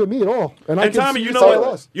fucking agree with me at all. I And can Tommy, see you the know side I what?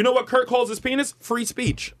 lost. You know what Kurt calls his penis? Free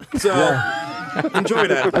speech. So enjoy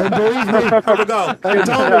that. And believe me, Have a go. and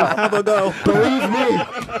Tommy, Have a go. believe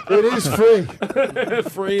me, it is free.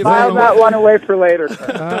 Free is File on that one away for later.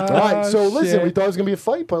 All right. So listen, shit. we thought it was gonna be a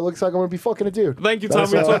fight, but it looks like I'm gonna be fucking a dude. Thank you,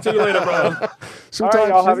 That's Tommy. We'll all. talk to you later, bro. Sometimes, All right,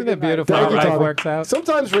 y'all have a Isn't it good night. beautiful Thank how you, life Tommy. works out?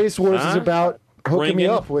 Sometimes Race Wars is Huh? about hooking me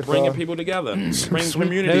up with bringing people together, bringing It'd have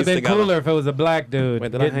communities been together. cooler if it was a black dude.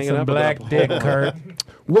 Wait, did I Getting hang it some up or black did I- dick, Hold on. Kurt.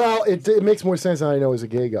 Well, it makes more sense than I know as a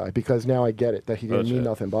gay guy because now I get it that he didn't mean shit.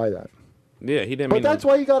 nothing by that. Yeah, he didn't But mean that's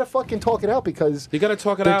why you got to fucking talk it out because You gotta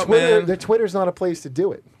talk it the out, Twitter, man. the Twitter's not a place to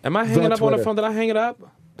do it. Am I hanging The up on the Twitter. phone? Did I hang it up?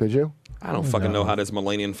 Did you? I don't fucking know how this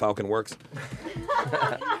Millennium Falcon works.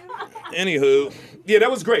 Anywho, yeah,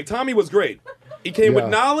 that was great. Tommy was great. He came with Yeah.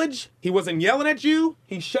 knowledge. He wasn't yelling at you.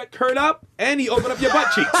 He shut Kurt up, and he opened up your butt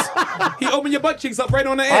cheeks. He opened your butt cheeks up right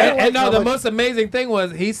on the air. And no, the most amazing thing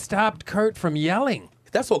was he stopped Kurt from yelling.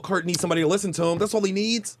 That's what Kurt needs, somebody to listen to him. That's all he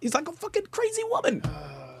needs. He's like a fucking crazy woman.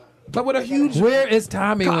 But with a huge... Where is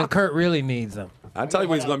Tommy when Kurt really needs him? I'll tell you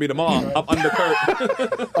where he's going to be tomorrow, up under Kurt.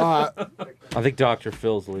 I think Dr.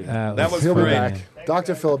 Phil's leaving. That was He'll be great. back.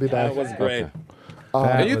 Dr. Phil will be back. That was great.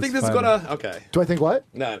 That And you was think this is funny. going to... Okay. Do I think what?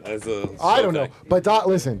 No, as a... I don't know. But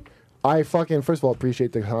listen, I fucking first of all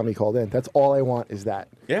appreciate the Tommy called in. That's all I want is that.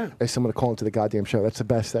 Yeah. Is someone to call into the goddamn show. That's the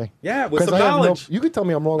best thing. Yeah, with 'Cause some I have knowledge. you could tell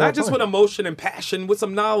me I'm wrong. all Not the just time. with emotion and passion, with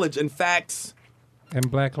some knowledge and facts. And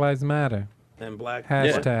Black Lives Matter. And black...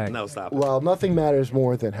 Hashtag. Yeah. No, stop it. Well, nothing matters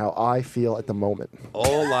more than how I feel at the moment.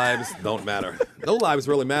 All lives don't matter. No lives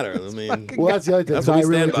really matter. I mean... Well, that's the other thing. That's 'cause what I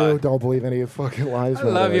we really stand by. don't believe any fucking lies. I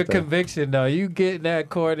love your conviction, though. You get in that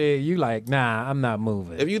court and you like, nah, I'm not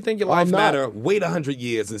moving. If you think your I'm lives not. matter, wait 100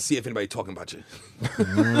 years and see if anybody talking about you.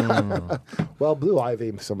 Well, Blue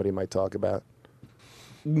Ivy, somebody might talk about.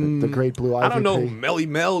 The great Blue Ivy. I don't know P. Melly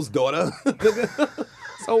Mel's daughter.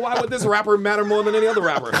 So why would this rapper matter more than any other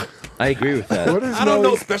rapper? I agree with that. What is I don't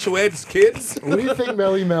Melly- know special ed's kids. What do you think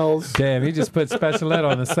Melly Mel's? Damn, he just put Special Ed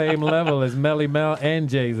on the same level as Melly Mel and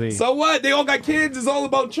Jay-Z. So what? They all got kids. It's all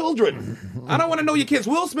about children. I don't want to know your kids.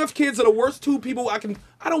 Will Smith's kids are the worst two people I can.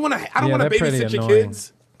 I don't want to they're pretty babysit your annoying.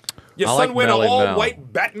 kids. Your I son like wearing an Melly Mel.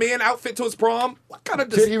 all-white Batman outfit to his prom. What kind of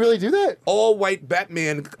Did he really do that? all-white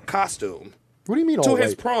Batman costume What do you mean to all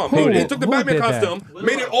his white? prom? Who He did- took the who Batman did that? costume,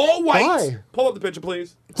 made it all white. Why? Pull up the picture,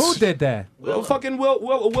 please. Who did that? Fucking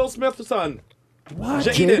Will Smith's son. What?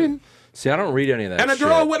 Jaden. Jaden? See, I don't read any of that. And a shit.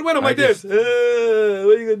 girl went with him I like just- this.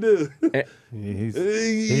 What are you gonna do?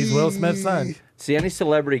 He's Will Smith's son. See, any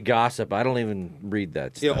celebrity gossip, I don't even read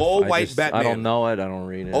that stuff. Yeah, all I white just- Batman. I don't know it. I don't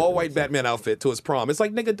read it. All white Batman outfit to his prom. It's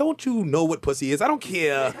like, nigga, don't you know what pussy is? I don't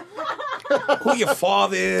care who your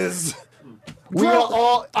father is. We are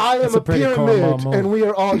all. I am That's a a pretty pyramid, cornball move. and we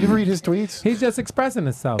are all. You read his tweets? He's just expressing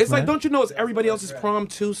himself. It's like, man. don't you know it's everybody else's prom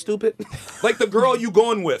too, stupid? Like the girl you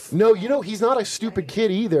going with. No, you know he's not a stupid kid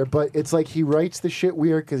either. But it's like he writes the shit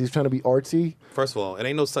weird because he's trying to be artsy. First of all, it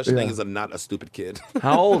ain't no such thing as a not a stupid kid.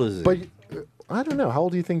 How old is he? But I don't know. How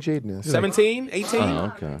old do you think Jaden is? 17, 18?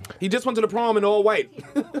 Oh, okay. He just went to the prom in all white.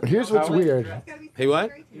 Here's what's weird. Hey,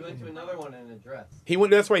 what? He went to another one in a dress. He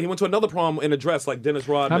went. That's right. He went to another prom in a dress like Dennis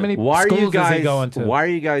Rodman. How many Why are schools you is he guys? going to? Why are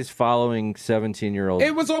you guys following 17-year-old?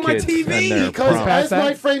 It was on my kids TV. and their Because prom? as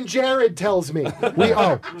my friend Jared tells me,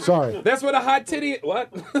 sorry. That's where the hot titty.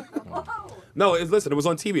 What? No, listen. It was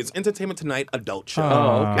on TV. It's Entertainment Tonight, adult show.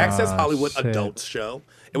 Oh, okay. Access Hollywood, shit. adult show.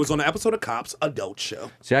 It was on an episode of Cops, adult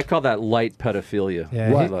show. See, I call that light pedophilia.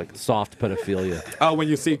 Yeah, What? Like soft pedophilia. Oh, when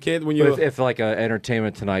you see a kid, when But you if like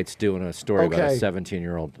Entertainment Tonight's doing a story about a Okay.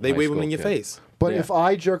 17-year-old, they high wave them school in your kid. face. But Yeah. if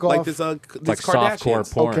I jerk Like off, this, It's like Kardashians.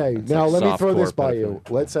 softcore porn. okay. It's Now like let me throw this softcore by pedophilia. you.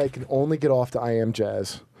 Let's say I can only get off to I Am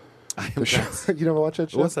Jazz. The show. You never watch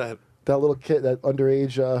that show? What's that? That little kid, that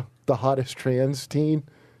underage, the hottest trans teen,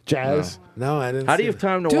 Jazz. No, I didn't. How do see you have it.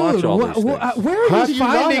 time to Dude, watch all these things? where How are do you you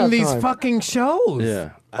not finding have these time? fucking shows?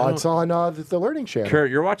 Yeah. It's on the Learning Channel. Kurt,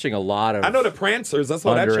 you're watching a lot of I know the Prancers. That's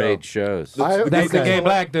what that show. underage shows. That's the gay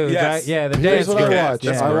black dudes, Yes. right? Yeah, the Here's dance what I group. watch.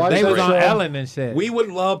 Yeah. I watch They that was on show. Ellen and shit. We would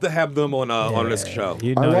love to have them on this show.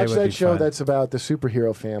 You know I they watched would be that show fun. that's about the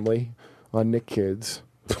superhero family on Nick Kids.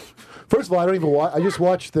 First of all, I don't even watch. I just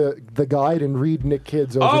watch the guide and read Nick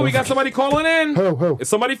Kids. Over Oh, and we got over. somebody calling in. Who? It's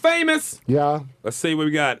somebody famous. Yeah. Let's see what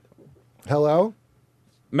we got. Hello.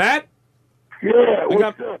 Matt? Yeah, We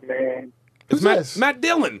what's got- up, man? It's Who's Matt, this? Matt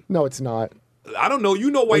Dillon. No, it's not. I don't know.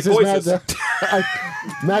 You know white Is this voices.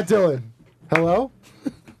 Matt Dillon. Hello.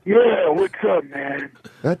 Yeah, what's up, man?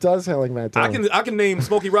 That does sound like Matt Dillon. I can name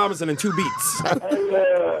Smokey Robinson in 2 beats.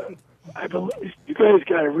 I believe you guys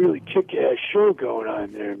got a really kick-ass show going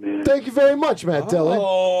on there, man. Thank you very much, Matt Dillon.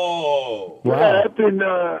 Oh. Wow.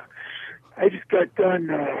 Yeah, I just got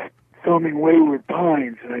done filming Wayward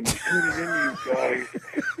Pines, and I'm tuning into you guys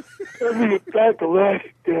about the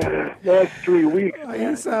last 3 weeks. Oh, Man.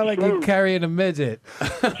 you sound like you're carrying a midget.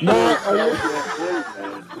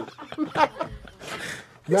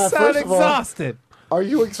 You Now, sound first of all, exhausted. Are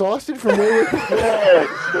you exhausted from Wayward?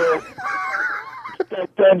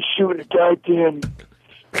 Got done shooting a goddamn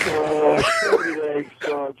show today,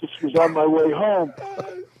 so I just was on my way home.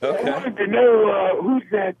 I wanted to know who's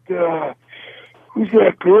that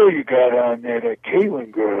girl you got on there, that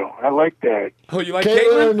Caitlyn girl. I like that. Oh, you like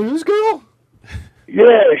Caitlyn, Caitlyn? news girl?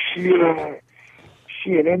 Yeah,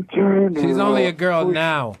 she an intern. She's or, only a girl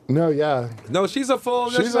now. No, yeah. No, she's a full.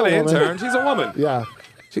 She's She's not a an woman. intern. She's a woman. Yeah.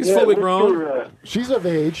 She's Yeah, fully what's grown. your, She's of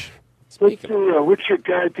age. what's your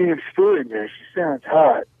goddamn story, man? She sounds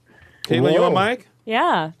hot. Caitlyn, you Whoa. on mic?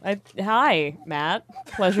 Yeah. Hi, Matt.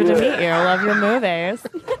 Pleasure to meet you. I love your movies.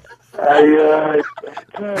 I'm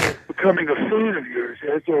becoming a fan of yours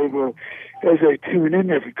as I tune in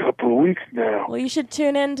every couple of weeks now. Well, you should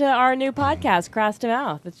tune into our new podcast, Cross to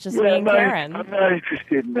Mouth. It's just me Yeah, and Karen. I'm not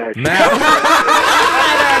interested in that.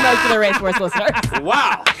 Hi there, most of the Race Wars listeners.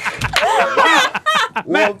 Wow.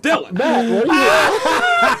 Matt Dillon. Matt, what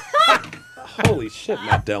are you? Holy shit,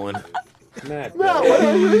 Matt Dillon. Matt. Matt, what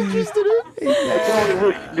are you interested in? I only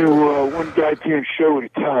listen to one goddamn show at a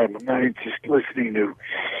time. I'm not just listening to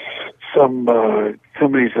some of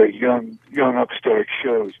these like young upstart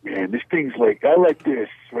shows, man. This thing's like I like this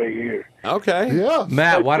right here. Okay. Yeah.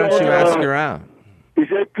 Matt, why don't you ask her out? Is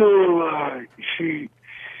that girl?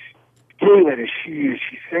 Caitlyn? Is she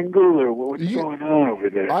single or what's going on over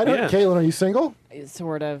there? I don't. Yeah. Caitlyn, are you single?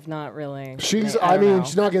 Sort of, not really. She's. I I don't mean, know.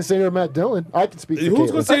 she's not gonna say no to Matt Dillon. I can speak to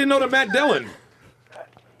Who's going Caitlyn. to say no to Matt Dillon?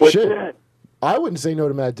 What's Shit. that? I wouldn't say no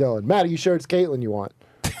to Matt Dillon. Matt, are you sure it's Caitlyn you want?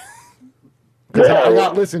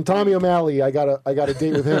 Because listen, Tommy O'Malley, I got a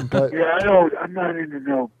date with him, but Yeah, I'm not into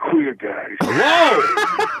no queer guys.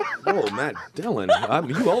 Whoa, Matt Dillon,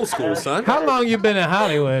 you old school, son. How long you been in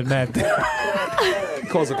Hollywood, Matt?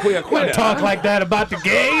 Calls a queer. Talk like that about the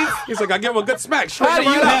gays? He's like, I give him a good smack. How do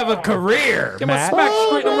you have a career, Give him a Matt? smack,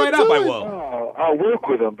 straighten him right up. I will. I'll work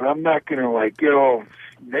with them, but I'm not gonna like get all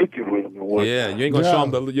naked with them and work. Yeah, you ain't gonna show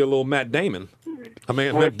him your little Matt Damon. I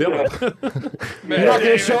mean, Matt Dillon. you're not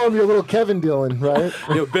going to show him your little Kevin Dillon, right?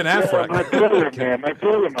 Yo, Ben Affleck. My brother, man, my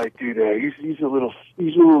brother might do that. He's a little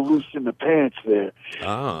loose in the pants there.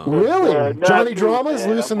 Oh, Really? not Johnny me, Drama's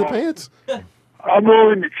man. loose in the pants? I'm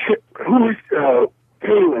all in the who is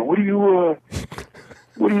Taylor? What do you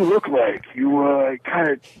look like? You kind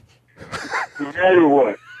of brunette or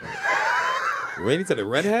what? Randy said a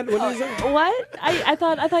redhead? What did he say? What? I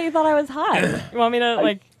thought you thought I was hot. You want me to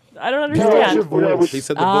like? I don't understand. He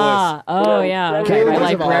said the voice. Oh yeah. Okay. My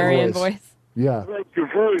librarian voice. Yeah. Your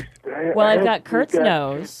voice. Well, I've got Kurt's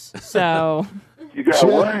nose, so. You got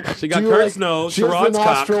what? She got Kurt's nose, She has the Sherrod's cock.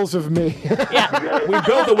 nostrils of me. We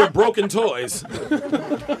built it with broken toys.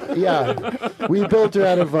 Yeah. We built her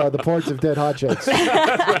out of the parts of dead hot chicks.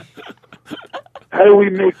 How do we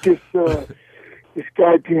make this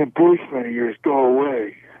goddamn boyfriend of yours go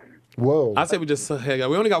away? Whoa. I say we just we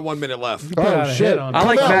only got 1 minute left. Oh, shit. I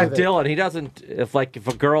like Matt Dillon. He doesn't. If a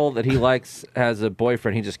girl that he likes has a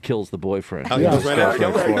boyfriend, he just kills the boyfriend. Oh, He yeah. just Right goes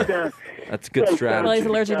out. right for it. That's good strategy. Well, he's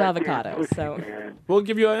allergic to avocados, so. We'll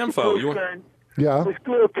give you info. You want? Yeah. This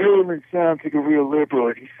girl Taylor sounds like a real liberal,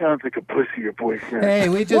 and he sounds like a pussy, your boyfriend. Hey,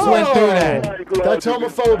 we just went through that. That's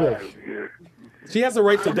homophobic. She has the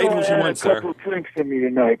right to date who she wants, a sir. couple drinks to me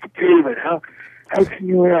tonight. But Taylor, how can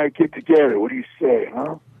you and I get together? What do you say,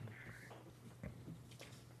 huh?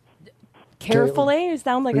 Carefully, you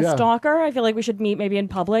sound like a Yeah. stalker. I feel like we should meet maybe in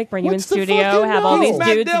public, bring you in What's the studio, fucking have all no? these It's Matt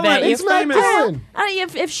dudes Dillon. vet you. It's Matt Dillon. I don't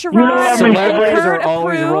know, if Sherrod You know how and many celebrities Kurt are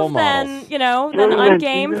always role approve, then models. then I'm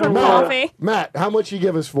game for Matt, coffee. Matt, how much you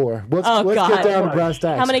give us for? Let's Oh get God! down to brass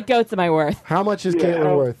tacks. How many goats am I worth? How much is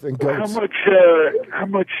Caitlin worth in goats? How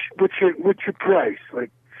much? What's your price? Like,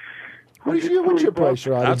 What's your price,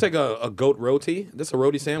 Roddy? I'll take a goat roti. This is a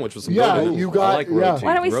roti sandwich with some Yeah, goat. you got. I like yeah. roti.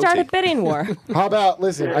 Why don't we start a Roti. bidding war? How about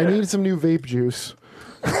listen? I need some new vape juice.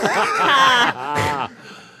 I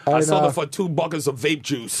saw And, for 2 buckets of vape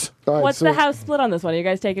juice. all right, What's so- the house split on this one? Are you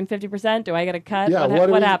guys taking 50%? Do I get a cut? Yeah, what what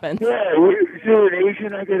do we- happens? Yeah, is there an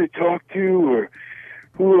agent I got to talk to, or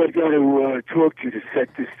who I got to talk to set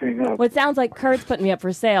this thing up? Well, it sounds like Kurt's putting me up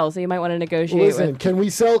for sale, so you might want to negotiate Listen, with. can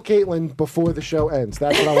we sell Caitlin before the show ends?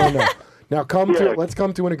 That's what I want to know. Now let's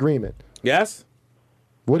come to an agreement. Yes?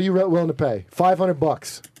 What are you willing to pay?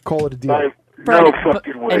 $500. Call it a deal. For No an,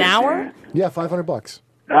 fucking way, an hour? man. Yeah, $500.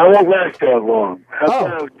 I won't last that long. How Oh.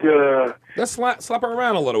 about Let's slap her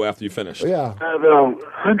around a little after you finish. Yeah.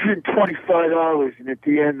 $125, and at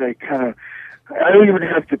the end they kind of. I don't even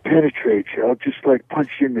have to penetrate you. I'll just like punch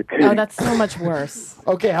you in the titty. Oh, that's so much worse.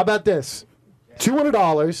 Okay, how about this?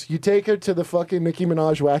 $200. You take her to the fucking Nicki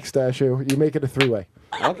Minaj wax statue. You make it a 3-way.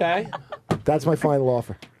 Okay. That's my final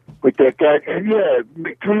offer. With that guy, and yeah,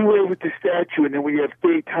 3-way with the statue, and then we have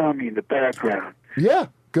Gay Tommy in the background. Yeah.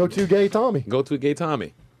 Go to Gay Tommy. Go to Gay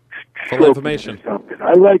Tommy. Full information. Something.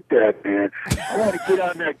 I like that, man. I want to get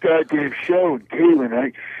on that goddamn show, and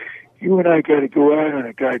Caitlin, you and I got to go out on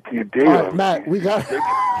a goddamn date. All right, Matt, we got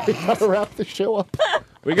to wrap the show up.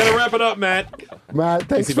 We got to wrap it up, Matt. Matt,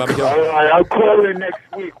 thanks Easy, for Bobby calling. All right, I'll call in next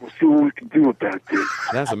week. We'll see what we can do about this.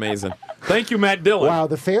 That's amazing. Thank you, Matt Dillon. Wow,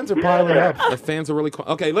 the fans are piling up. The fans are really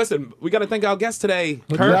okay, listen, we got to thank our guest today,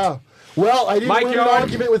 Kurt. Yeah. Well, I didn't Mike win Yard. an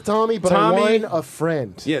argument with Tommy, but Tommy. I won a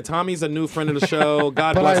friend. Yeah, Tommy's a new friend of the show.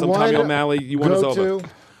 God But bless I him, Tommy won O'Malley. You won us over.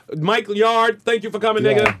 go-to. Mike Yard, thank you for coming,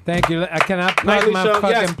 nigga. Thank you. Can I plug Nightly my show. fucking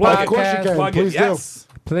Yes, plug it. Of course you podcast? can. Plug Please it. do. Yes.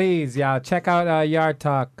 Please, y'all, check out Yard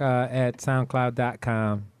Talk at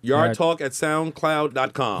SoundCloud.com. Yard Talk at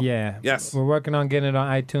SoundCloud.com. Yeah. Yes. We're working on getting it on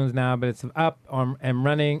iTunes now, but it's up and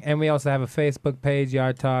running. And we also have a Facebook page,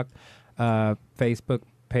 Yard Talk, Facebook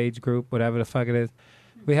page group, whatever the fuck it is.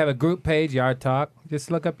 We have a group page, Yard Talk.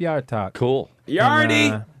 Just look up Yard Talk. Cool.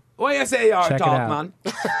 Yardy. And, What you say, Yard check it Talk, out. man?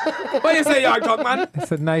 What you say, Yard Talk, man?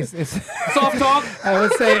 It's a nice. It's Soft talk? I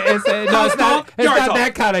would say it's no, it's Soft not. talk? It's Yard not talk.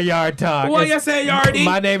 that kind of Yard Talk. What It's- you say, Yardy?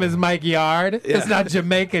 My name is Mike Yard. Yeah. It's not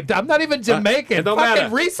Jamaican. I'm not even Jamaican. it don't Fucking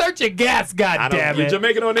matter. research and guess. I God don't, damn you're it.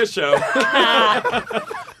 Jamaican on this show.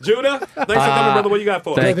 Judah, thanks for coming, brother. What you got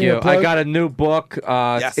for us? Thank Anything you. to plug? I got a new book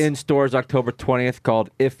Yes. in stores October 20th called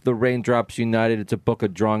If the Raindrops United. It's a book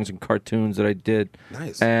of drawings and cartoons that I did.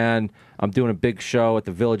 Nice. And I'm doing a big show at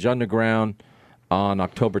the Village Underground on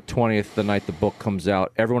October 20th, the night the book comes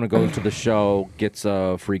out. Everyone who goes to the show gets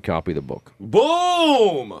a free copy of the book.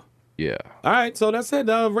 Boom! Yeah. All right, so that's it.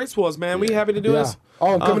 Race Wars, man. We happy to do Yeah. this?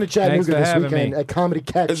 Oh, I'm coming to Thanks Chattanooga for this having weekend me. at Comedy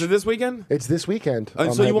Catch. Is it this weekend? It's this weekend.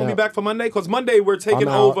 And so you won't be back for Monday? Because Monday we're taking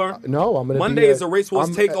over. No, I'm going to Monday be is a Race Wars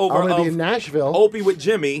takeover I'm going to of be in Nashville. Opie with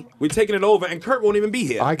Jimmy. We're taking it over, and Kurt won't even be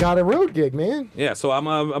here. I got a road gig, man. Yeah, so I'm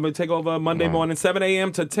going to take over Monday morning, 7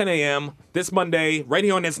 a.m. to 10 a.m. this Monday, right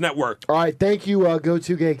here on this network. All right, thank you, Go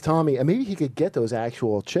To Gay Tommy. And maybe he could get those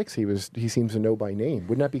actual chicks he seems to know by name.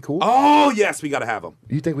 Wouldn't that be cool? Oh, yes, we got to have him.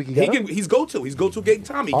 You think we can get him? He's go-to. He's go-to gay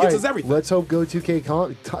Tommy. He All gets right, us everything. Let's hope Go To Gay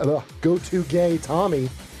Tommy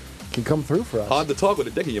can come through for us. Hard to talk with a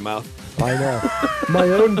dick in your mouth. I know. My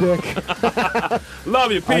own dick.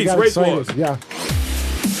 Love you. I Peace. got Race excited. Wars. Yeah.